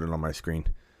through, I'll put it on my screen.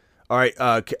 All right,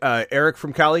 Eric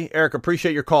from Cali. Eric,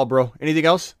 appreciate your call, bro. Anything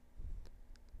else?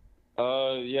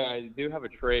 Yeah, I do have a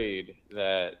trade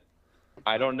that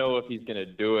I don't know if he's going to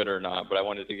do it or not, but I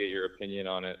wanted to get your opinion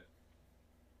on it.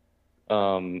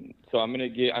 So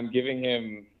I'm giving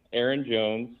him Aaron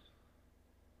Jones,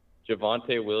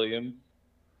 Javonte Williams,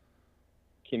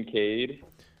 Kincaid.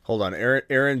 Hold on,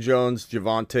 Aaron Jones,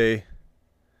 Javonte,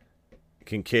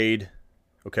 Kincaid,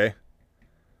 okay,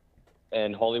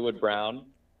 and Hollywood Brown.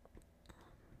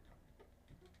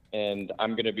 And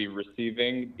I'm going to be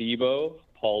receiving Debo,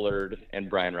 Pollard, and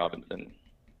Brian Robinson.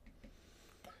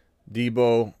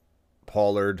 Debo,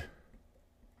 Pollard,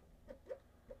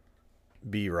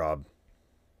 B-Rob.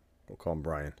 We'll call him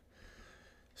Brian.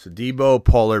 So Debo,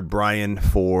 Pollard, Brian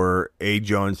for A.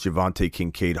 Jones, Javonte,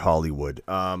 Kincaid, Hollywood.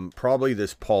 Probably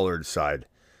this Pollard side,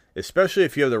 especially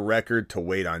if you have the record to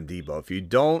wait on Debo. If you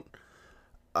don't,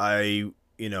 and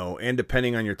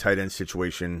depending on your tight end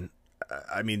situation,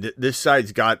 I mean, this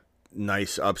side's got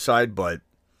nice upside, but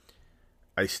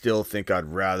I still think I'd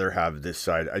rather have this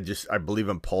side. I believe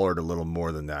in Pollard a little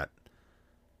more than that.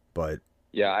 But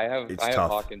yeah, I have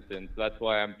tough. Hawkinson, so that's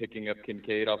why I'm picking up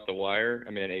Kincaid off the wire.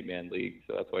 I'm in an 8-man league,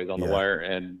 so that's why he's on the wire,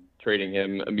 and trading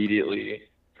him immediately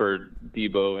for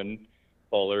Debo and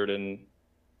Pollard and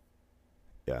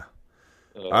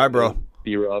all right, bro.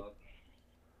 B-Rob.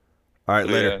 All right,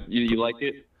 later. You like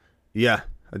it? Yeah,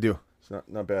 I do. It's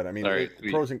not bad. I mean, right,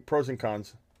 pros and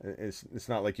cons. It's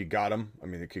not like you got them. I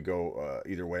mean, it could go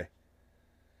either way.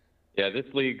 Yeah, this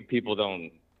league, people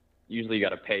don't usually got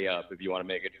to pay up if you want to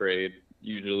make a trade.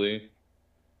 Usually.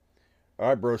 All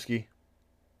right, broski.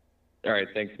 All right,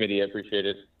 thanks, Smitty. I appreciate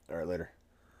it. All right, later.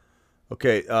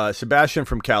 Okay, Sebastian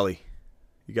from Cali.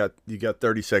 You got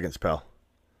 30 seconds, pal.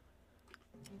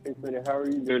 Hey, Smitty, how are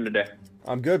you doing today?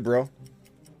 I'm good, bro.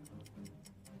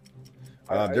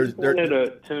 I just wanted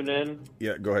to tune in.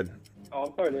 Yeah, go ahead. Oh,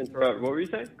 I'm sorry to interrupt. What were you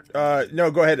saying? No,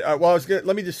 go ahead.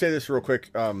 Let me just say this real quick.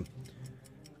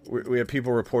 We have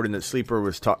people reporting that Sleeper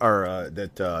was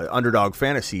that Underdog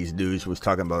Fantasies News was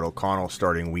talking about O'Connell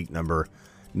starting week number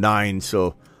 9.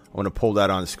 So I want to pull that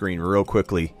on screen real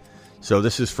quickly. So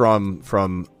this is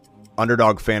from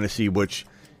Underdog Fantasy, which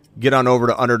get on over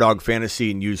to Underdog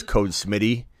Fantasy and use code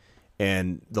Smitty,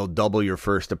 and they'll double your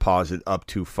first deposit up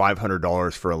to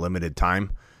 $500 for a limited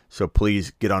time. So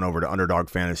please get on over to Underdog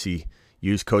Fantasy,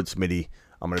 use code Smitty.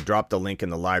 I'm going to drop the link in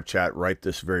the live chat right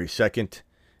this very second.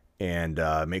 And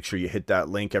make sure you hit that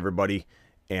link, everybody.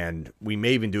 And we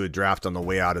may even do a draft on the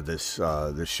way out of this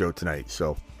show tonight.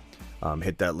 So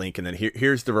hit that link, and then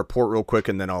here's the report real quick,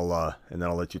 and then I'll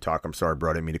let you talk. I'm sorry,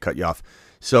 bro, I didn't mean to cut you off.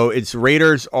 So it's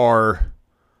Raiders are.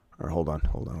 Or hold on.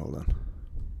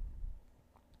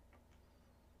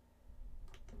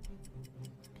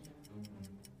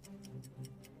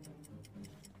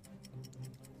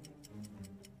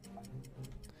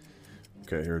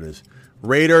 Okay, here it is.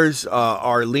 Raiders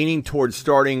are leaning towards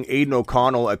starting Aiden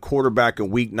O'Connell at quarterback in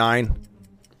Week 9.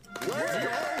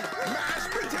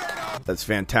 That's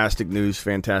fantastic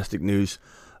news.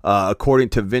 According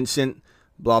to Vincent,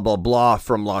 blah, blah, blah,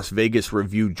 from Las Vegas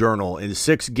Review-Journal, in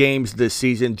 6 games this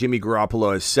season, Jimmy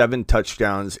Garoppolo has 7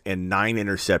 touchdowns and 9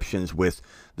 interceptions with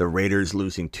the the Raiders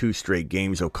losing 2 straight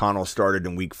games. O'Connell started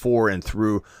in week 4 and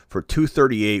threw for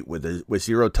 238 with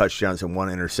 0 touchdowns and 1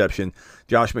 interception.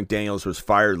 Josh McDaniels was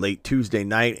fired late Tuesday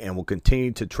night and will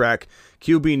continue to track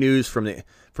QB news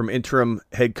from interim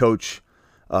head coach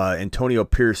Antonio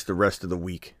Pierce the rest of the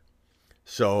week.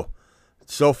 So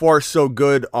far so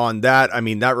good on that. I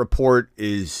mean, that report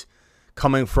is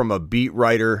coming from a beat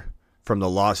writer from the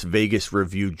Las Vegas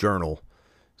Review-Journal.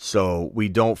 So we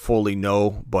don't fully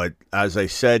know, but as I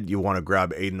said, you want to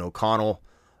grab Aiden O'Connell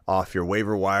off your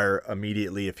waiver wire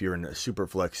immediately if you're in a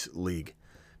Superflex league,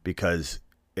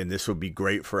 and this would be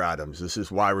great for Adams. This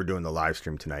is why we're doing the live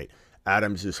stream tonight.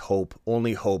 Adams is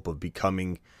only hope of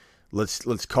becoming, let's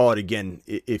call it again,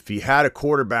 if he had a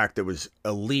quarterback that was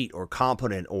elite or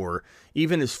competent, or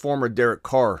even his former Derek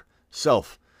Carr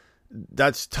self,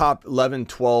 that's top 11,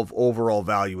 12 overall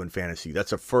value in fantasy.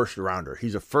 That's a first rounder.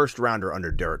 He's a first rounder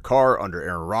under Derek Carr, under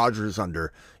Aaron Rodgers,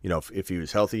 under, if he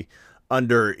was healthy,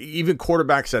 under even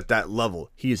quarterbacks at that level.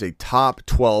 He is a top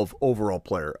 12 overall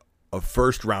player, a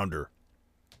first rounder.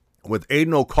 With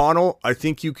Aiden O'Connell, I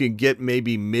think you can get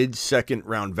maybe mid-second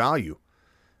round value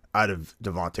out of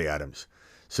Davante Adams.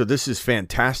 So this is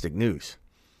fantastic news.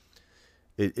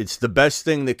 It's the best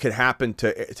thing that could happen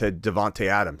to Davante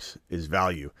Adams is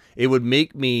value. It would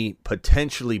make me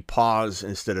potentially pause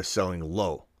instead of selling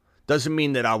low. Doesn't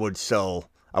mean that I wouldn't sell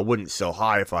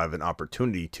high if I have an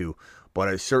opportunity to, but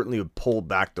I certainly would pull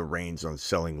back the reins on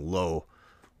selling low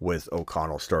with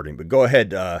O'Connell starting. But go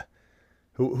ahead.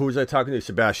 Who was I talking to?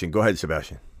 Sebastian. Go ahead,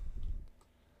 Sebastian.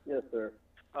 Yes, sir.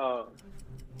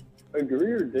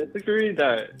 Agree or disagree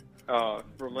that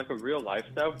from like a real life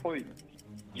standpoint,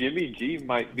 Jimmy G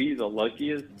might be the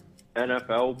luckiest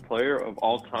NFL player of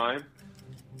all time,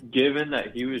 given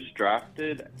that he was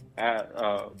drafted at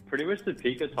pretty much the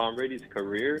peak of Tom Brady's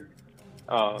career.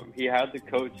 He had the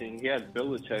coaching. He had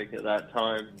Belichick at that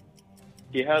time.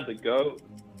 He had the GOAT.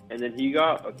 And then he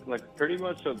got pretty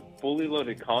much a fully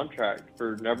loaded contract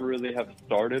for never really have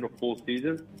started a full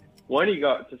season. When he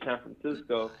got to San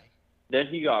Francisco, then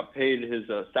he got paid his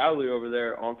salary over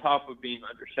there on top of being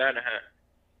under Shanahan.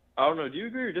 I don't know. Do you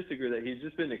agree or disagree that he's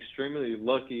just been extremely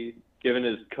lucky given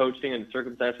his coaching and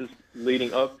circumstances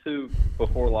leading up to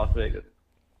before Las Vegas?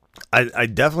 I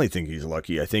definitely think he's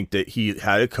lucky. I think that he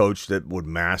had a coach that would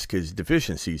mask his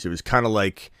deficiencies. It was kind of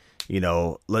like,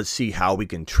 let's see how we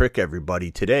can trick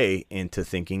everybody today into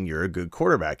thinking you're a good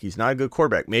quarterback. He's not a good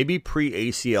quarterback. Maybe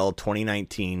pre-ACL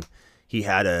 2019, he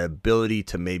had an ability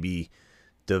to maybe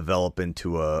develop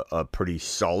into a pretty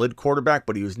solid quarterback,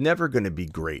 but he was never going to be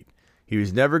great. He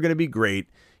was never going to be great.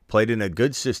 Played in a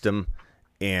good system,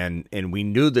 and we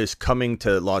knew this coming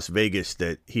to Las Vegas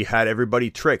that he had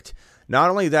everybody tricked. Not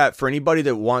only that, for anybody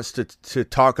that wants to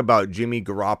talk about Jimmy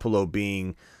Garoppolo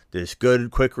being this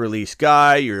good, quick release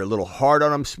guy, you're a little hard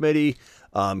on him, Smitty.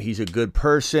 He's a good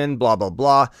person, blah, blah,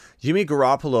 blah. Jimmy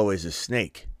Garoppolo is a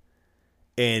snake.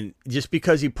 And just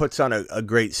because he puts on a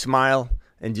great smile,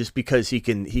 and just because he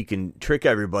can trick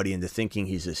everybody into thinking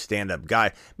he's a stand-up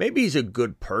guy, maybe he's a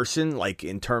good person, like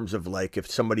in terms of like if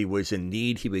somebody was in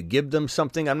need, he would give them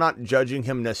something. I'm not judging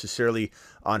him necessarily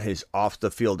on his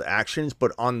off-the-field actions,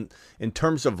 but in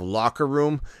terms of locker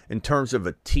room, in terms of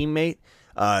a teammate,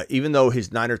 even though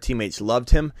his Niner teammates loved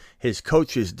him, his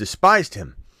coaches despised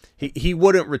him. He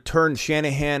wouldn't return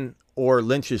Shanahan or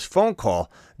Lynch's phone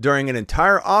call during an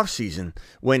entire offseason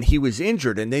when he was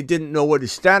injured and they didn't know what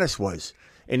his status was.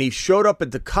 And he showed up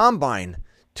at the combine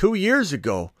 2 years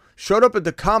ago,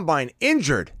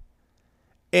 injured,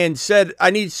 and said, I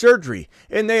need surgery.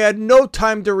 And they had no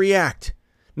time to react.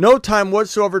 No time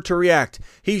whatsoever to react.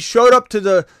 He showed up to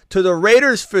the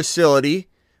Raiders facility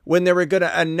when they were going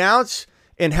to announce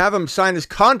and have him sign his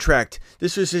contract.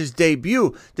 This was his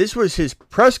debut. This was his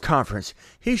press conference.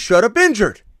 He showed up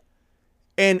injured.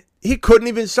 And he couldn't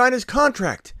even sign his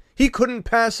contract. He couldn't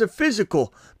pass a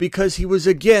physical because he was,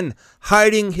 again,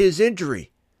 hiding his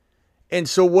injury. And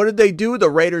so what did they do? The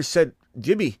Raiders said,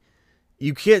 Jimmy,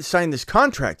 you can't sign this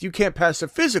contract. You can't pass a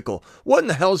physical. What in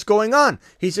the hell is going on?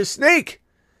 He's a snake.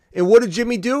 And what did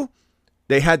Jimmy do?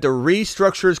 They had to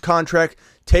restructure his contract,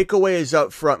 take away his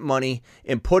upfront money,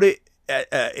 and put it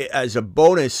as a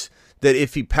bonus that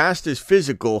if he passed his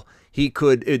physical, he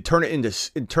could turn it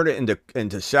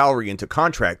into salary, into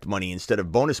contract money instead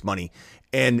of bonus money.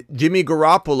 And Jimmy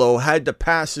Garoppolo had to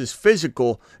pass his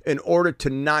physical in order to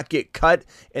not get cut.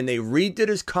 And they redid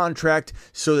his contract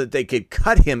so that they could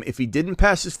cut him if he didn't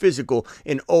pass his physical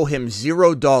and owe him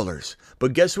 $0.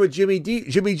 But guess what Jimmy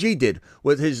G did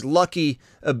with his lucky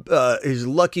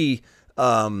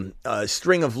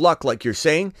string of luck, like you're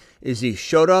saying, is he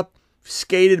showed up,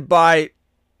 skated by,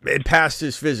 and passed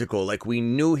his physical like we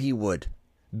knew he would.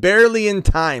 Barely in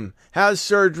time. Has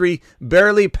surgery.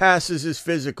 Barely passes his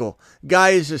physical. Guy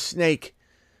is a snake.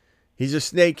 He's a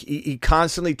snake. He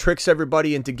constantly tricks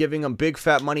everybody into giving him big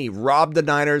fat money. He robbed the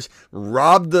Niners.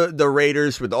 Robbed the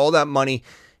Raiders with all that money.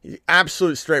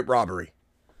 Absolute straight robbery.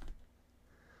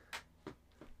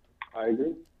 I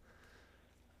agree.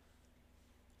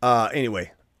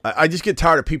 Anyway, I just get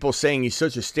tired of people saying he's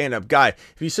such a stand-up guy.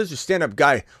 If he's such a stand-up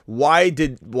guy, why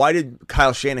did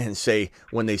Kyle Shanahan say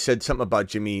when they said something about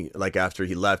Jimmy, like after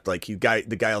he left, like the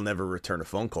guy will never return a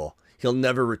phone call. He'll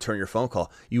never return your phone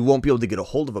call. You won't be able to get a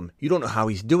hold of him. You don't know how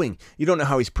he's doing. You don't know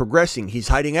how he's progressing. He's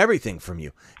hiding everything from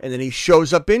you, and then he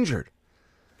shows up injured.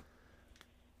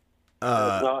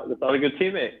 That's not a good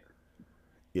teammate.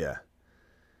 Yeah.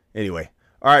 Anyway.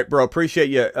 All right, bro. Appreciate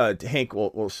you. Hank,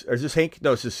 is this Hank?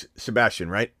 No, this is Sebastian,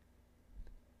 right?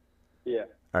 Yeah.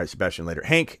 All right, Sebastian later.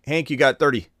 Hank, you got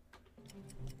 30.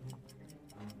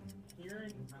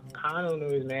 O'Connell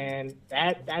news, man.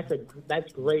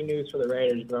 That's great news for the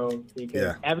Raiders, bro.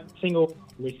 Because every single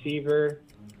receiver,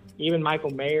 even Michael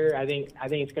Mayer, I think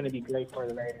it's going to be great for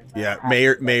the Raiders. Yeah,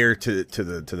 Mayer to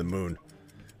the moon.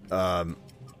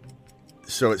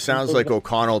 So it sounds like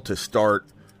O'Connell to start,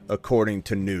 according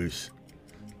to news.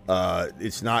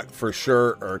 It's not for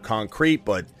sure or concrete,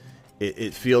 but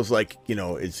it feels like,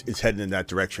 it's heading in that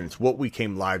direction. It's what we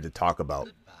came live to talk about.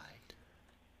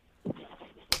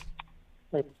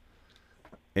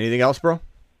 Anything else, bro?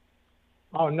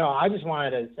 Oh, no, I just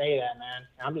wanted to say that, man.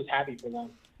 I'm just happy for them.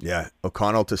 Yeah,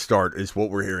 O'Connell to start is what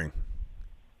we're hearing.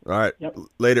 All right. Yep.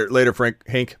 Later,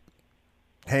 Hank,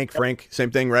 Frank,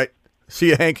 same thing, right? See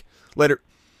you, Hank. Later.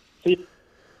 See you.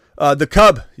 The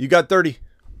Cub, you got 30.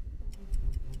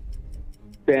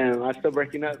 Damn, I'm still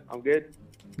breaking up. I'm good.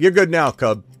 You're good now,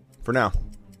 Cub. For now.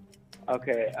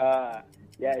 Okay.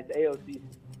 Yeah, it's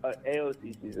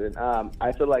AOC season.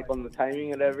 I feel like on the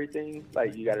timing and everything,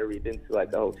 like you got to read into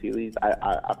like the whole tea leaves.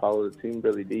 I follow the team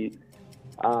really deep.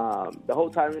 The whole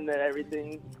timing and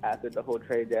everything after the whole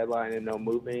trade deadline and no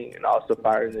moving, and also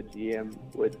firing the GM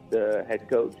with the head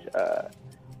coach.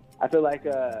 I feel like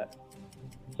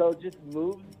so just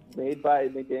moves made by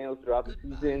McDaniels throughout the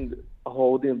season,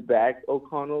 holding back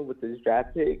O'Connell with his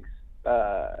draft picks,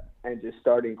 and just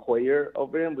starting Hoyer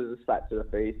over him was a slap to the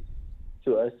face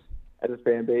to us as a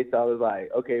fan base. I was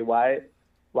like, okay, why'd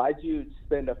you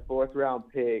spend a 4th round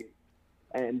pick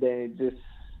and then just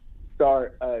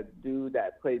start a dude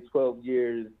that played 12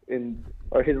 years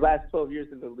or his last 12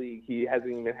 years in the league, he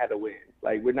hasn't even had a win.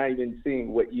 Like, we're not even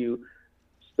seeing what you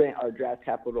spent our draft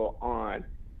capital on,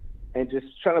 and just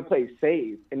trying to play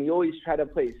safe. And he always tried to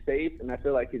play safe, and I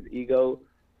feel like his ego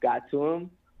got to him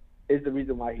is the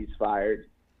reason why he's fired.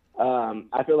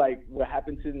 I feel like what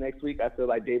happened to the next week, I feel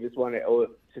like Davis wanted to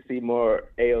see more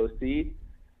AOC,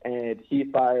 and he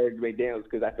fired McDaniels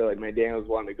because I feel like McDaniels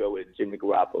wanted to go with Jimmy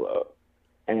Garoppolo.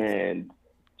 And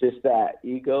just that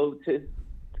ego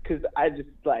because I just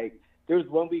like, there was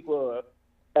one week where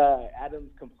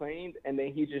Adams complained, and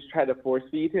then he just tried to force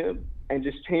feed him and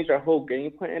just change our whole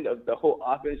game plan of the whole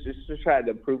offense just to try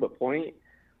to prove a point.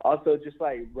 Also, just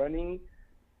like running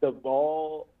the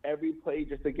ball every play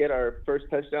just to get our first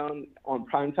touchdown on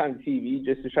primetime TV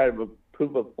just to try to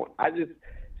prove a point. I'm just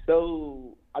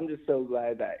so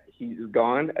glad that he's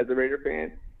gone as a Raider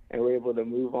fan, and we're able to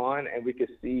move on, and we could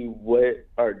see what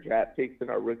our draft picks and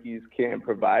our rookies can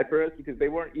provide for us, because they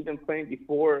weren't even playing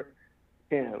before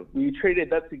him. We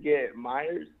traded up to get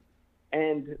Myers,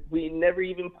 and we never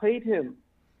even played him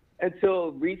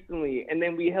until recently. And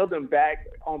then we held him back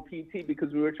on PT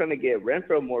because we were trying to get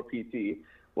Renfro more PT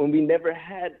when we never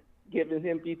had given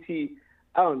him PT.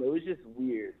 I don't know. It was just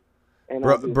weird. And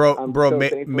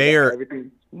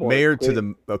Mayer to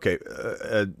the okay.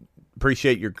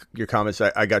 Appreciate your comments.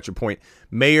 I got your point.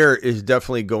 Mayer is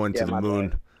definitely going to the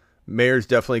moon. Mayer's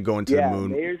definitely going to the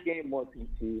moon. Mayer's getting more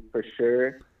PT for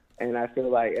sure. And I feel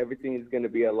like everything is going to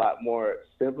be a lot more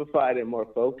simplified and more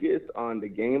focused on the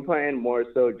game plan, more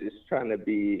so just trying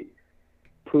to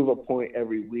prove a point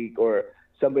every week. Or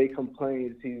somebody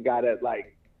complains he's got to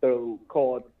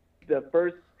call the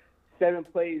first 7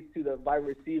 plays to the wide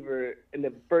receiver in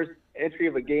the first entry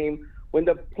of a game, when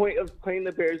the point of playing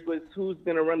the Bears was who's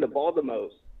going to run the ball the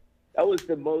most. That was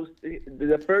the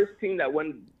first team that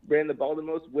ran the ball the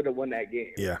most would have won that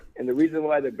game. Yeah. And the reason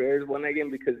why the Bears won that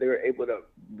game because they were able to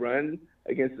run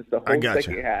against us the whole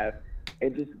second half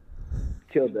and just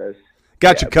killed us.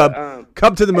 Gotcha, Cub.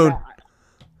 Cub to the moon.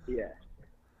 Yeah.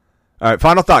 All right,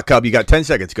 final thought, Cub. You got 10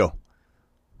 seconds. Go.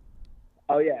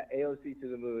 Oh, yeah, AOC to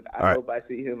the moon. I hope I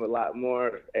see him a lot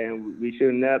more, and we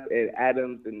shooting up, and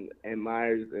Adams and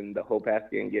Myers and the whole pass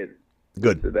game gets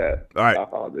good to that. All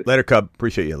right. Later, Cub.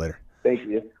 Appreciate you. Later. Thank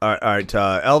you. All right.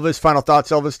 Elvis, final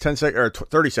thoughts. Elvis,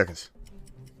 30 seconds.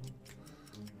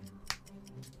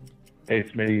 Hey,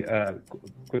 Smitty,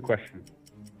 quick question.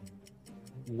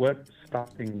 What's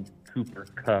stopping Cooper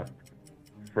Kupp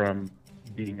from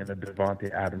being in a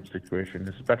Davante Adams situation,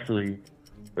 especially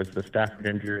with the Stafford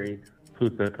injury,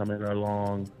 Puka coming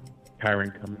along,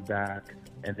 Kyron coming back,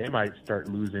 and they might start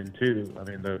losing too. I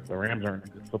mean, the Rams aren't a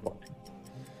good football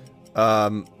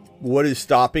team. What is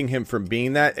stopping him from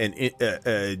being that? And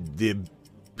the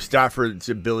Stafford's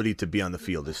ability to be on the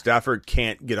field. If Stafford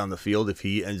can't get on the field, if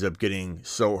he ends up getting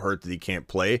so hurt that he can't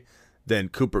play, then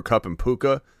Cooper Kupp and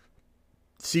Puka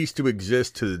cease to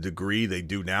exist to the degree they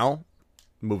do now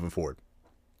moving forward.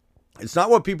 It's not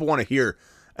what people want to hear,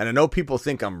 and I know people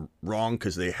think I'm wrong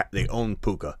because they own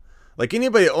Puka. Like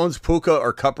anybody that owns Puka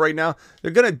or Kupp right now,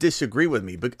 they're going to disagree with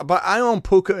me. But I own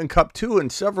Puka and Kupp too in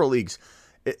several leagues.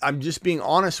 I'm just being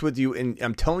honest with you, and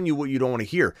I'm telling you what you don't want to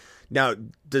hear. Now,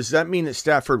 does that mean that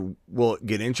Stafford will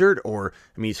get injured? Or,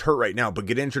 I mean, he's hurt right now, but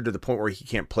get injured to the point where he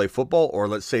can't play football? Or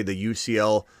let's say the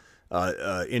UCL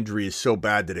injury is so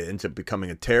bad that it ends up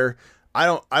becoming a tear. I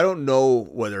don't know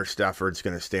whether Stafford's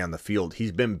going to stay on the field.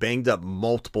 He's been banged up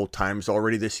multiple times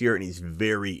already this year, and he's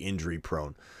very injury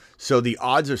prone. So the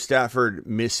odds of Stafford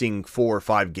missing 4 or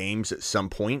 5 games at some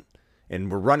point, and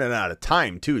we're running out of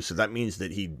time too, so that means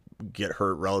that he'd get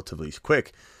hurt relatively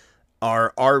quick,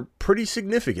 are pretty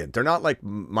significant. They're not like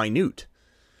minute.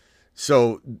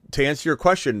 So to answer your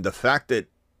question, the fact that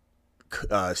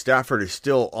Stafford is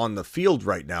still on the field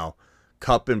right now,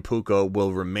 Kupp and Puka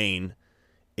will remain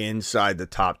inside the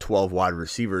top 12 wide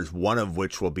receivers, one of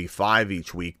which will be 5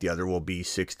 each week. The other will be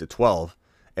 6 to 12.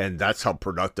 And that's how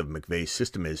productive McVay's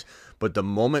system is. But the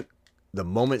moment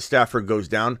Stafford goes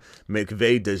down,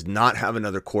 McVay does not have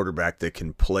another quarterback that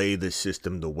can play the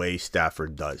system the way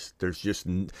Stafford does.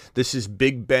 This is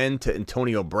Big Ben to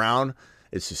Antonio Brown.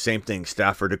 It's the same thing,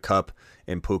 Stafford to Kupp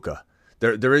and Puka.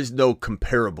 There is no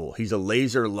comparable. He's a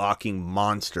laser locking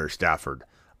monster, Stafford,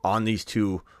 on these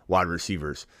 2 wide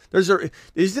receivers.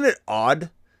 Isn't it odd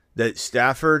that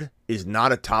Stafford is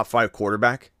not a top 5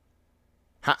 quarterback?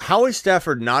 How is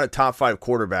Stafford not a top 5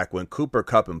 quarterback when Cooper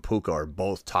Kupp and Puka are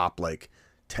both top like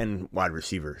 10 wide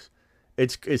receivers?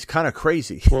 It's kind of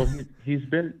crazy. Well, he's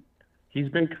been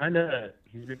kind of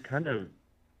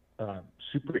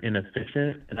super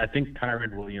inefficient, and I think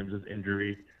Kyron Williams'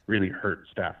 injury really hurt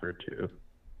Stafford too.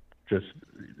 Just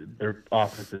their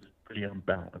offense is pretty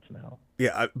unbalanced now.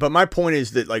 Yeah, but my point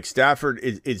is that like Stafford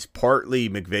is partly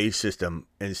McVay's system,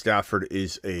 and Stafford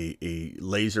is a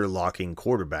laser locking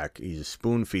quarterback. He's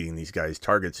spoon feeding these guys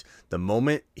targets. The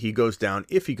moment he goes down,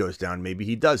 if he goes down, maybe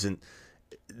he doesn't.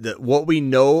 What we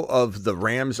know of the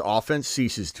Rams offense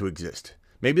ceases to exist.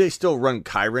 Maybe they still run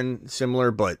Kyron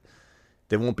similar, but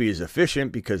they won't be as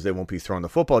efficient because they won't be throwing the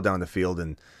football down the field,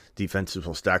 and defenses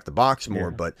will stack the box more.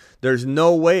 Yeah. But there's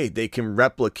no way they can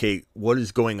replicate what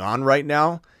is going on right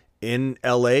now in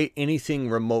LA, anything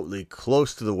remotely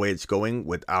close to the way it's going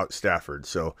without Stafford.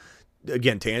 So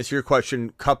again, to answer your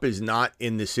question, Kupp is not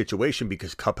in this situation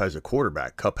because Kupp has a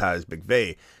quarterback. Kupp has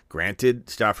McVay. Granted,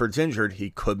 Stafford's injured. He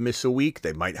could miss a week.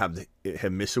 They might have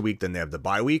him miss a week, then they have the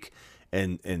bye week.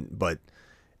 But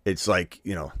it's like,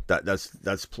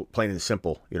 that's plain and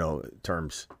simple,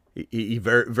 terms. He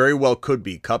very, very well could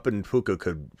be. Kupp and Puka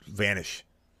could vanish,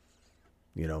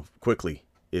 quickly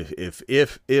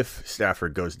if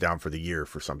Stafford goes down for the year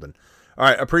for something. All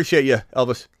right, appreciate you,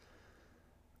 Elvis.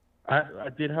 I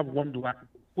did have one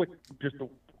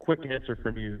quick answer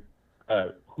from you.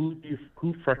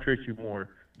 Who frustrates you more,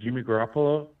 Jimmy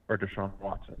Garoppolo or Deshaun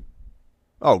Watson?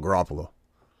 Oh, Garoppolo.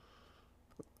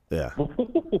 Yeah.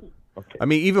 Okay. I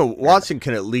mean, even Watson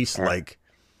can at least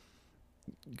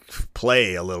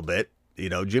play a little bit.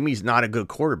 Jimmy's not a good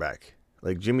quarterback.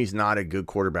 Jimmy's not a good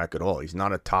quarterback at all. He's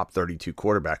not a top 32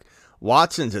 quarterback.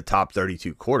 Watson's a top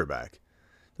 32 quarterback.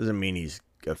 Doesn't mean he's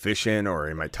efficient or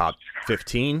in my top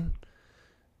 15,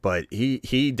 but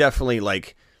he definitely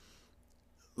like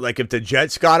if the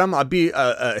Jets got him, I'd be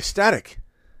ecstatic.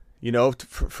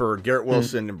 For Garrett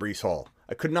Wilson and Breece Hall.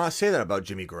 I could not say that about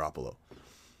Jimmy Garoppolo.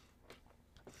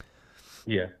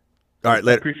 Yeah. All right,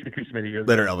 later.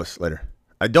 Later, Elvis. Later.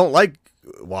 I don't like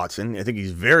Watson. I think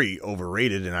he's very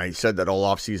overrated, and I said that all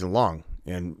offseason long.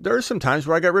 And there are some times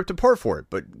where I got ripped apart for it,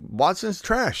 but Watson's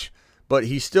trash. But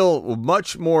he's still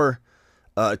much more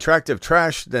attractive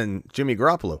trash than Jimmy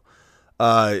Garoppolo.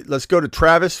 Let's go to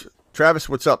Travis. Travis,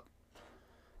 what's up?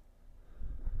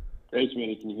 Hey,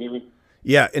 Smitty, can you hear me?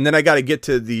 Yeah, and then I got to get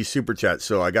to the super chat,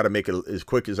 so I got to make it as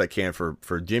quick as I can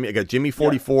for Jimmy. I got Jimmy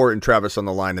 44 and Travis on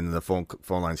the line, and then the phone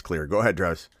line's clear. Go ahead,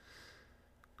 Travis.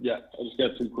 Yeah, I just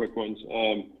got 2 quick ones.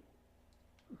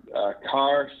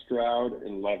 Carr, Stroud,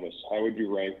 and Levis. How would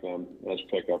you rank them as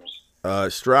pickups?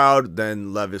 Stroud,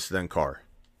 then Levis, then Carr.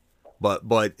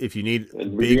 But if you need a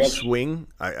big swing,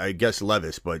 I guess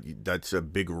Levis, but that's a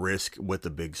big risk with a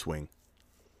big swing.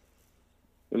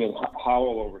 And then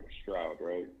Howell over Stroud,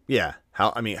 right? Yeah.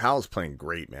 Howell's playing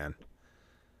great, man.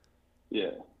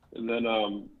 Yeah. And then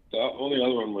the only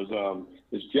other one was,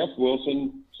 is Jeff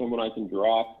Wilson someone I can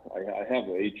drop? I have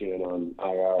AJ on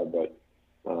IR, but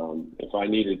if I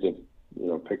needed to,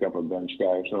 pick up a bench guy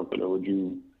or something, or would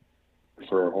you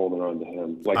prefer holding on to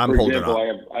him? Like, for example,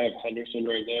 I have Henderson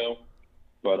right now,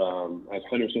 but I have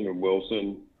Henderson and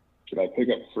Wilson. Should I pick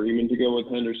up Freeman to go with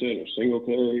Henderson or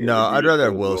Singletary? No, I'd rather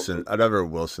have Wilson. I'd rather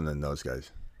have Wilson than those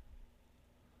guys.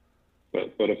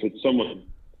 But if it's someone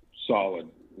solid,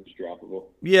 it's droppable.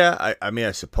 Yeah,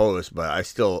 I suppose, but I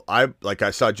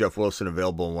saw Jeff Wilson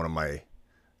available in one of my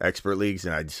expert leagues,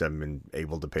 and I just haven't been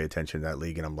able to pay attention to that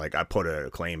league. And I'm like, I put a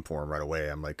claim for him right away.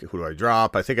 I'm like, who do I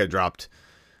drop? I think I dropped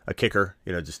a kicker,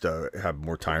 just to have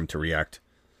more time to react.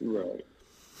 Right.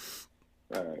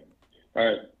 All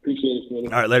right. Appreciate it,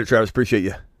 man. All right, later, Travis. Appreciate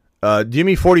you.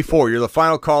 Jimmy44, you're the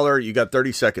final caller. You got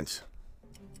 30 seconds.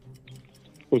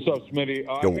 What's up, Smitty?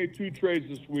 I made 2 trades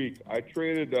this week. I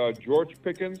traded George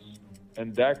Pickens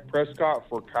and Dak Prescott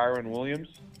for Kyron Williams.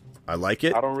 I like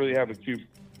it. I don't really have a QB.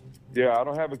 Yeah, I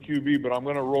don't have a QB, but I'm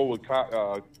going to roll with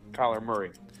Kyler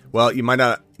Murray. Well, you might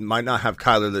not have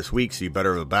Kyler this week, so you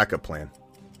better have a backup plan.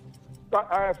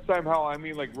 I have Sam Howell. I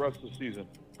mean, like, rest of the season.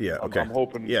 Yeah, okay. I'm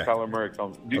hoping Kyler Murray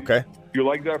comes. Do you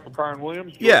like that for Kyron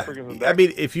Williams? Yeah. I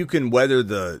mean, if you can weather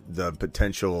the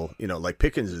potential, like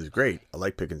Pickens is great. I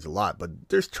like Pickens a lot, but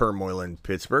there's turmoil in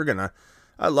Pittsburgh, and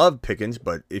I love Pickens,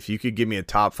 but if you could give me a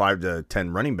top 5 to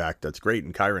 10 running back, that's great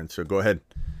in Kyron, so go ahead.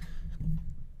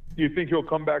 Do you think he'll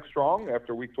come back strong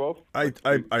after Week 12?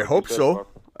 I hope so.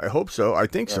 I hope so. I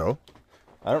think so.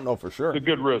 I don't know for sure. It's a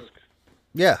good risk.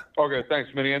 Yeah. Okay,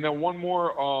 thanks, Minnie. And then one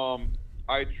more.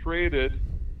 I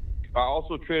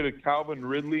also traded Calvin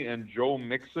Ridley and Joe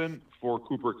Mixon for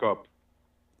Cooper Kupp.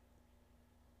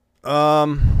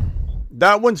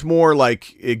 That one's more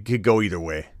like it could go either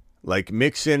way. Like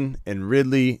Mixon and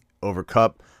Ridley over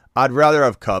Kupp. I'd rather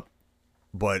have Kupp,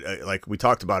 but like we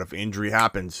talked about, if injury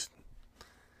happens,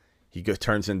 he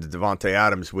turns into Davante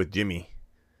Adams with Jimmy.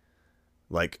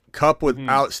 Like Kupp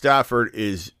without Stafford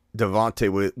is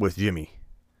Davante with Jimmy.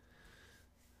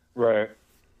 Right.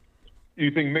 You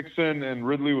think Mixon and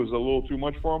Ridley was a little too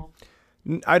much for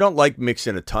him? I don't like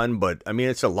Mixon a ton, but I mean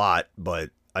it's a lot. But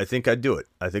I think I'd do it.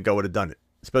 I think I would have done it,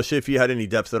 especially if you had any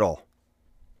depth at all.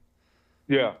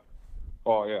 Yeah.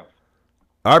 Oh yeah.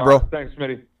 All right, bro. Thanks,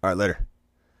 Smitty. All right, later.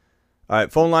 All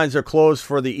right, phone lines are closed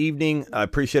for the evening. I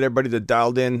appreciate everybody that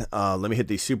dialed in. Let me hit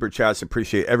these super chats.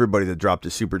 Appreciate everybody that dropped a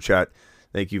super chat.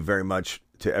 Thank you very much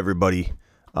to everybody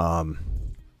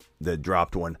that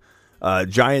dropped one.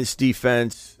 Giants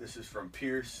defense. This is from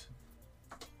Pierce.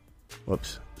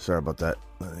 Whoops. Sorry about that.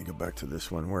 Let me go back to this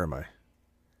one. Where am I?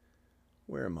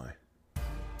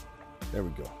 There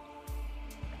we go.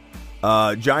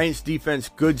 Giants defense,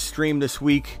 good stream this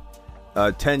week.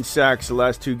 10 sacks the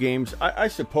last 2 games. I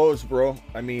suppose, bro.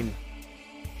 I mean,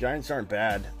 Giants aren't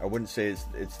bad. I wouldn't say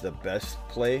it's the best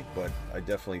play, but I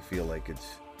definitely feel like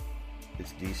it's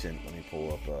decent. Let me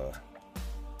pull up.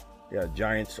 Yeah,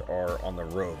 Giants are on the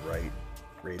road, right?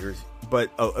 Raiders. But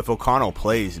if O'Connell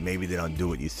plays, maybe they don't do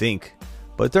what you think.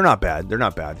 But they're not bad. They're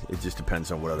not bad. It just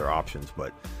depends on what other options.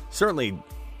 But certainly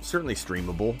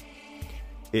streamable.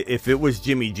 If it was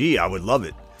Jimmy G, I would love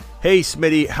it. Hey,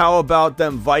 Smitty, how about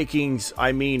them Vikings?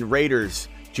 I mean Raiders.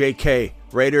 JK,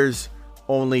 Raiders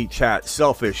only chat.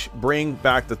 Selfish. Bring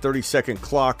back the 30-second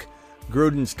clock.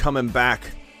 Gruden's coming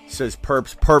back, says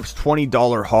Perps. Perps,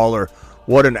 $20 hauler.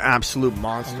 What an absolute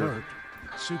monster. Alert.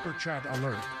 Super chat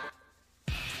alert.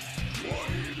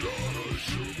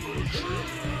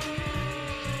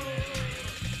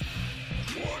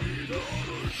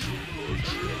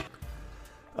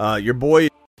 Your boy.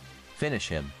 Finish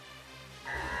him.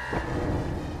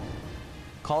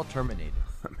 Call terminated.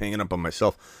 I'm hanging up on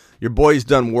myself. Your boy's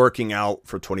done working out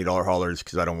for $20 haulers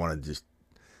because I don't want to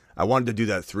I wanted to do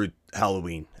that through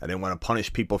Halloween. I didn't want to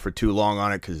punish people for too long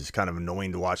on it because it's kind of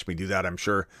annoying to watch me do that, I'm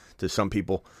sure, to some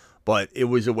people. But it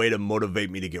was a way to motivate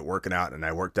me to get working out, and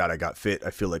I worked out. I got fit.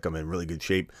 I feel like I'm in really good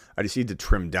shape. I just need to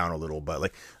trim down a little, but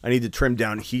like I need to trim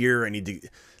down here. I need to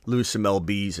lose some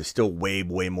lbs. I still weigh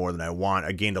way more than I want.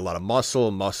 I gained a lot of muscle.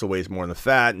 Muscle weighs more than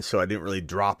fat, and so I didn't really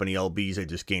drop any lbs. I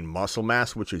just gained muscle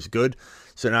mass, which is good.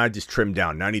 So now I just trimmed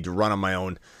down. Now I need to run on my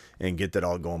own and get that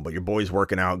all going. But your boy's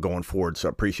working out going forward, so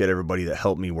I appreciate everybody that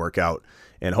helped me work out.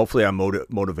 And hopefully I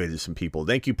motivated some people.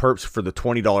 Thank you, Perps, for the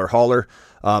 $20 hauler.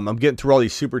 I'm getting through all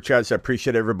these super chats. I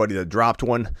appreciate everybody that dropped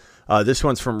one. This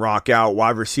one's from Rock Out.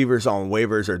 Wide receivers on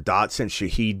waivers are Dotson,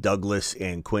 Shaheed, Douglas,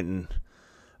 and Quentin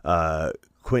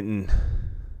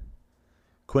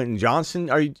Johnson.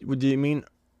 Do you mean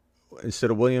instead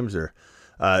of Williams? Or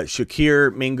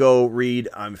Shakir, Mingo, Reed.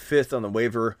 I'm 5th on the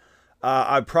waiver.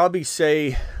 I'd probably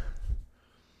say,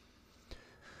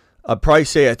 I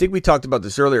think we talked about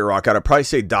this earlier, Rock Out. I'd probably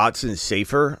say Dotson's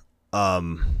safer.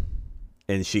 And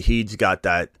Shaheed's got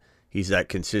that. He's that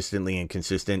consistently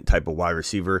inconsistent type of wide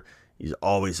receiver. He's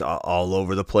always all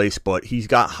over the place, but he's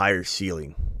got higher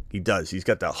ceiling. He does. He's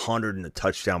got that 100 and a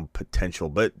touchdown potential.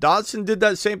 But Dotson did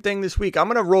that same thing this week. I'm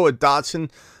going to roll with Dotson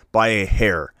by a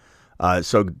hair.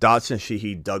 So Dotson,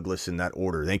 Shaheed, Douglas in that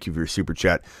order. Thank you for your super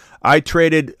chat. I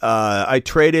traded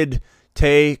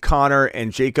Tay, Connor,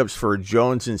 and Jacobs for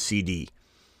Jones and CD.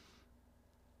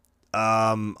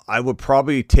 I would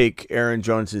probably take Aaron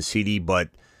Jones and CD, but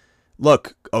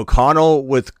look, O'Connell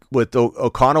with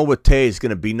Tay is going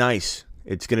to be nice.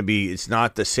 It's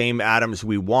not the same Adams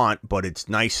we want, but it's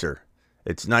nicer.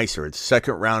 It's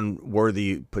second round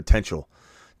worthy potential.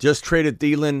 Just traded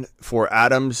Thielen for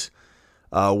Adams.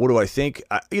 What do I think?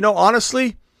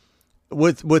 Honestly,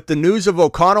 with the news of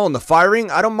O'Connell and the firing,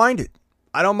 I don't mind it.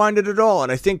 I don't mind it at all.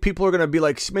 And I think people are going to be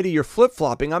like, Smitty, you're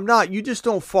flip-flopping. I'm not. You just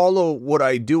don't follow what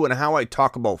I do and how I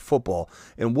talk about football.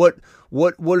 And what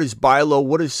is buy low?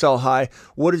 What is sell high?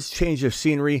 What does change of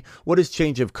scenery? What does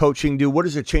change of coaching do? What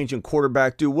does a change in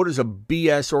quarterback do? What does a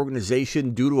BS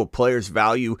organization do to a player's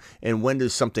value? And when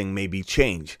does something maybe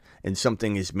change? And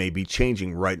something is maybe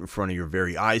changing right in front of your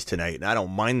very eyes tonight. And I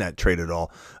don't mind that trade at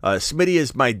all. Smitty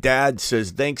is my dad, says,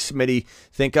 thanks, Smitty.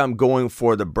 Think I'm going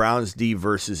for the Browns D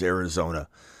versus Arizona.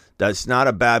 That's not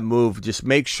a bad move. Just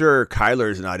make sure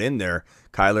Kyler is not in there.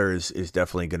 Kyler is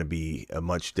definitely going to be a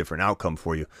much different outcome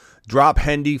for you. Drop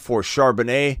Hendy for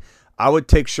Charbonnet. I would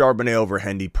take Charbonnet over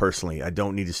Hendy personally. I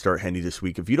don't need to start Hendy this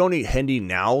week. If you don't need Hendy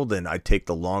now, then I take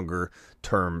the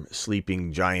longer-term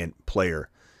sleeping giant player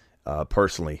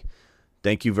personally.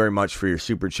 Thank you very much for your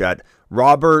super chat.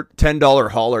 Robert,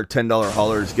 $10 hauler. $10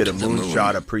 haulers get a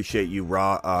moonshot. Appreciate you,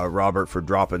 Robert, for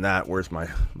dropping that. Where's my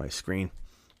screen?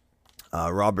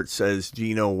 Robert says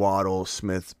Geno, Waddle,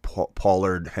 Smith,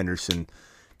 Pollard, Henderson,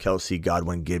 Kelsey,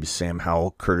 Godwin, Gibbs, Sam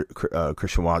Howell,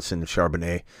 Christian Watson,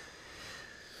 Charbonnet.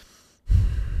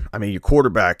 I mean, your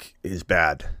quarterback is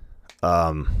bad.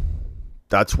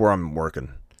 That's where I'm working.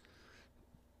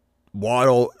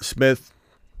 Waddle, Smith,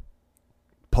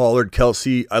 Pollard,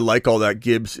 Kelsey, I like all that.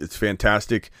 Gibbs, it's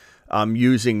fantastic. I'm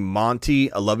using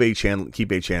Monty. I love Achane. Keep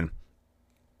Achane.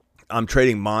 I'm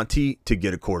trading Monty to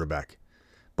get a quarterback.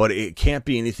 But it can't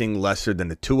be anything lesser than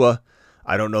a Tua.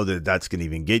 I don't know that that's going to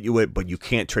even get you it, but you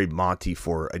can't trade Monty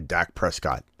for a Dak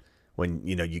Prescott. When,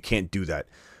 you can't do that.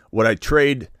 Would I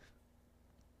trade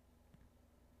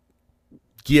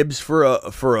Gibbs for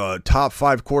a top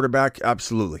 5 quarterback?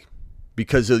 Absolutely.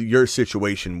 Because of your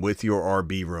situation with your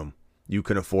RB room. You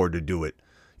can afford to do it.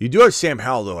 You do have Sam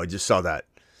Howell, though. I just saw that.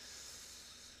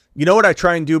 You know what I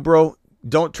try and do, bro?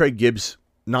 Don't trade Gibbs.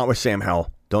 Not with Sam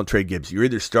Howell. Don't trade Gibbs. You're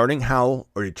either starting Howell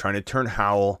or you're trying to turn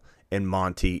Howell and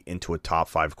Monty into a top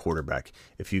 5 quarterback.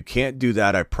 If you can't do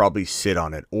that, I probably sit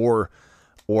on it. Or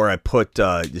I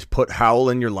just put Howell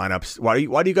in your lineups.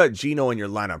 Why do you got Geno in your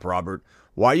lineup, Robert?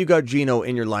 Why you got Geno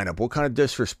in your lineup? What kind of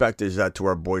disrespect is that to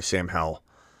our boy Sam Howell?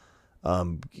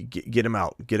 Get him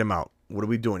out. Get him out. What are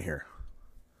we doing here?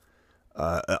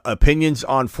 Opinions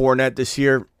on Fournette this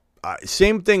year.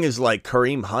 Same thing as like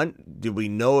Kareem Hunt. Did we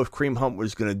know if Kareem Hunt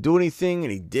was going to do anything?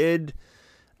 And he did.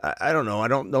 I don't know. I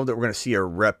don't know that we're going to see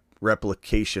a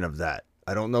replication of that.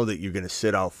 I don't know that you're going to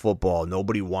sit out football.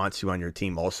 Nobody wants you on your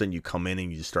team. All of a sudden you come in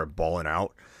and you just start balling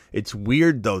out. It's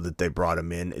weird, though, that they brought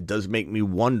him in. It does make me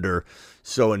wonder.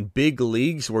 So in big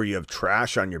leagues where you have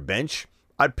trash on your bench,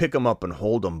 I'd pick him up and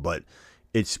hold him, but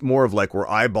it's more of like we're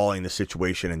eyeballing the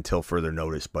situation until further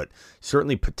notice. But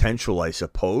certainly potential, I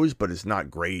suppose, but it's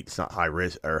not great. It's not high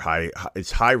risk or high.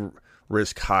 It's high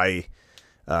risk, high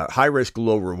risk,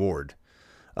 low reward.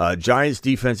 Giants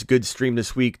defense, good stream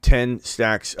this week. 10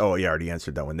 stacks. Oh, yeah, I already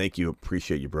answered that one. Thank you.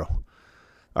 Appreciate you, bro.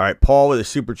 All right, Paul with a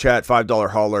super chat, $5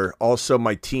 hauler. Also,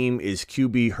 my team is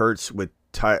QB Hurts with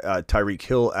Tyreek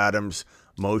Hill, Adams,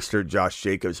 Mostert, Josh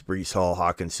Jacobs, Breece Hall,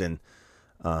 Hawkinson,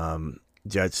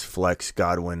 Jets, Flex,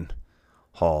 Godwin,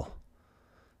 Hall.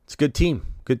 It's a good team.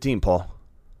 Good team, Paul.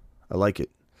 I like it.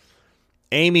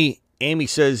 Amy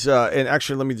says, and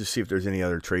actually, let me just see if there's any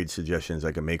other trade suggestions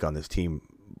I can make on this team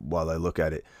while I look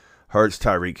at it. Hurts,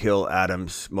 Tyreek Hill,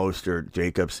 Adams, Mostert,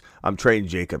 Jacobs. I'm trading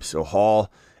Jacobs. So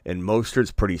Hall and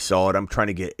Mostert's pretty solid. I'm trying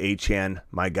to get Achane,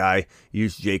 my guy.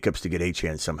 Use Jacobs to get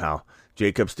Achane somehow.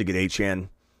 Jacobs to get Achane.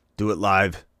 Do it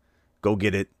live. Go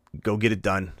get it. Go get it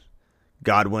done.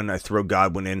 Godwin, I throw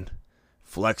Godwin in.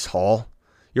 Flex Hall.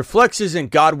 Your flex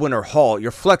isn't Godwin or Hall.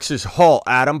 Your flex is Hall,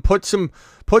 Adam. Put some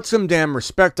damn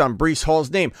respect on Breece Hall's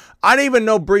name. I didn't even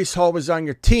know Breece Hall was on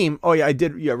your team. Oh, yeah, I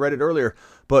did. Yeah, I read it earlier.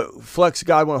 But flex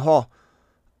Godwin Hall.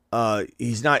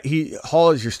 He's not.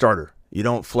 Hall is your starter. You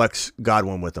don't flex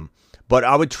Godwin with him. But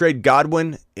I would trade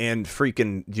Godwin and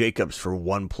freaking Jacobs for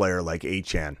one player like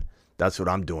Achane. That's what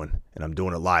I'm doing, and I'm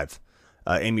doing it live.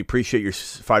 Amy, appreciate your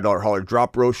 $5 hauler.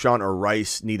 Drop Roschon or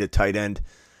Rice. Need a tight end.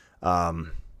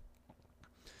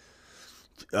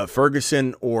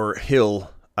 Ferguson or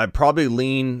Hill. I'd probably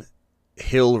lean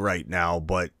Hill right now,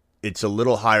 but it's a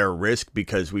little higher risk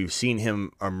because we've seen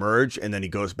him emerge and then he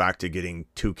goes back to getting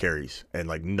 2 carries and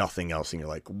like nothing else. And you're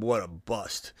like, what a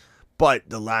bust. But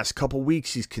the last couple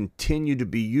weeks, he's continued to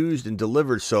be used and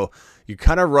delivered. So you're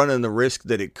kind of running the risk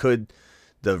that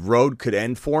the road could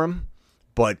end for him,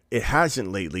 but it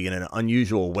hasn't lately in an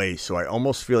unusual way. So I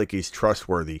almost feel like he's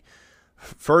trustworthy.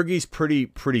 Fergie's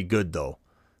pretty good though.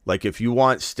 Like if you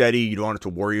want steady, you don't have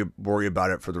to worry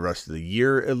about it for the rest of the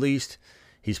year at least.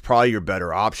 He's probably your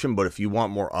better option, but if you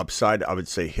want more upside, I would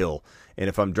say Hill. And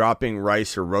if I'm dropping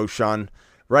Rice or Roschon,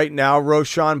 right now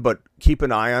Roschon, but keep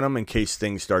an eye on him in case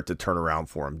things start to turn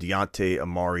around for him. Deontay,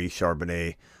 Amari,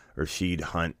 Charbonnet, Rashid,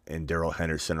 Hunt, and Darrell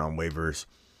Henderson on waivers.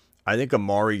 I think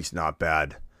Amari's not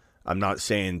bad. I'm not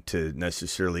saying to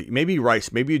necessarily, maybe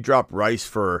Rice. Maybe you drop Rice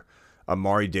for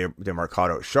Amari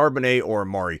DeMarcado, Charbonnet or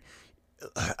Amari.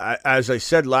 As I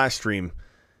said last stream,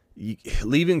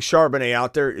 leaving Charbonnet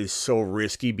out there is so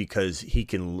risky because he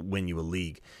can win you a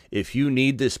league. If you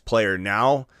need this player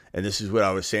now, and this is what I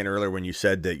was saying earlier when you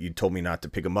said that you told me not to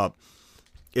pick him up,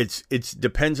 it's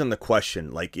depends on the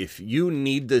question. Like if you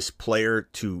need this player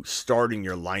to start in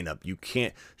your lineup, you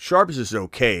can't. Sharps is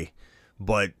okay,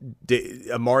 but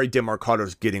Amari DeMarcado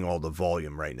is getting all the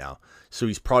volume right now, so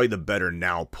he's probably the better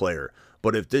now player.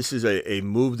 But if this is a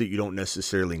move that you don't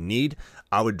necessarily need,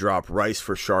 I would drop Rice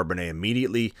for Charbonnet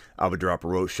immediately. I would drop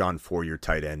Roschon for your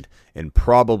tight end and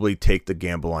probably take the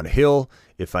gamble on Hill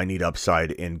if I need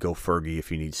upside and go Fergie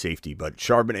if you need safety. But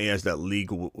Charbonnet has that league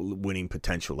winning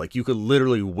potential. Like you could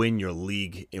literally win your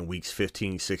league in weeks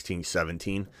 15, 16,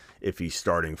 17 if he's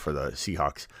starting for the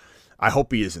Seahawks. I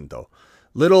hope he isn't though.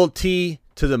 Little T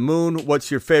to the moon.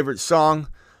 What's your favorite song?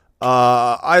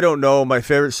 I don't know. My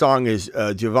favorite song is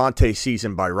Javante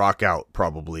Season by Rock Out,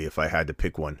 probably, if I had to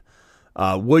pick one.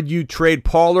 Would you trade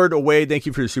Pollard away? Thank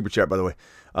you for the super chat, by the way.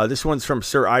 This one's from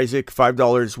Sir Isaac,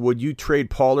 $5. Would you trade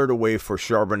Pollard away for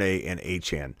Charbonnet and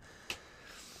Achane?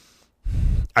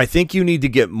 I think you need to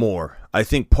get more. I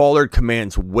think Pollard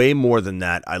commands way more than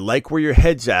that. I like where your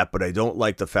head's at, but I don't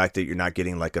like the fact that you're not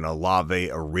getting like an Olave,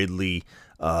 a Ridley,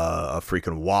 a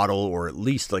freaking Waddle, or at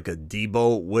least like a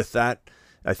Debo with that.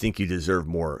 I think you deserve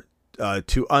more.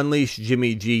 To unleash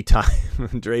Jimmy G time.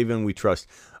 Draven, we trust.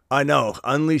 I know.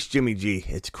 Unleash Jimmy G.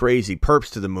 It's crazy.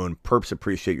 Perps to the moon. Perps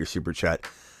appreciate your super chat.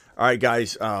 All right,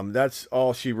 guys. That's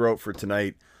all she wrote for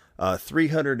tonight.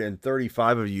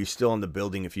 335 of you still in the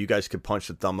building. If you guys could punch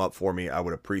the thumb up for me, I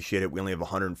would appreciate it. We only have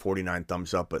 149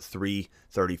 thumbs up, but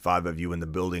 335 of you in the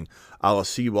building. I'll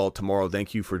see you all tomorrow.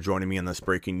 Thank you for joining me on this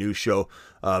breaking news show.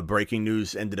 Breaking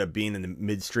news ended up being in the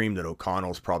midstream that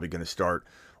O'Connell's probably going to start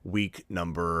week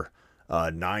number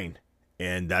 9.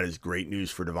 And that is great news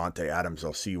for Davante Adams.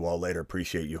 I'll see you all later.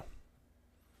 Appreciate you.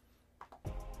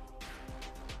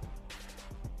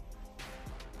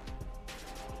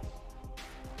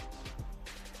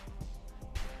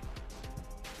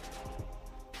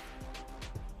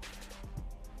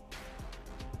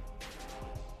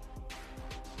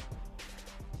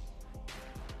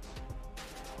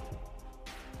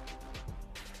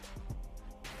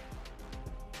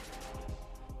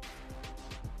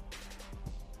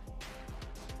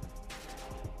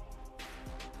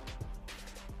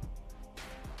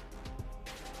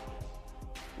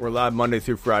 We're live Monday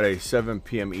through Friday, 7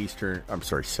 p.m. Eastern. I'm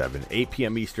sorry, 8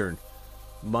 p.m. Eastern,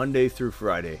 Monday through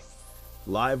Friday.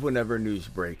 Live whenever news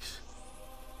breaks.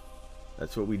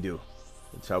 That's what we do.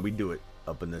 That's how we do it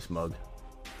up in this mug.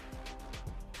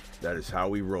 That is how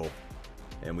we roll.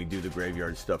 And we do the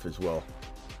graveyard stuff as well.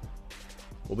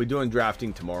 We'll be doing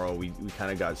drafting tomorrow. We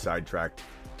kind of got sidetracked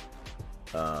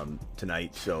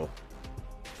tonight, so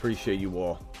appreciate you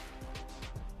all.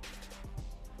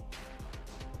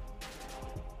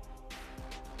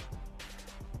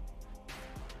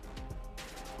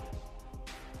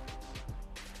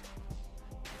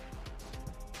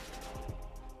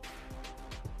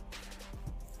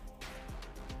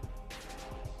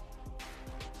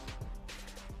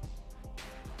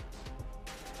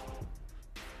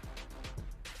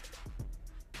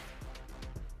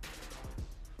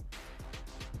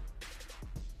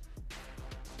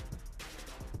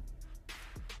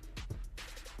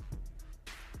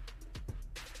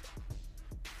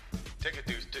 Take a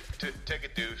deuce. Take a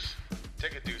deuce.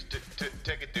 Take a deuce.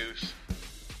 Take a deuce.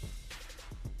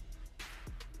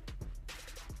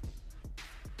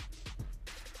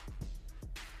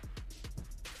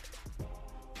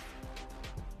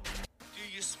 Do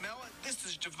you smell it? This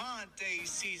is Davante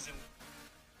season.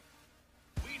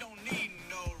 We don't need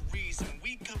no reason.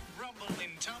 We come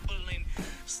rumbling, tumbling,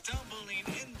 stumbling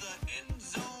in the end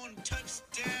zone.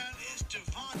 Touchdown. It's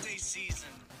Davante season.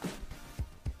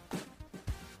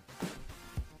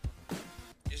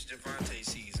 It's Davante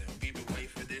season. We've been waiting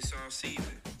for this all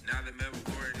season. Now that Melvin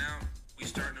Gordon out, we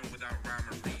starting without rhyme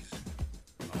or reason.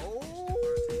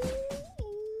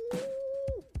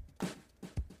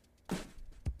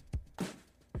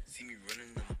 See me running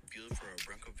on the field for a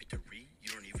Bronco victory? You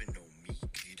don't even know me,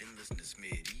 'cause you didn't listen to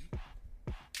Smitty.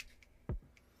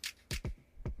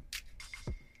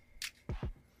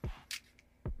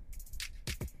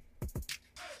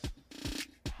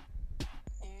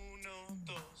 Uno,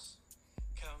 dos,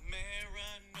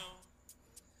 Camara no.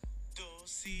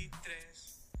 Dos y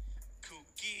tres,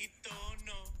 Cuquito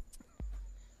no.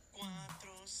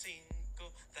 4,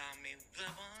 5, dame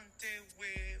Davante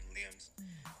Williams.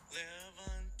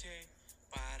 Levante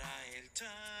para el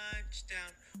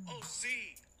touchdown. Oh,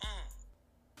 sí,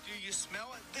 Do you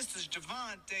smell it? This is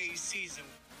Davante season.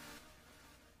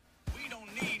 We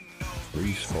don't need no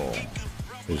Brees Hall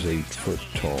is 8 foot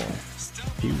tall.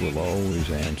 He will always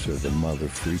answer the mother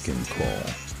freaking call.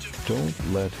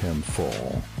 Don't let him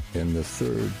fall. In the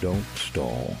third, don't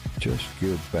stall. Just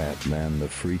give Batman the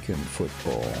freaking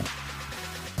football.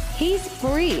 He's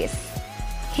Brees.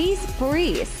 He's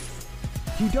Brees.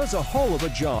 He does a whole of a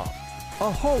job.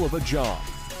 A whole of a job.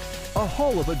 A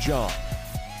whole of a job.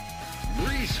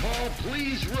 Brees Hall,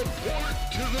 please report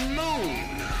to the moon.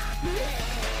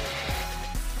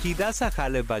 He does a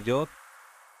hell of a job.